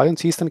neutral pion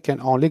system can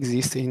only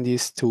exist in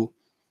these two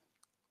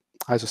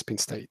isospin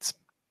states,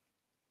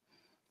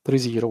 3,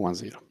 0, 1,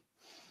 0.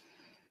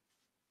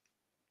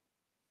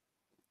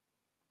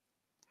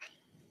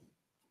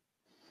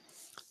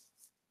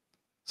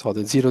 So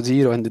the 0,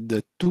 0 and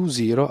the 2,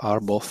 0 are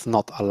both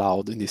not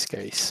allowed in this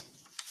case.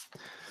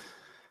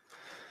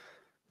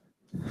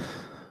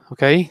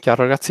 Ok,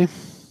 chiaro ragazzi?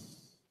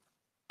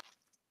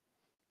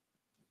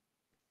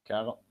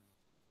 Chiaro.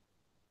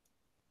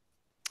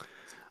 Sì,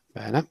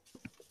 Bene.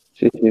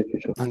 sì, è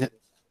chiaro.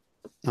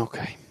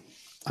 Ok,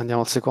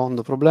 andiamo al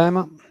secondo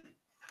problema.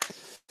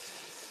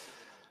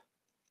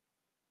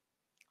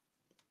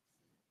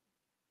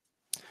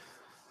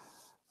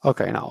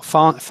 Okay, now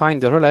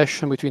find the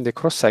relation between the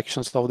cross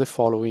sections of the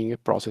following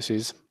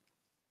processes.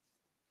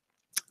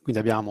 Quindi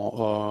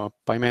abbiamo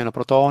pi meno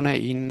protone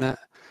in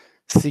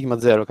sigma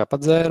 0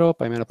 K0,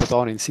 pi meno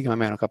protone in sigma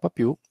meno K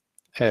più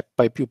e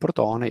pi più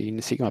protone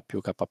in sigma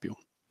più K più.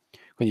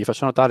 Quindi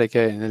faccio notare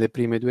che nelle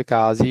prime due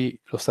casi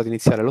lo stato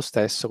iniziale è lo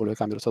stesso, quello che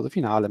cambia lo stato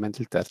finale,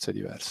 mentre il terzo è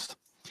diverso.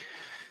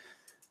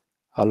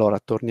 Allora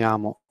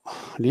torniamo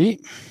lì.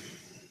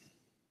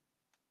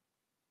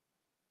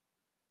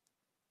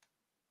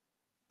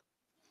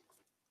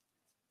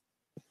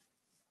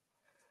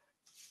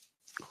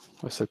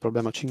 Questo è il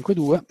problema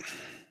 5.2.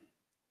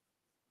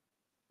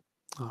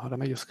 Era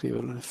meglio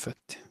scriverlo in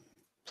effetti.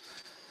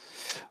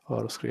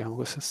 Ora lo scriviamo,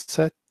 questo è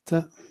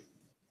 7.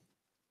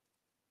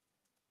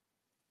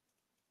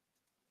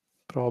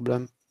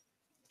 Problem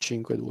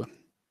 5.2.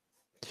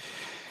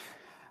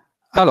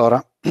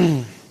 Allora,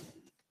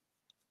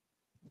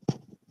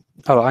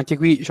 anche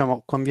qui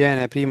diciamo,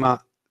 conviene prima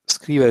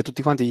scrivere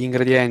tutti quanti gli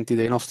ingredienti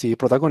dei nostri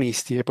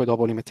protagonisti e poi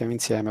dopo li mettiamo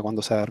insieme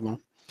quando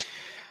servono.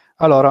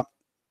 Allora,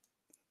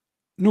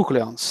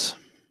 nucleons,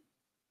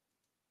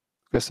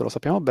 questo lo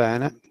sappiamo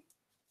bene,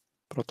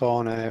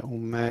 protone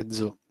un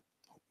mezzo,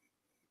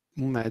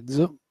 il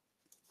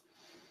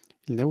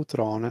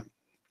neutrone,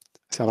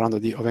 stiamo parlando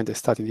di ovviamente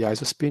stati di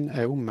isospin,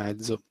 è un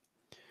mezzo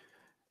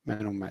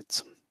meno un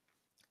mezzo.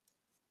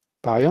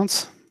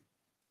 Pions,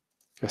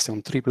 questo è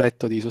un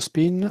tripletto di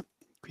isospin,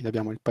 quindi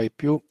abbiamo il pi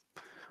più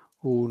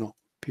 1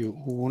 più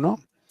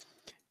 1,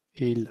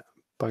 il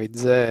pi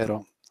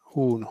 0,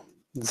 1,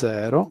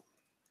 0,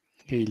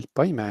 il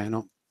pi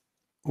meno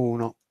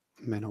 1,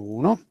 meno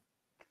 1.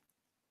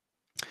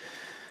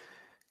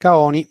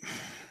 Caoni.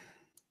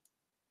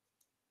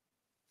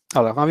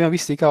 Allora, come abbiamo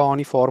visto, i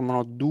caoni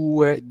formano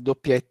due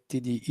doppietti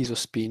di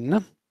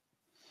isospin.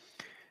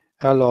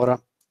 Allora,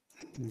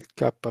 il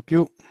K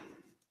più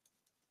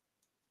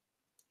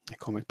è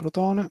come il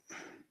protone,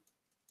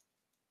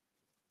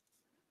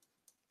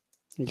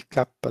 il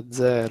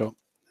K0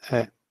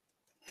 è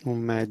un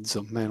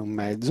mezzo meno un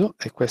mezzo,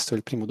 e questo è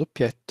il primo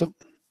doppietto.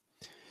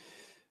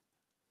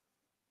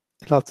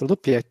 L'altro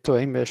doppietto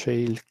è invece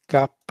il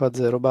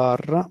K0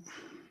 barra,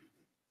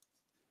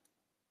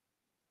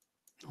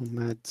 un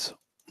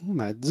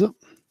mezzo,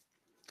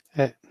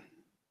 e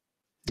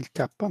il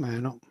K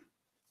meno,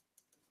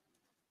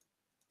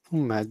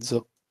 un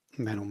mezzo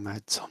meno un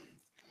mezzo.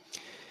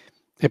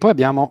 E poi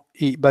abbiamo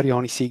i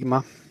barioni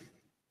sigma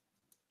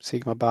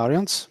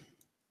baryons.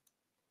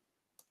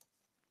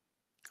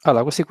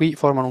 Allora, questi qui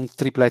formano un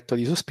tripletto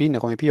di isospin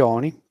come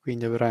pioni,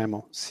 quindi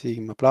avremo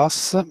sigma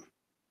plus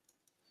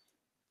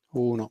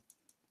 1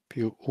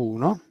 più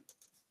 1,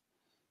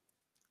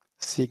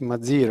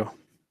 sigma 0,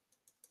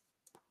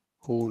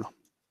 1,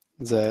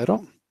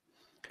 0,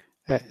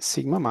 e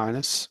sigma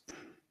minus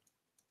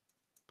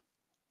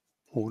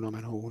 1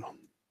 meno 1.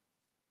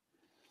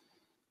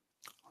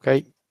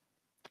 Ok?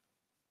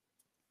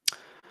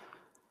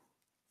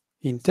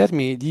 In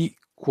termini di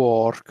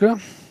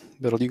quark,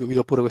 ve lo dico, vi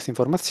do pure questa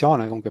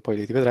informazione, comunque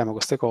poi rivedremo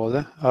queste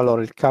cose.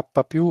 Allora, il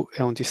K più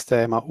è un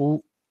sistema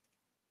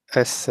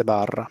US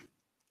barra,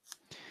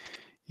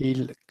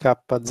 il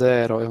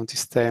K0 è un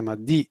sistema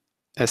di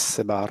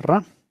S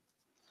barra,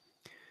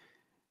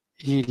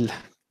 il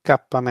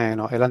K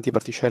meno è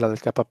l'antiparticella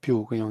del K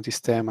più, quindi è un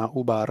sistema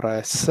U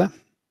barra S,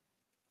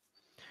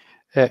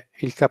 e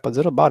il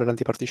K0 bar è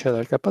l'antiparticella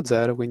del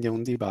K0, quindi è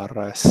un D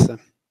barra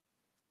S.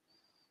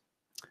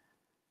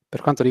 Per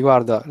quanto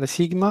riguarda le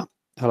sigma,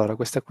 allora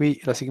questa qui,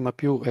 la sigma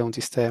più è un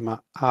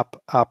sistema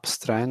up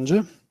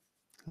strange,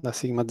 la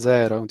sigma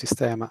 0 è un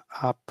sistema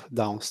up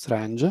down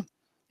strange.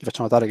 Vi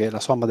faccio notare che la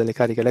somma delle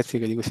cariche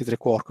elettriche di questi tre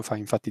quark fa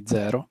infatti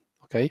 0,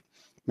 ok?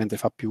 Mentre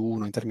fa più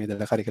 1 in termini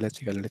della carica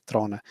elettrica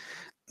dell'elettrone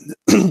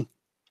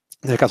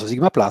nel caso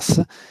sigma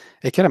plus,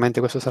 e chiaramente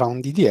questo sarà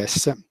un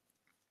DDS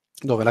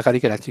dove la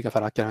carica elettrica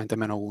farà chiaramente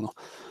meno 1.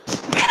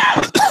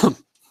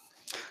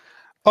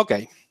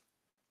 Ok,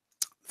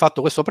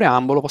 fatto questo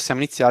preambolo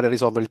possiamo iniziare a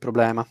risolvere il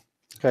problema.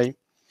 Okay?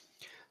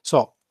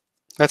 So,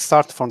 let's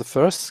start from the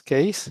first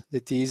case,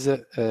 that is,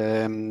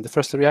 the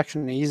first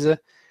reaction is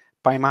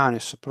pi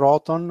minus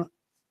proton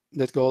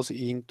that goes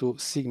into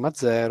sigma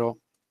 0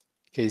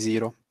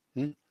 K0.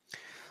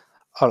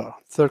 Allora,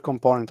 third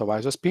component of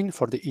isospin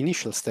for the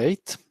initial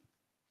state,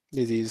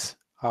 this is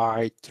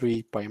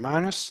I3 pi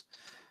minus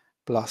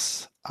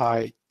plus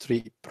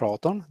I3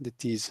 proton,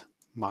 that is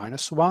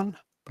minus 1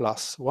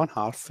 plus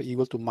 1/2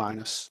 equal to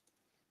minus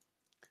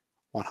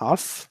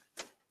 1/2.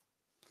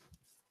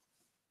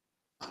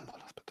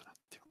 Allora, aspetta un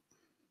attimo.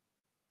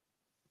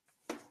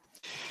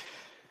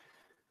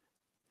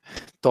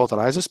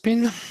 Total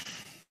isospin,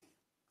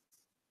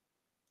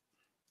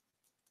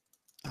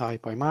 I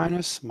pi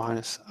minus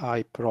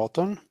I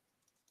proton,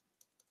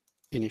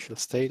 initial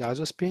state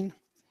isospin,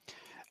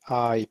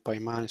 I pi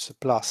minus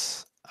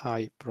plus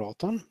I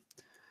proton.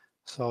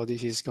 So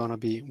this is going to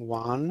be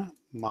 1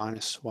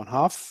 minus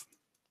 1/2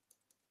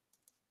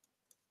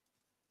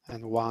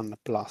 and 1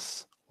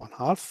 plus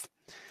 1/2.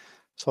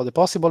 So the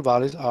possible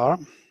values are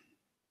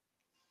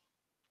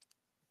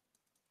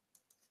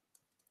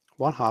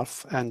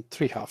 1/2 and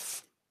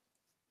 3/2.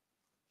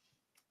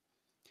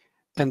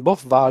 And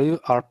both values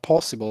are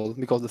possible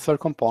because the third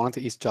component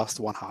is just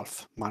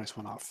 1/2, minus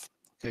 1/2.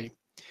 Okay.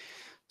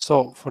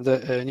 So for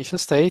the initial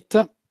state,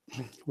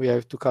 we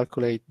have to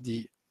calculate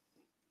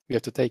we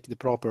have to take the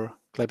proper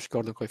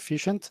Clebsch-Gordon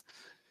coefficient.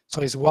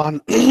 So it's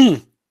 1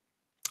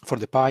 for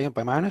the pi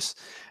minus,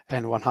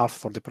 and 1/2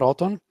 for the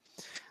proton.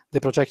 The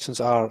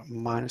projections are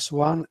minus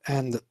 1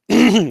 and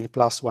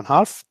plus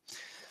 1/2.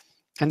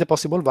 And the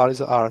possible values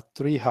are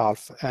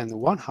 3/2 and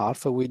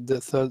 1/2, with the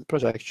third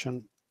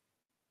projection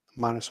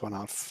minus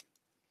 1/2.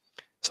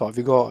 So if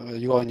you go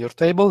in your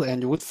table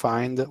and you would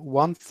find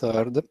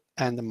 1/3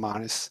 and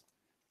minus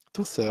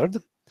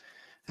 2/3.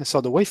 And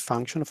so the wave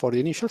function for the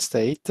initial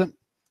state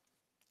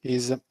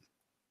is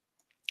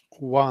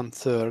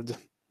 1/3,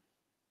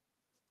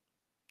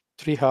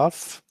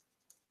 3/2,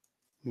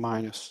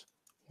 minus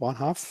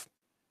 1/2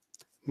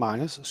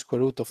 minus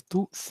square root of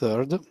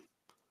 2/3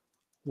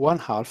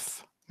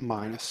 1/2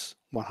 minus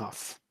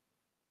 1/2.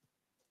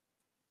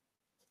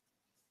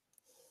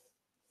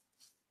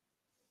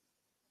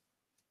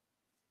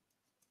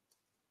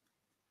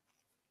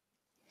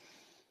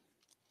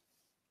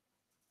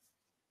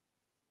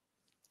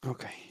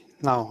 Ok,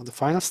 now the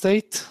final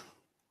state.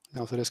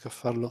 Vediamo se riesco a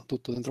farlo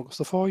tutto dentro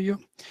questo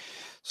foglio.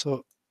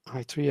 So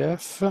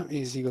I3F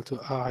is equal to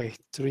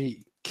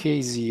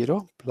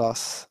I3K0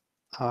 plus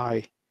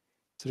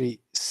I3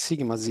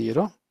 sigma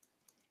 0.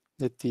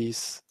 That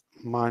is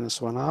minus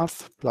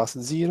 1/2 plus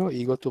 0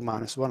 equal to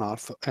minus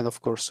 1/2. And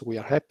of course, we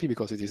are happy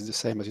because it is the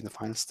same as in the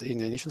final state, in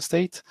the initial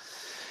state.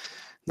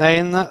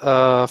 Then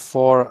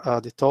for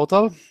the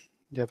total,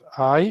 you have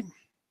I.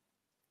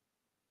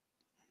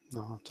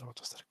 No, non trovo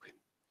stare qui.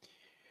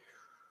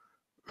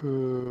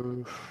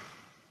 Vabbè,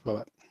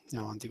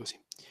 andiamo avanti così.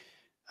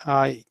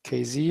 I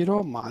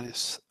K0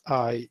 minus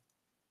I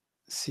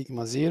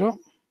sigma 0.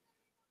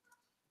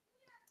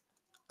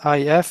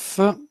 IF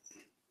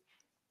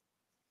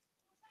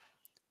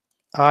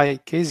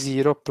I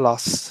K0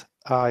 plus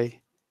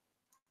I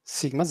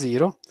sigma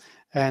 0,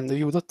 and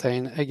you would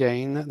obtain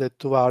again the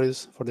two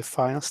values for the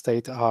final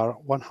state are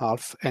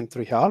 1/2 and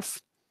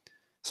 3/2.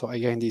 So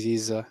again, this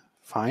is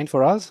fine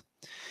for us.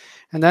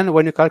 And then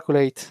when you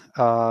calculate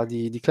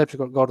the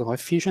Clebsch-Gordon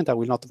coefficient, I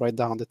will not write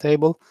down the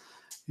table,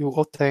 you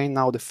obtain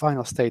now the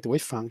final state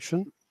wave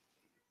function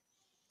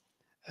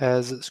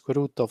as square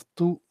root of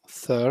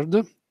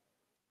 2/3,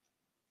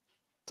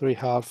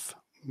 3/2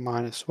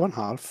 minus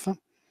 1/2,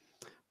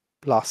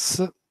 plus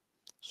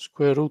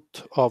square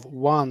root of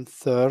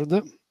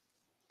 1/3,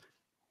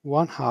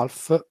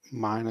 1/2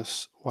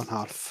 minus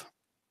 1/2.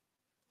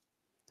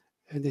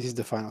 And this is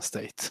the final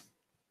state.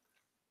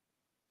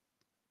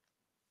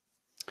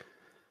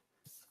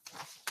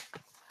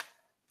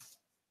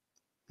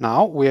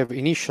 Now we have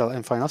initial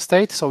and final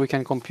state, so we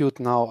can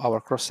compute now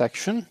our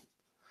cross-section.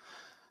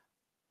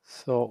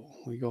 So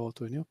we go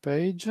to a new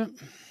page.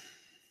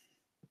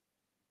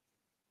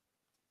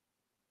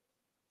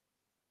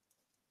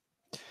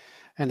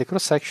 And the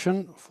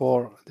cross-section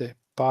for the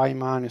pi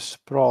minus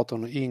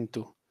proton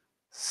into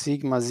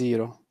sigma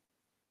 0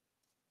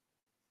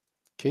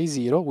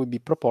 K0 will be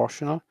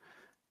proportional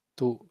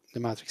to the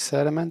matrix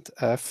element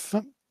F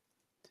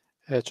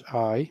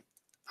hi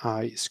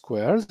I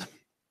squared.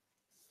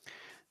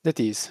 That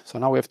is, so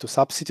now we have to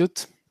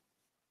substitute.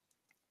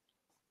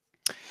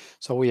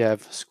 So we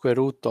have square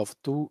root of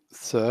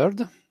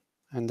 2/3,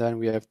 and then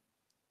we have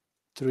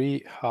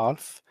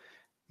 3/2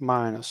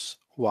 minus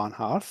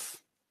 1/2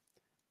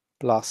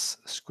 plus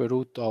square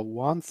root of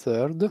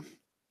 1/3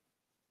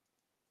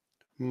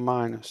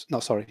 minus, no,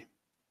 sorry,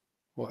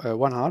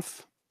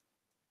 1/2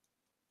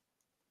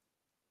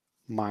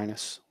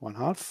 minus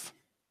 1/2.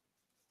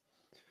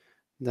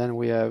 Then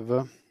we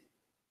have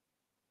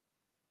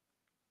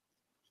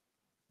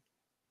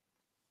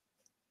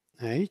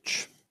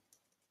H.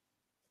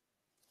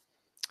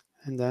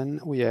 And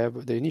then we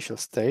have the initial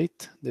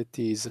state, that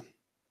is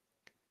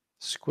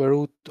square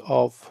root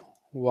of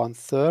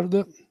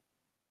 1/3,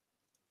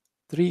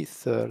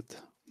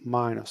 3/3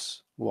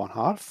 minus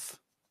 1/2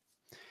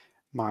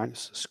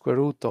 minus square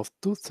root of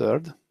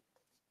 2/3,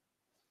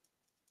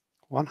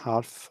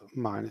 1/2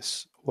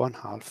 minus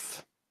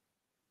 1/2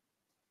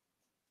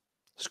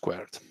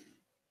 squared.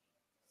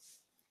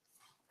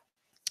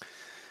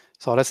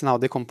 So let's now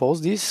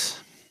decompose this.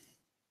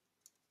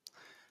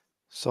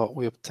 So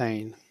we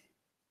obtain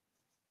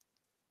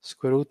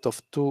square root of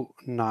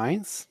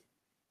 2/9,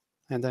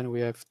 and then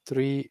we have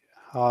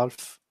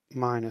 3/2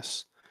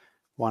 minus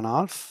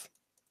 1/2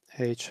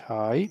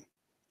 hi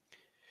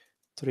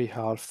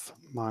 3/2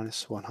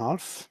 minus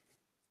 1/2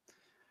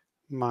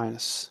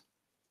 minus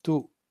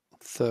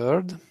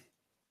 2/3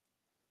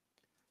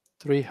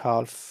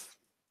 3/2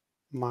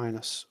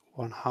 minus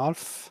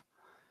 1/2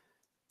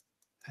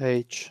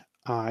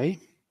 hi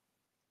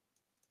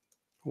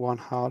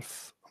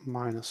 1/2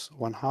 minus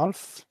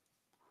 1/2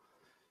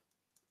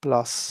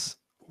 plus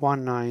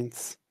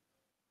 1/9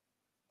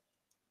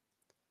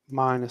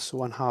 minus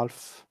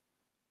 1/2,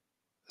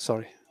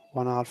 sorry,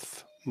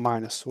 1/2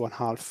 minus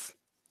 1/2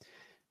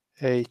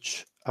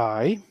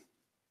 hi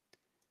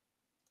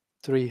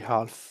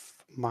 3/2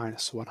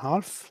 minus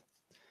 1/2,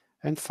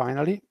 and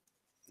finally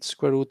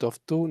square root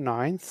of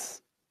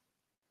 2/9,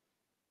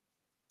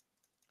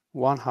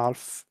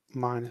 1/2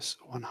 minus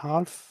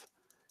 1/2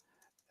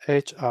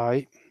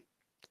 hi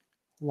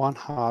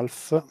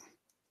 1/2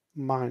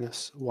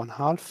 minus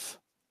 1/2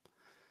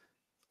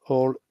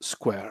 all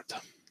squared.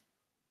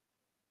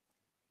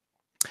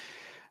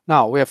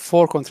 Now we have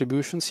 4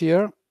 contributions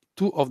here.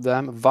 2 of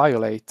them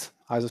violate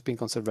isospin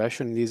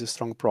conservation in this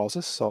strong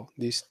process. So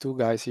these 2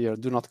 guys here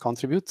do not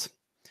contribute.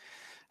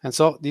 And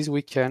so this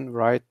we can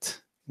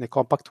write in a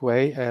compact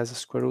way as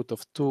square root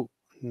of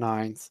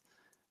 2/9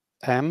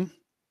 m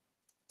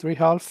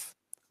 3/2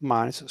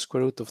 minus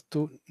square root of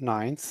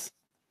 2/9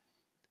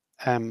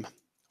 m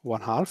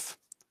 1/2.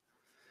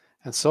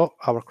 And so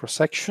our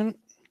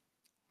cross-section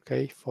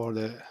okay, for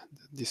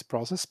this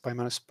process, pi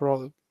minus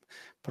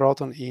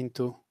proton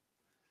into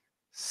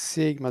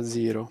sigma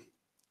 0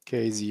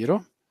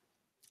 k0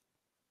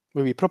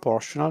 will be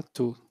proportional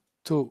to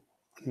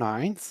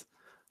 2/9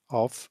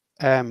 of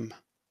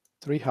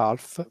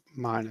m3/2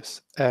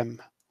 minus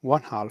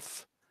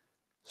m1/2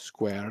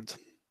 squared.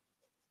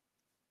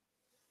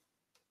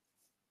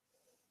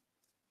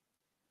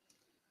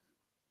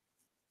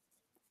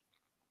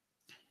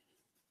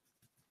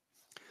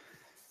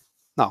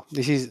 Now,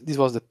 this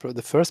was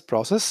the first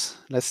process.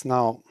 Let's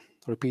now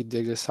repeat the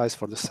exercise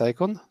for the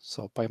second.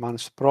 So pi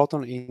minus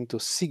proton into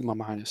sigma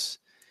minus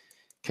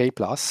k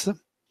plus.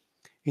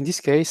 In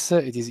this case,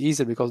 it is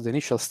easier because the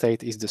initial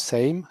state is the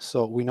same.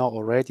 So we know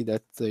already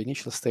that the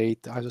initial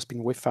state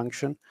isospin wave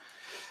function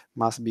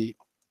must be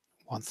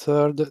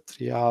 1/3,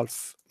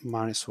 3/2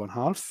 minus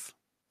 1/2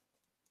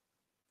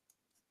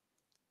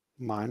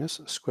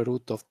 minus square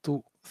root of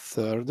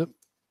 2/3,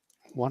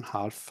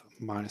 1/2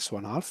 minus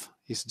 1/2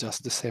 is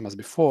just the same as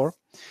before.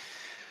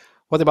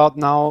 What about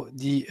now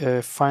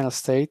the final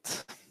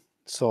state?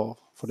 So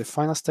for the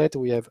final state,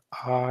 we have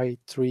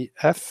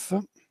I3F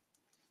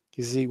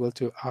is equal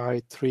to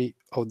I3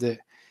 of the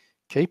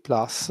K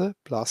plus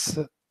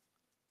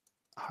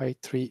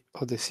I3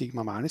 of the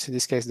sigma minus. In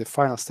this case, the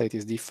final state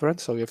is different,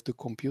 so we have to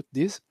compute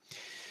this.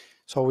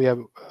 So we have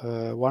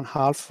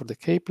 1/2 for the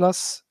K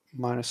plus,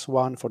 minus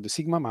 1 for the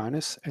sigma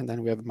minus, and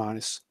then we have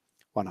minus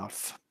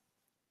 1/2.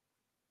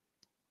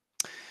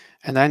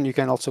 And then you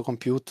can also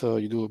compute,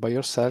 you do by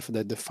yourself,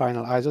 that the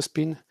final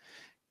isospin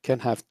can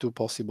have two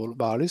possible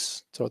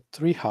values, so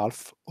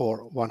 3/2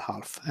 or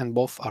 1/2, and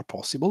both are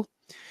possible.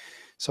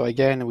 So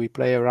again, we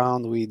play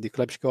around with the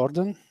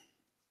Clebsch-Gordon.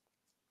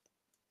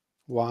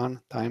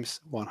 1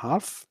 times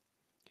 1/2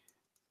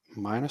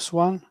 minus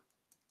 1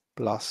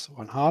 plus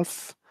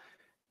 1/2,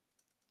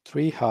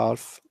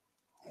 3/2,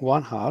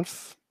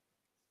 1/2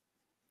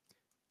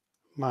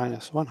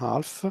 minus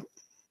 1/2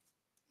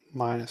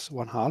 minus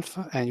 1/2,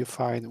 and you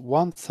find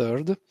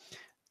 1/3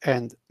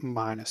 and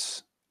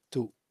minus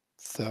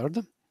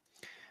 2/3.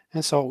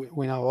 And so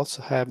we now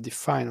also have the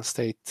final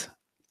state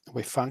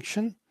wave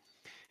function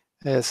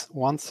as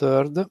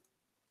 1/3,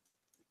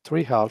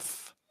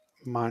 3/2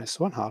 minus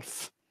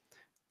 1/2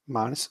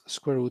 minus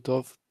square root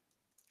of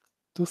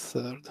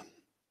 2/3,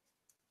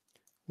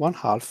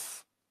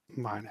 1/2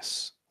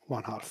 minus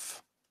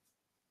 1/2.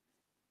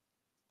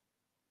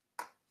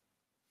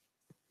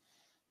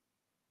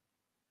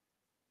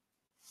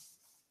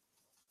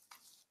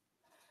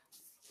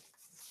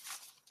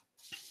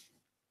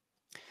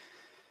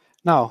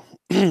 Now,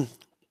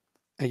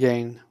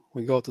 again,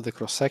 we go to the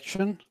cross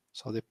section.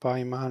 So the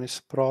pi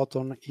minus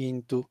proton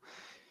into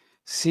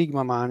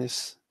sigma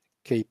minus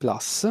k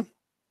plus.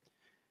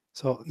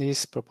 So this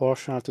is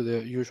proportional to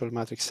the usual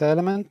matrix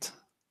element.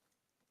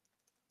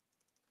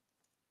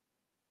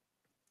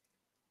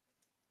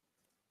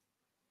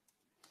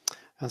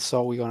 And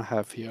so we're going to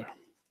have here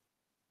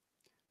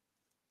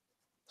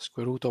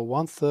square root of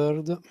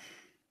 1/3,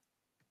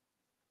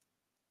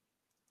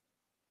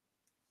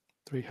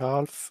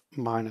 3/2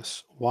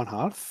 minus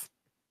 1/2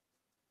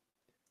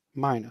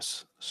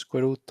 minus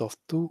square root of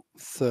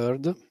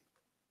 2/3,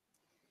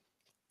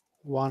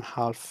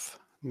 1/2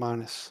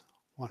 minus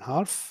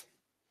 1/2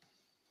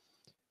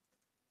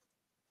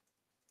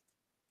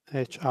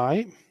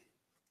 hi,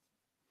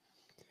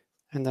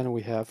 and then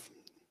we have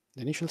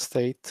the initial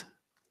state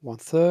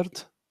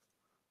 1/3,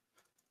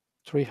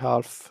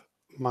 3/2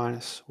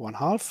 minus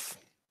 1/2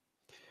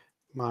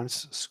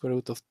 minus square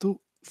root of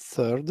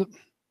 2/3,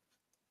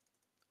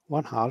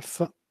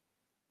 1/2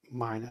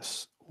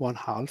 minus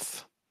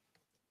 1/2.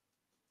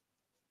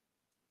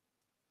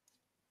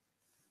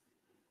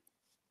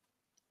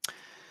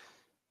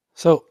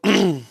 So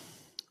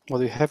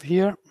what we have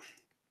here,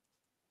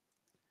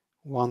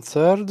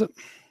 1/3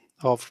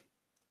 of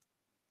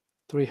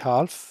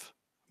 3/2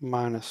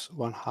 minus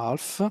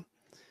 1/2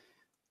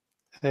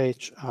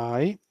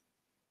 hi,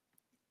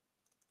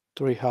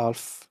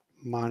 3/2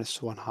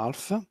 minus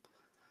 1/2.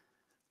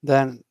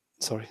 Then,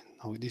 sorry,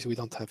 no, this we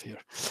don't have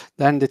here.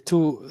 Then the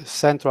two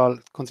central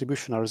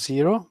contribution are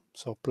 0,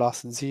 so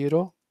plus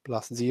 0,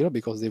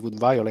 because they would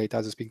violate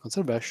isospin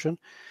conservation.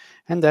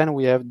 And then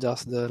we have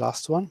just the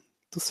last one,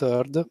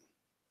 2/3,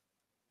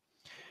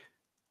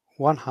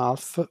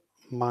 1/2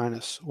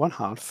 minus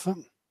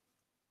 1/2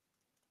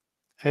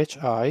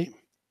 hi,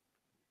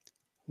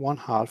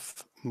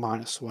 1/2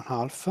 minus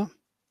 1/2.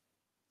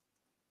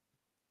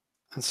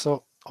 And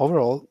so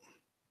overall,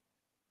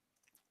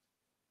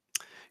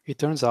 it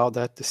turns out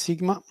that the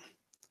sigma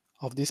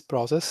of this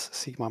process,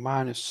 sigma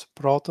minus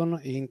proton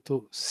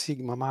into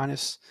sigma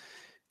minus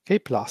k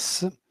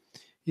plus,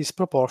 is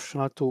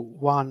proportional to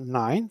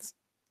 1/9.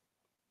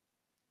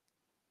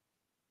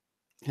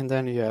 And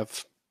then you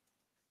have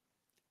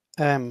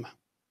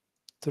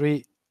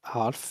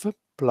m3/2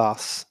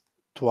 plus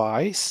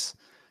twice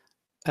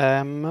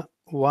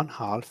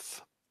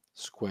m1/2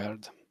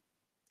 squared.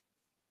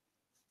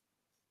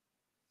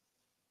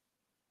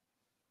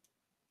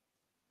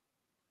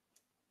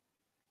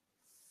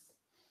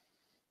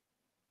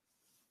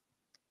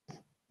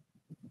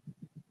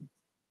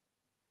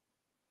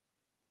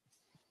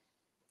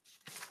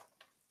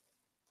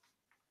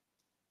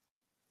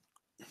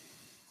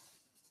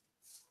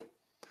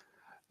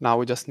 Now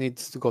we just need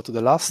to go to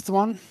the last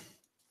one.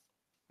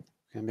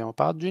 Cambiamo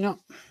pagina.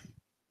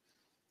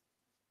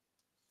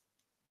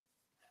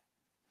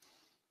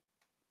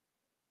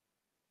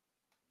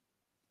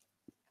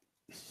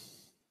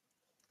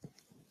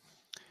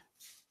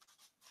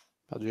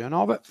 Pagina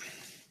 9.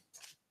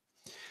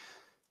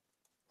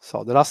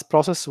 So the last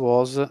process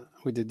was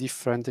with a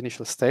different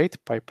initial state,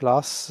 pi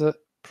plus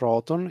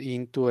proton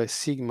into a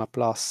sigma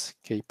plus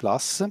k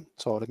plus.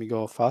 So let me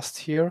go fast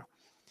here.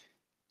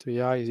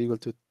 3i is equal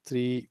to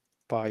 3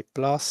 pi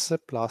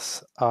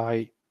plus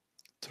I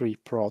 3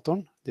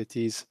 proton, that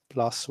is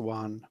plus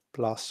 1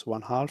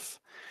 half,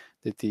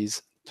 that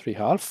is 3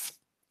 half.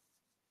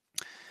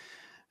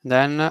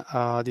 Then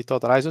the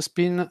total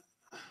isospin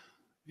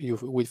you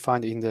will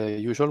find in the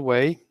usual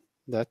way,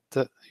 that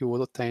you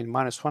will obtain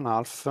minus 1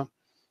 half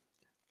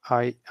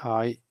I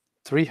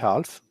 3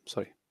 half,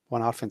 sorry,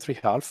 1 half and 3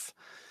 half.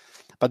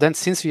 But then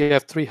since you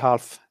have 3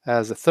 half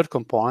as a third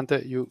component,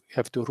 you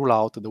have to rule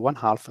out the 1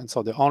 half, and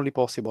so the only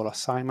possible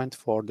assignment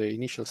for the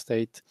initial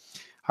state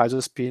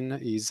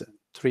isospin is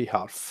 3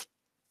 half.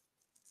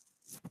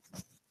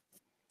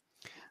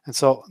 And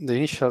so the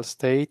initial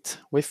state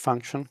wave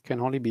function can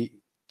only be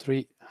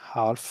 3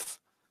 half,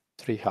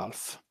 3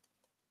 half.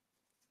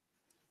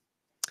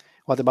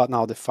 What about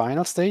now the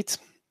final state?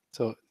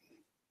 So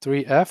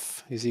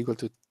 3f is equal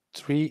to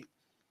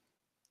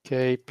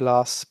 3k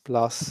plus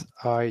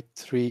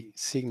I3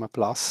 sigma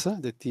plus,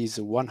 that is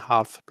 1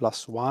 half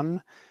plus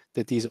 1,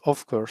 that is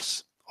of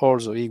course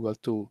also equal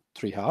to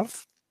 3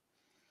 half.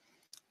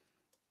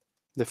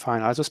 The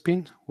final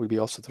isospin will be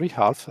also 3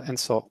 half, and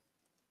so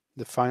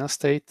the final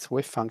state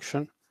wave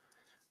function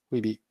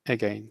will be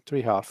again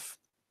 3 half,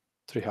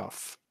 3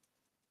 half.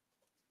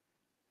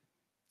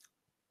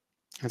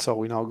 And so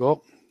we now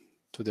go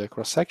to the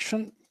cross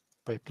section,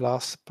 pi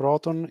plus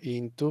proton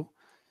into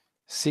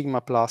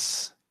sigma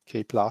plus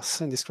k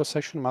plus, and this cross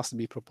section must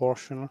be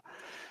proportional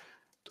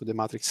to the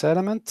matrix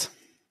element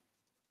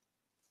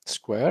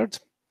squared.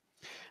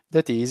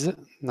 That is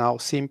now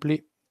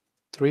simply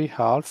 3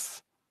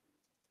 half,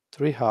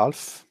 3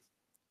 half,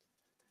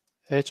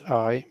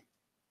 hi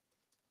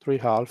 3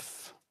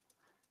 half,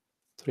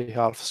 3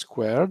 half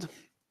squared,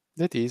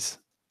 that is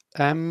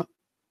m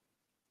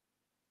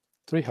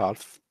 3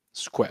 half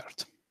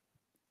squared.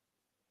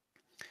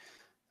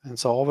 And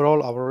so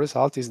overall our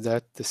result is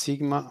that the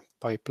sigma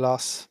pi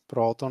plus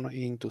proton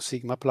into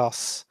sigma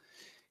plus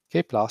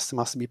k plus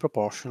must be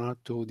proportional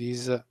to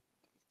this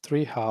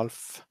 3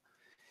 half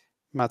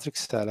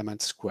matrix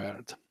element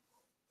squared.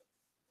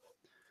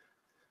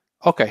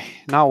 Okay,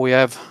 now we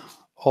have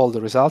all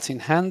the results in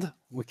hand.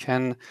 We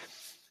can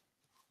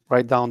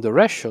write down the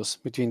ratios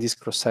between this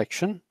cross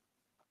section.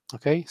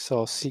 Okay,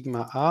 so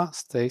sigma A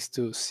stays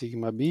to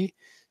sigma B,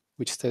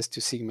 which stays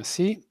to sigma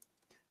C,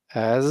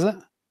 as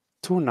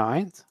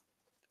 2/9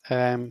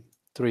 m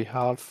 3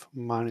 half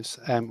minus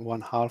m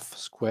 1 half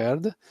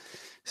squared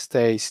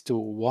stays to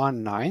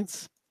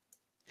 1/9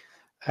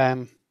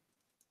 m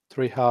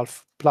 3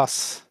 half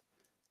plus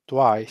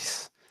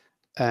twice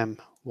m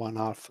 1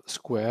 half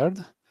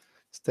squared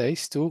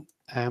stays to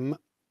m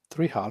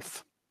 3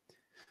 half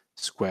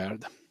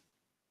squared.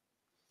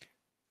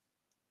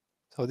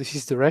 So this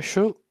is the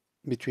ratio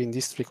between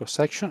these three cross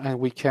sections, and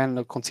we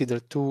can consider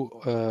two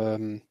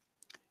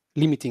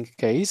limiting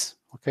case.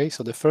 Okay,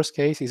 so the first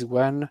case is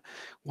when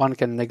one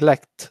can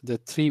neglect the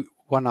 3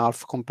 1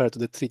 half compared to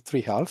the 3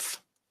 3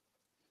 half.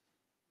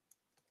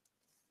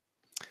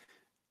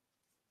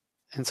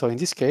 And so in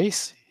this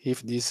case,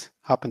 if this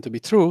happens to be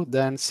true,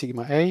 then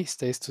sigma A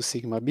stays to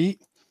sigma B,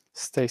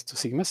 stays to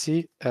sigma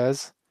C,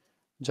 as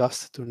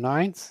just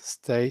 2/9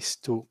 stays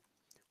to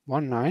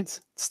 1/9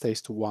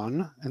 stays to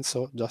 1, and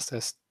so just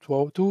as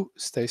 2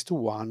 stays to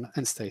 1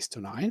 and stays to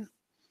 9.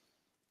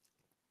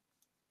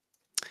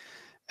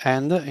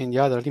 And in the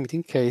other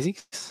limiting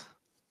cases,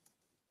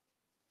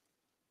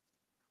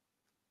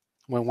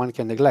 when one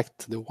can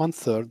neglect the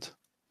 1/3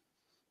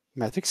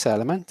 matrix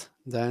element,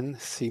 then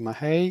sigma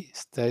A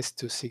stays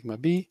to sigma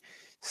B,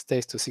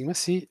 stays to sigma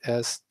C,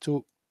 as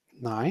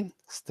 2/9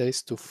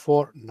 stays to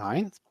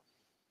 4/9,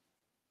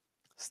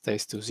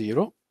 stays to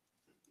 0,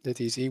 that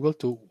is equal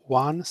to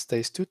 1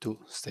 stays to 2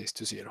 stays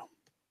to 0.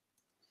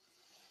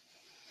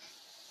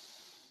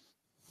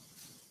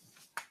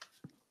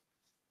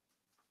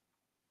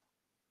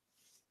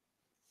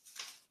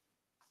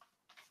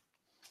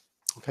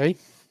 Ok?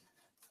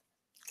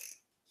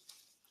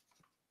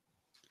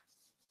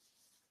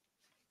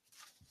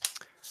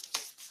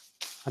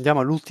 Andiamo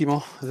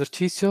all'ultimo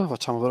esercizio,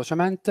 facciamo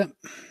velocemente.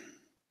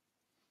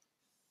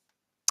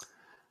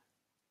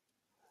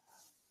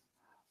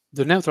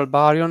 The neutral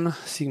baryon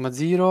sigma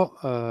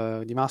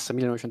 0 di massa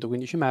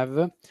 1915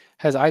 MeV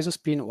has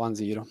isospin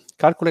 10.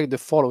 Calculate the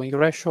following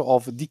ratio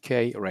of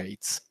decay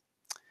rates.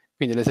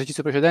 Quindi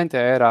l'esercizio precedente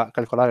era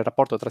calcolare il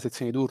rapporto tra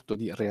sezioni d'urto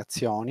di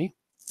reazioni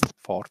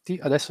forti,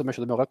 adesso invece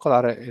dobbiamo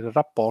calcolare il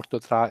rapporto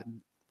tra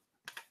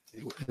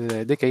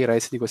le decay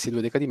rates di questi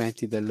due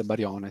decadimenti del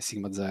barione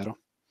sigma 0.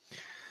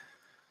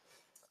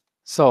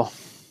 So,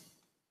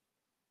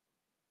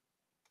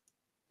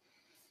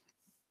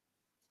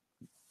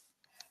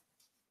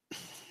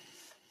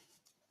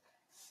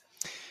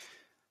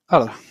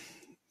 Allora,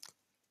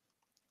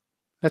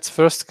 let's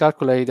first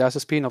calculate the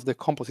isospin of the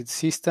composite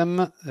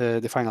system,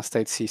 the final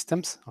state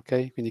systems,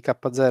 ok? Quindi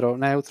K0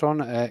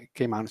 neutron e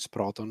K-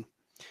 proton.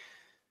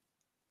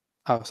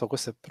 Ah, so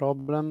questo è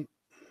problem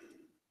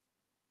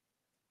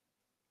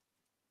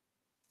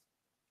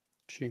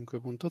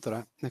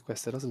 5.3 e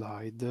questa è la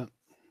slide,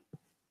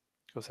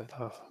 cos'è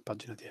la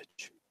pagina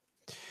 10.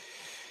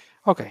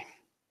 Ok,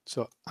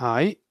 so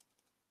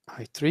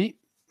I3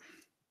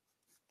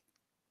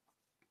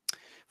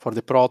 for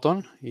the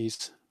proton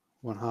is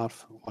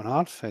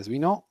 1/2 as we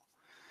know.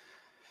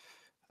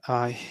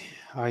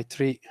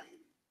 I3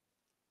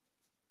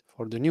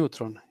 for the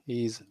neutron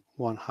is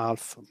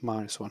 1/2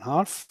 minus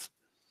 1/2.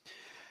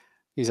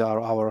 These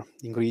are our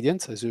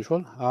ingredients as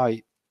usual.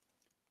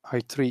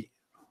 I3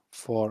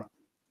 for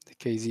the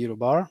K0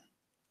 bar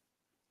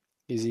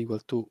is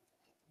equal to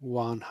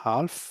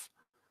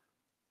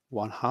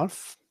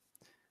 1/2,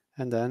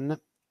 and then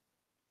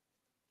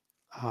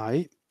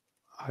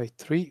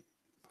I3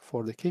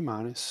 for the K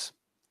minus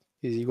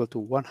is equal to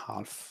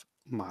 1/2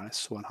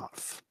 minus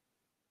 1/2.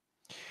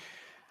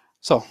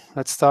 So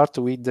let's start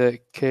with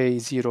the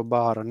K0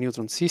 bar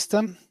neutron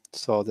system.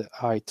 So the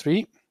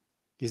I3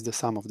 is the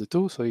sum of the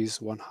two, so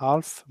is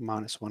 1/2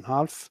 minus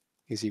 1/2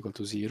 is equal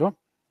to 0.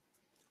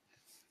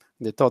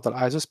 The total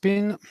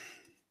isospin,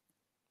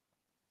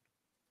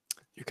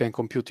 you can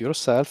compute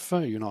yourself,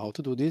 you know how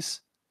to do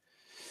this.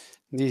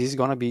 This is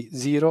going to be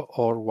 0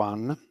 or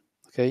 1,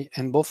 okay?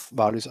 And both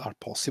values are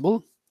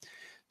possible.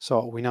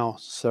 So we now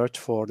search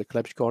for the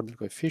Clebsch coordinate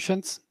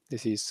coefficients.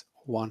 This is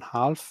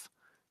 1/2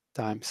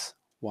 times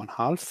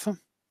 1/2.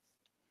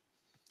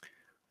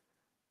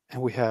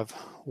 And we have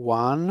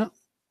 1,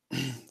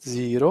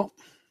 0,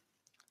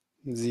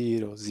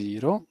 0,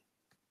 0,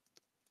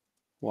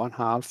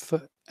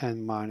 1/2,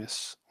 and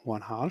minus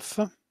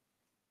 1/2.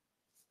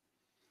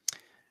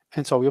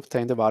 And so we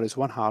obtain the values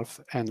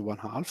 1/2 and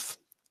 1/2.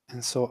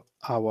 And so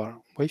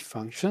our wave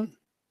function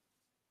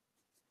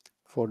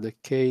for the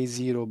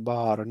K0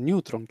 bar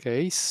neutron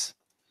case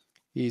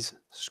is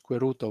square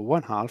root of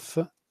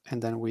 1/2,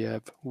 and then we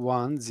have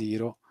 1,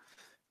 0,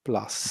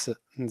 plus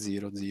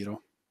 0,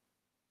 0.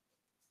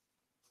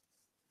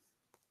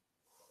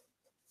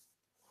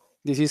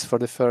 This is for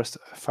the first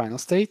final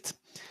state.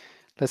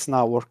 Let's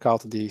now work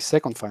out the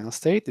second final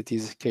state, that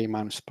is K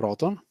minus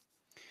proton.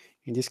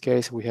 In this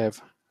case, we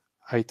have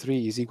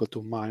I3 is equal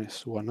to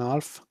minus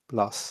 1/2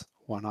 plus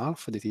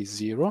 1/2, that is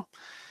 0.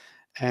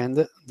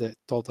 And the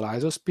total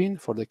isospin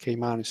for the K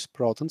minus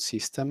proton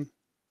system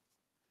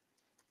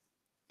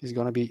is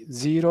going to be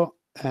 0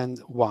 and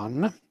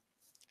 1.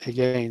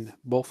 Again,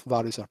 both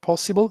values are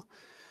possible.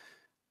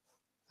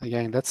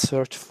 Again, let's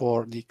search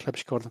for the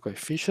Clebsch coordinate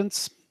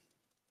coefficients.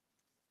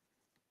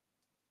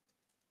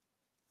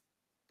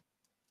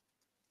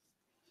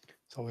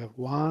 So we have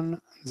 1,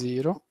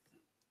 0,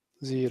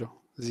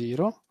 0,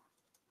 0,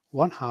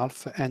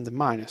 1/2, and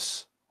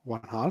minus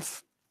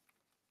 1/2.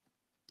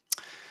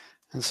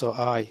 And so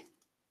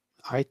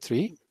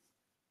I3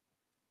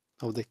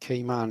 of the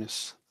K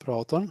minus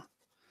proton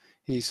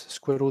is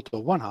square root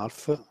of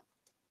 1/2,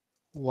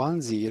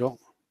 1, 0,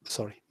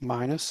 sorry,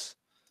 minus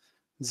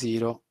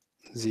 0,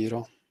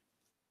 0.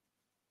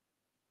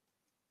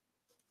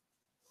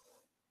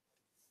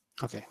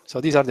 Okay,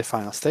 so these are the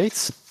final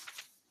states.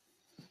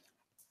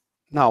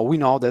 Now we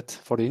know that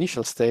for the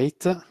initial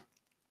state,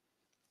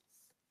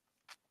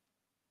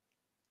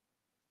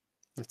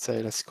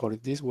 let's call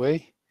it this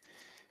way,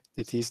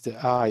 that is the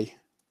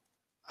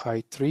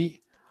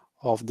I3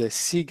 of the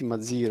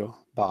sigma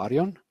 0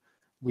 baryon.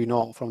 We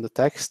know from the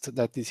text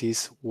that this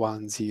is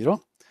 1,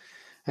 0.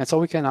 And so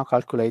we can now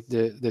calculate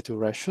the two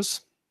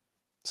ratios.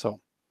 So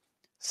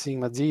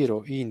sigma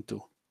 0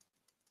 into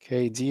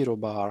K0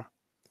 bar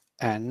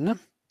n,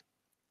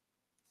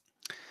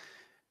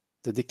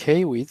 the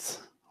decay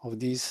width of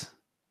this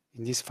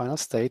in this final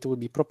state will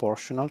be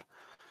proportional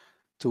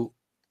to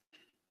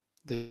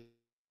the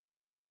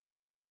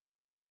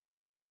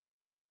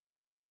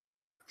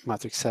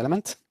matrix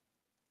element.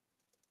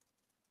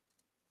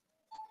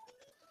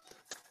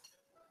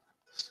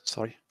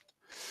 Sorry.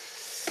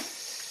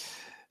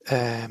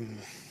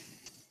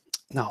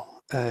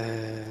 Now,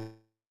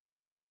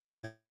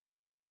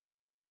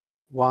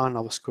 1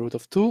 over square root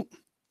of 2,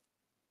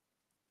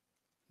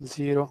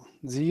 0,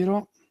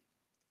 0,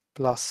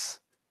 plus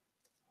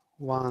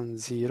 1,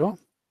 0,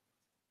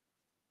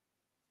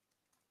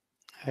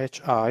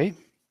 hi,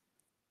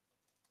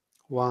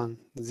 1,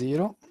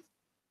 0,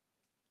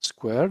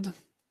 squared,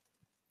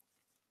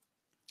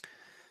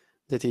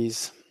 that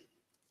is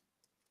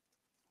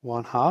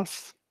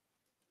 1/2,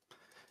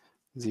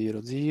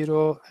 0,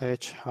 0,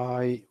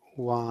 hi,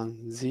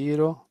 1,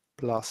 0,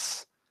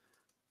 plus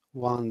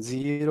 1,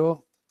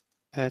 0,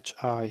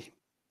 hi,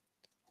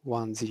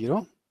 1,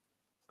 0.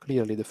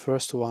 Clearly the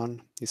first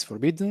one is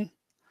forbidden.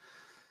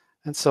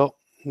 And so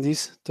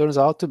this turns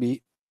out to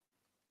be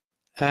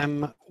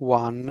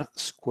m1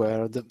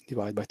 squared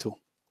divided by 2.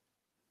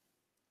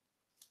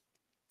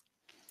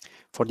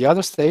 For the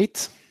other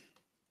state,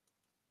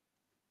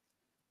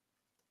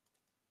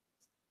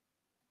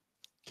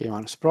 K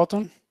minus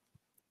proton.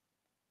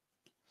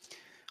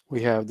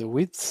 We have the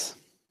width,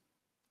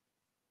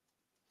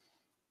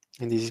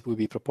 and this will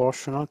be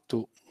proportional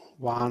to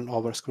 1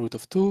 over square root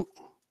of 2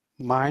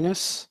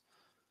 minus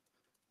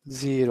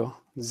 0,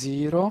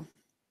 0,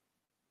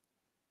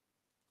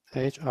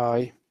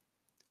 hi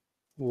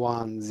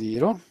 1,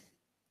 0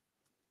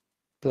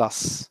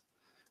 plus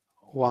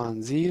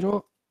 1,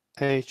 0,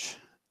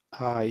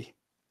 hi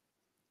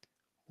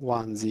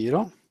 1,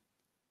 0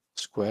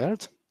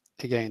 squared.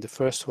 Again, the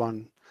first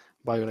one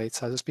violates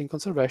isospin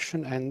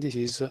conservation, and this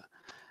is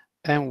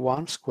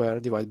m1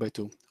 squared divided by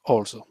 2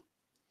 also.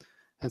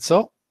 And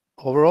so,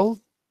 overall,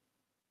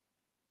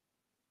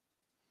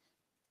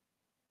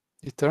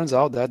 it turns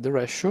out that the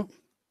ratio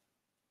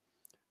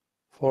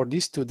for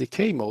these two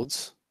decay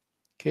modes,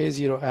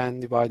 K0n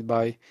divided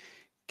by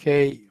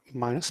K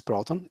minus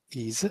proton,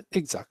 is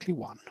exactly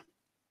 1,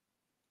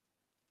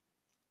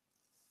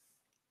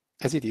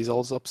 as it is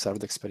also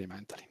observed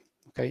experimentally.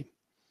 Okay?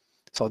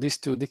 So these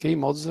two decay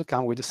modes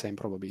come with the same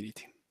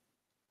probability.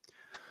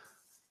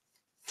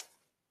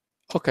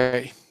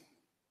 Ok,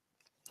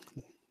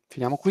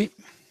 finiamo qui.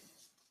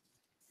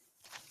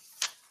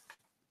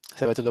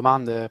 Se avete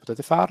domande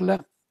potete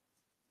farle,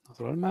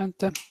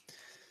 naturalmente.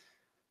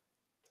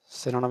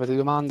 Se non avete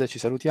domande ci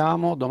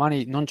salutiamo.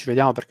 Domani non ci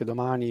vediamo perché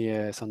domani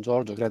è San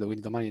Giorgio, credo,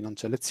 quindi domani non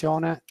c'è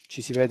lezione.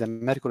 Ci si vede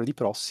mercoledì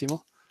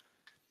prossimo.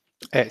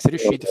 E se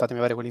riuscite fatemi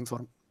avere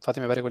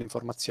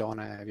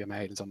quell'informazione via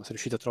mail, insomma, se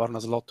riuscite a trovare una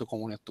slot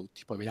comune a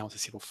tutti, poi vediamo se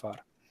si può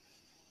fare.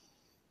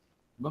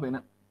 Va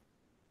bene.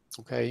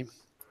 Ok?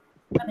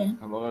 Va bene.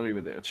 Allora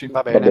arrivederci.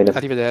 Va bene, bene.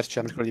 arrivederci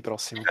a mercoledì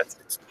prossimo.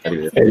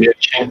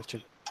 Arrivederci.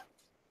 Arrivederci.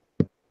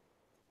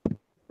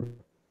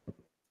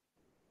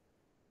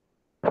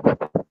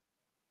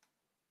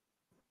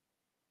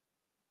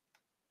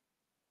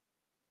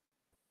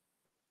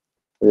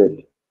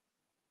 Arrivederci.